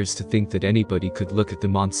to tears to think that anybody could look at the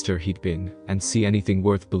monster he'd been, and see anything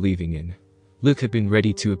worth believing in. Luke had been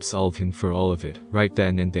ready to absolve him for all of it, right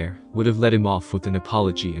then and there, would have let him off with an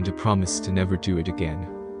apology and a promise to never do it again.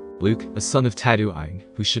 Luke, a son of Tatooine,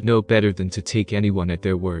 who should know better than to take anyone at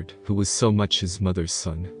their word, who was so much his mother's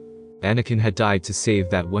son. Anakin had died to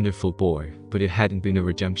save that wonderful boy, but it hadn't been a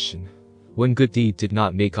redemption. One good deed did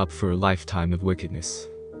not make up for a lifetime of wickedness.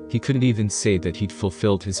 He couldn't even say that he'd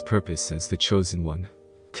fulfilled his purpose as the chosen one.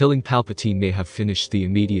 Killing Palpatine may have finished the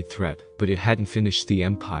immediate threat, but it hadn't finished the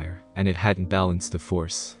Empire, and it hadn't balanced the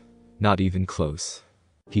Force. Not even close.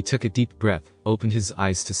 He took a deep breath, opened his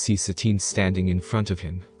eyes to see Satine standing in front of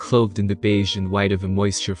him, clothed in the beige and white of a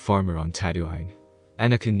moisture farmer on Tatooine.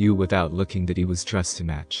 Anakin knew without looking that he was dressed to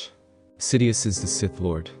match. Sidious is the Sith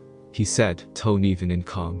Lord, he said, tone even and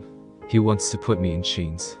calm. He wants to put me in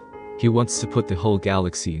chains. He wants to put the whole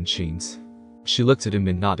galaxy in chains. She looked at him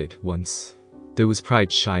and nodded once. There was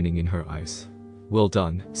pride shining in her eyes. Well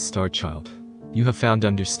done, Star Child. You have found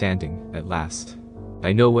understanding, at last.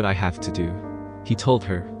 I know what I have to do, he told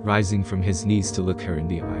her, rising from his knees to look her in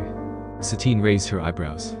the eye. Satine raised her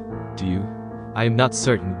eyebrows. Do you? I am not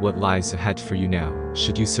certain what lies ahead for you now,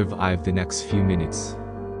 should you survive the next few minutes.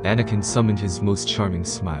 Anakin summoned his most charming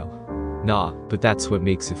smile. Nah, but that's what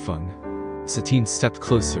makes it fun. Satine stepped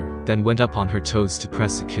closer, then went up on her toes to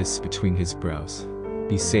press a kiss between his brows.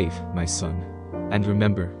 Be safe, my son. And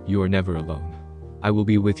remember, you are never alone. I will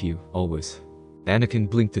be with you, always. Anakin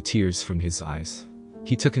blinked the tears from his eyes.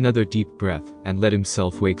 He took another deep breath, and let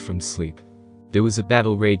himself wake from sleep. There was a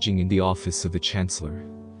battle raging in the office of the Chancellor.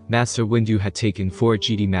 Master Windu had taken 4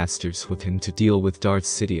 GD Masters with him to deal with Darth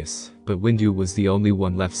Sidious, but Windu was the only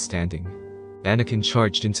one left standing. Anakin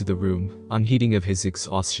charged into the room, unheeding of his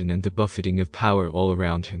exhaustion and the buffeting of power all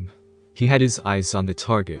around him. He had his eyes on the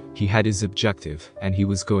target, he had his objective, and he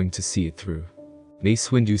was going to see it through. Mace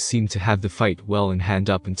Windu seemed to have the fight well in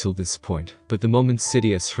hand up until this point, but the moment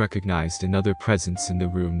Sidious recognized another presence in the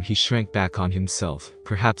room he shrank back on himself,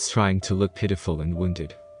 perhaps trying to look pitiful and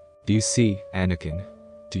wounded. Do you see, Anakin?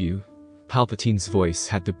 Do you? Palpatine's voice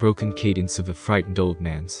had the broken cadence of a frightened old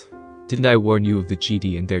man's. Didn't I warn you of the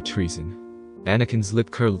GD and their treason? Anakin's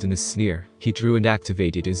lip curled in a sneer, he drew and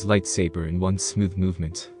activated his lightsaber in one smooth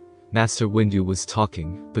movement. Master Windu was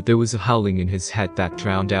talking, but there was a howling in his head that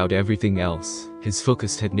drowned out everything else. His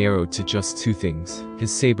focus had narrowed to just 2 things,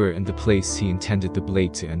 his saber and the place he intended the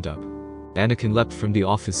blade to end up. Anakin leapt from the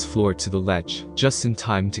office floor to the ledge, just in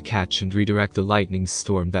time to catch and redirect the lightning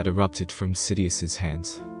storm that erupted from Sidious's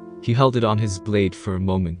hands. He held it on his blade for a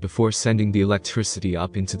moment before sending the electricity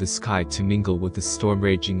up into the sky to mingle with the storm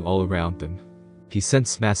raging all around them. He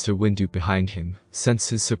sensed Master Windu behind him, sensed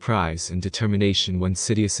his surprise and determination when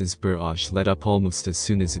Sidious's barrage let up almost as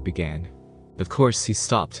soon as it began. Of course he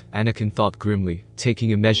stopped, Anakin thought grimly,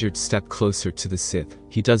 taking a measured step closer to the Sith.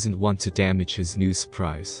 He doesn't want to damage his new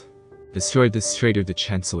surprise. Destroy this traitor, the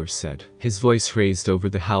Chancellor said, his voice raised over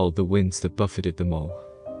the howl of the winds that buffeted them all.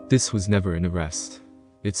 This was never an arrest.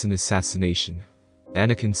 It's an assassination.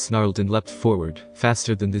 Anakin snarled and leapt forward,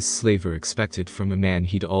 faster than this slaver expected from a man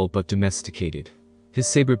he'd all but domesticated. His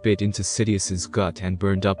saber bit into Sidious's gut and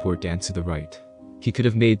burned upward and to the right. He could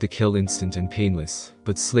have made the kill instant and painless,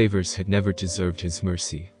 but slavers had never deserved his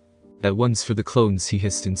mercy. That one's for the clones, he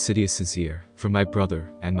hissed in Sidious's ear, for my brother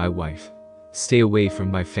and my wife. Stay away from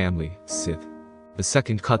my family, Sith. The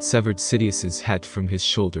second cut severed Sidious's head from his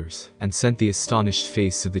shoulders, and sent the astonished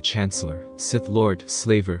face of the Chancellor, Sith Lord,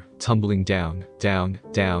 Slaver, tumbling down, down,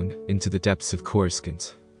 down, into the depths of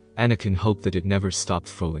Coruscant. Anakin hoped that it never stopped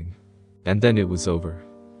falling. And then it was over.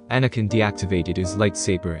 Anakin deactivated his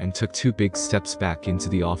lightsaber and took 2 big steps back into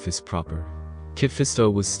the office proper. Kit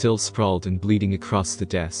Fisto was still sprawled and bleeding across the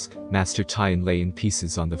desk. Master Tyon lay in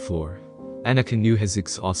pieces on the floor. Anakin knew his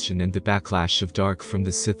exhaustion and the backlash of dark from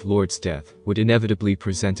the Sith Lord's death would inevitably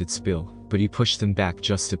present its bill, but he pushed them back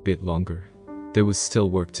just a bit longer. There was still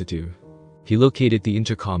work to do. He located the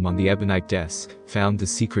intercom on the ebonite desk, found the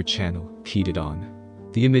secret channel, keyed it on.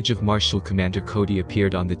 The image of Marshal Commander Cody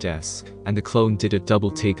appeared on the desk, and the clone did a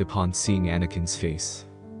double take upon seeing Anakin's face.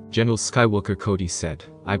 General Skywalker, Cody said,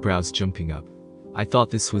 eyebrows jumping up. I thought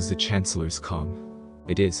this was the Chancellor's comm.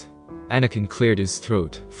 It is. Anakin cleared his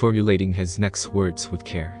throat, formulating his next words with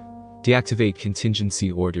care. Deactivate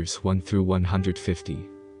contingency orders 1 through 150.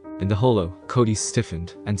 In the holo, Cody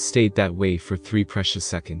stiffened, and stayed that way for 3 precious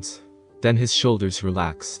seconds. Then his shoulders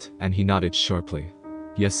relaxed, and he nodded sharply.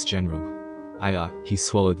 Yes, General. He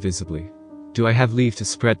swallowed visibly. Do I have leave to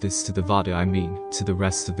spread this to the Vada, to the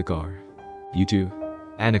rest of the Gar? You do.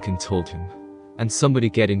 Anakin told him. And somebody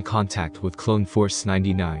get in contact with Clone Force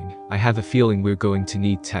 99. I have a feeling we're going to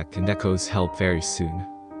need Tech and Echo's help very soon.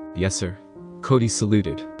 Yes, sir. Cody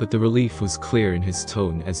saluted, but the relief was clear in his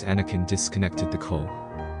tone as Anakin disconnected the call.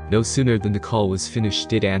 No sooner than the call was finished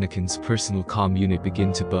did Anakin's personal comm unit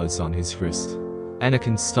begin to buzz on his wrist.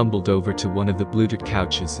 Anakin stumbled over to one of the blued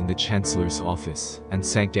couches in the Chancellor's office and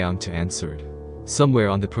sank down to answer it. Somewhere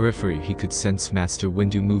on the periphery he could sense Master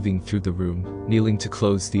Windu moving through the room, kneeling to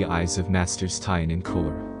close the eyes of Masters Tyon and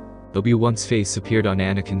Kohler. Obi-Wan's face appeared on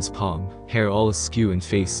Anakin's palm, hair all askew and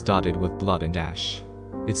face dotted with blood and ash.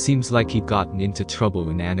 It seems like he'd gotten into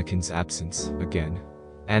trouble in Anakin's absence, again.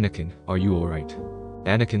 Anakin, are you alright?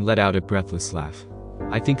 Anakin let out a breathless laugh.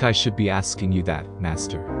 I think I should be asking you that,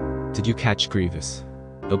 Master. Did you catch Grievous?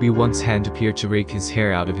 Obi-Wan's hand appeared to rake his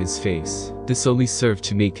hair out of his face. This only served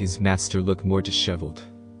to make his master look more disheveled.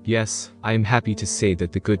 Yes, I am happy to say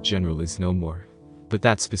that the good general is no more. But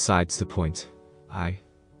that's besides the point.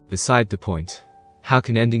 Beside the point. How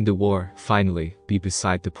can ending the war, finally, be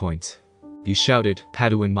beside the point? You shouted,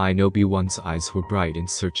 Padawan mine. Obi-Wan's eyes were bright and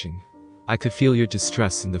searching. I could feel your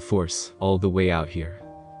distress in the Force, all the way out here.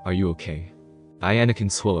 Are you okay?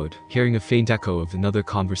 Anakin swallowed, hearing a faint echo of another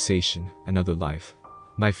conversation, another life.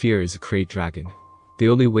 My fear is a Krayt dragon. The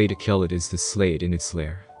only way to kill it is to slay it in its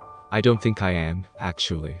lair. I don't think I am,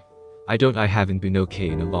 actually. I haven't been okay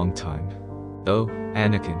in a long time. Oh,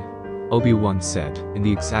 Anakin. Obi-Wan said, in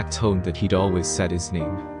the exact tone that he'd always said his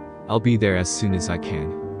name. I'll be there as soon as I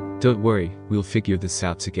can. Don't worry, we'll figure this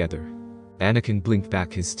out together. Anakin blinked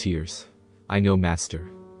back his tears. I know,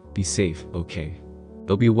 Master. Be safe, okay?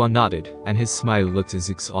 Obi-Wan nodded, and his smile looked as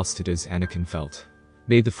exhausted as Anakin felt.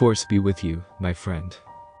 May the Force be with you, my friend.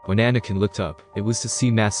 When Anakin looked up, it was to see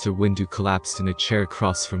Master Windu collapsed in a chair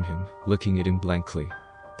across from him, looking at him blankly.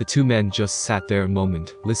 The 2 men just sat there a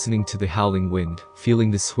moment, listening to the howling wind, feeling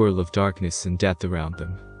the swirl of darkness and death around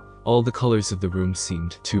them. All the colors of the room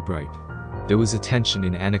seemed too bright. There was a tension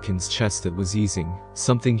in Anakin's chest that was easing,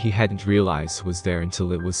 something he hadn't realized was there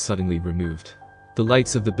until it was suddenly removed. The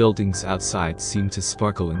lights of the buildings outside seemed to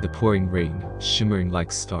sparkle in the pouring rain, shimmering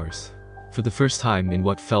like stars. For the first time in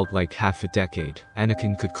what felt like half a decade,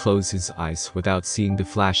 Anakin could close his eyes without seeing the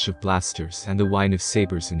flash of blasters and the whine of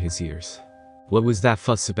sabers in his ears. What was that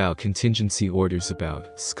fuss about contingency orders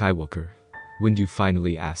about, Skywalker? Windu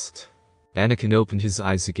finally asked. Anakin opened his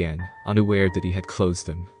eyes again, unaware that he had closed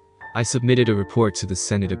them. I submitted a report to the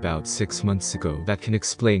Senate about 6 months ago that can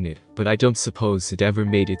explain it, but I don't suppose it ever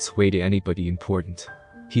made its way to anybody important.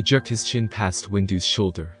 He jerked his chin past Windu's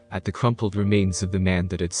shoulder, at the crumpled remains of the man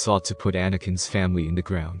that had sought to put Anakin's family in the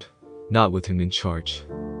ground. Not with him in charge.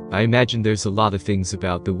 I imagine there's a lot of things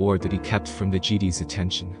about the war that he kept from the Jedi's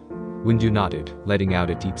attention. Windu nodded, letting out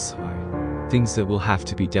a deep sigh. Things that will have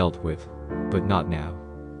to be dealt with. But not now.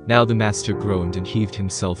 Now the Master groaned and heaved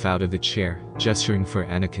himself out of the chair, gesturing for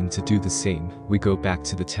Anakin to do the same. We go back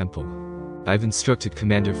to the temple. I've instructed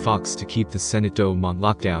Commander Fox to keep the Senate Dome on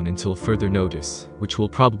lockdown until further notice, which will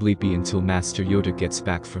probably be until Master Yoda gets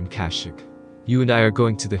back from Kashyyyk. You and I are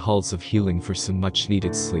going to the Halls of Healing for some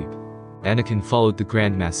much-needed sleep. Anakin followed the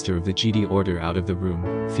Grandmaster of the Jedi Order out of the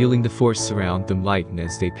room, feeling the Force surround them lighten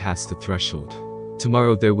as they passed the threshold.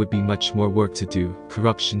 Tomorrow there would be much more work to do,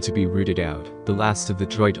 corruption to be rooted out, the last of the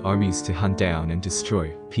droid armies to hunt down and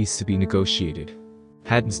destroy, peace to be negotiated.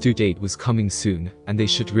 Padme's due date was coming soon, and they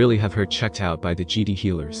should really have her checked out by the GD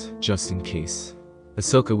healers, just in case.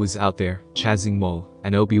 Ahsoka was out there, chasing Maul,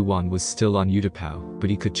 and Obi-Wan was still on Utapau,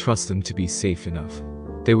 but he could trust them to be safe enough.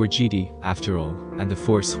 They were GD, after all, and the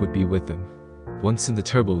Force would be with them. Once in the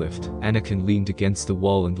turbolift, Anakin leaned against the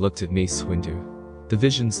wall and looked at Mace Windu. The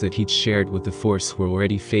visions that he'd shared with the Force were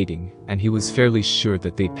already fading, and he was fairly sure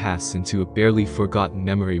that they'd pass into a barely forgotten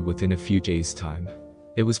memory within a few days' time.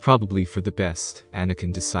 It was probably for the best,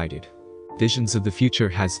 Anakin decided. Visions of the future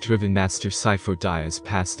has driven Master Sifo Dyas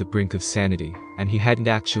past the brink of sanity, and he hadn't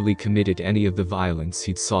actually committed any of the violence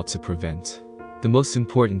he'd sought to prevent. The most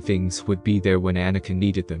important things would be there when Anakin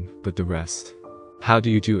needed them, but the rest. How do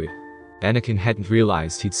you do it? Anakin hadn't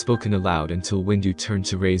realized he'd spoken aloud until Windu turned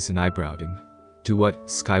to raise an eyebrow at him. Do what,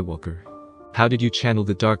 Skywalker? How did you channel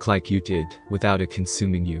the dark like you did, without it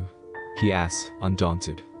consuming you? He asked,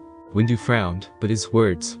 undaunted. Windu frowned, but his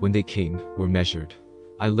words, when they came, were measured.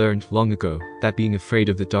 I learned, long ago, that being afraid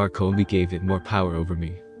of the dark only gave it more power over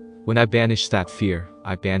me. When I banished that fear,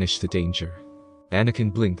 I banished the danger.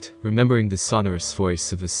 Anakin blinked, remembering the sonorous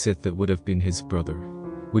voice of a Sith that would have been his brother.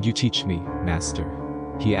 Would you teach me, Master?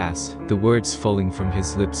 He asked, the words falling from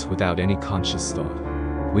his lips without any conscious thought.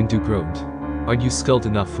 Windu groaned. Aren't you skilled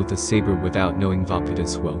enough with a saber without knowing Vapid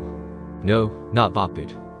as well? No, not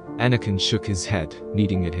Vapid. Anakin shook his head,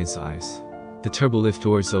 kneading at his eyes. The turbolift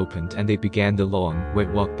doors opened and they began the long,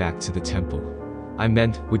 wet walk back to the temple. I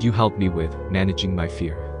meant, would you help me with managing my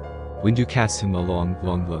fear? Windu cast him a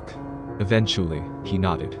long look. Eventually, he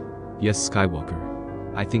nodded. Yes,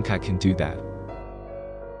 Skywalker. I think I can do that.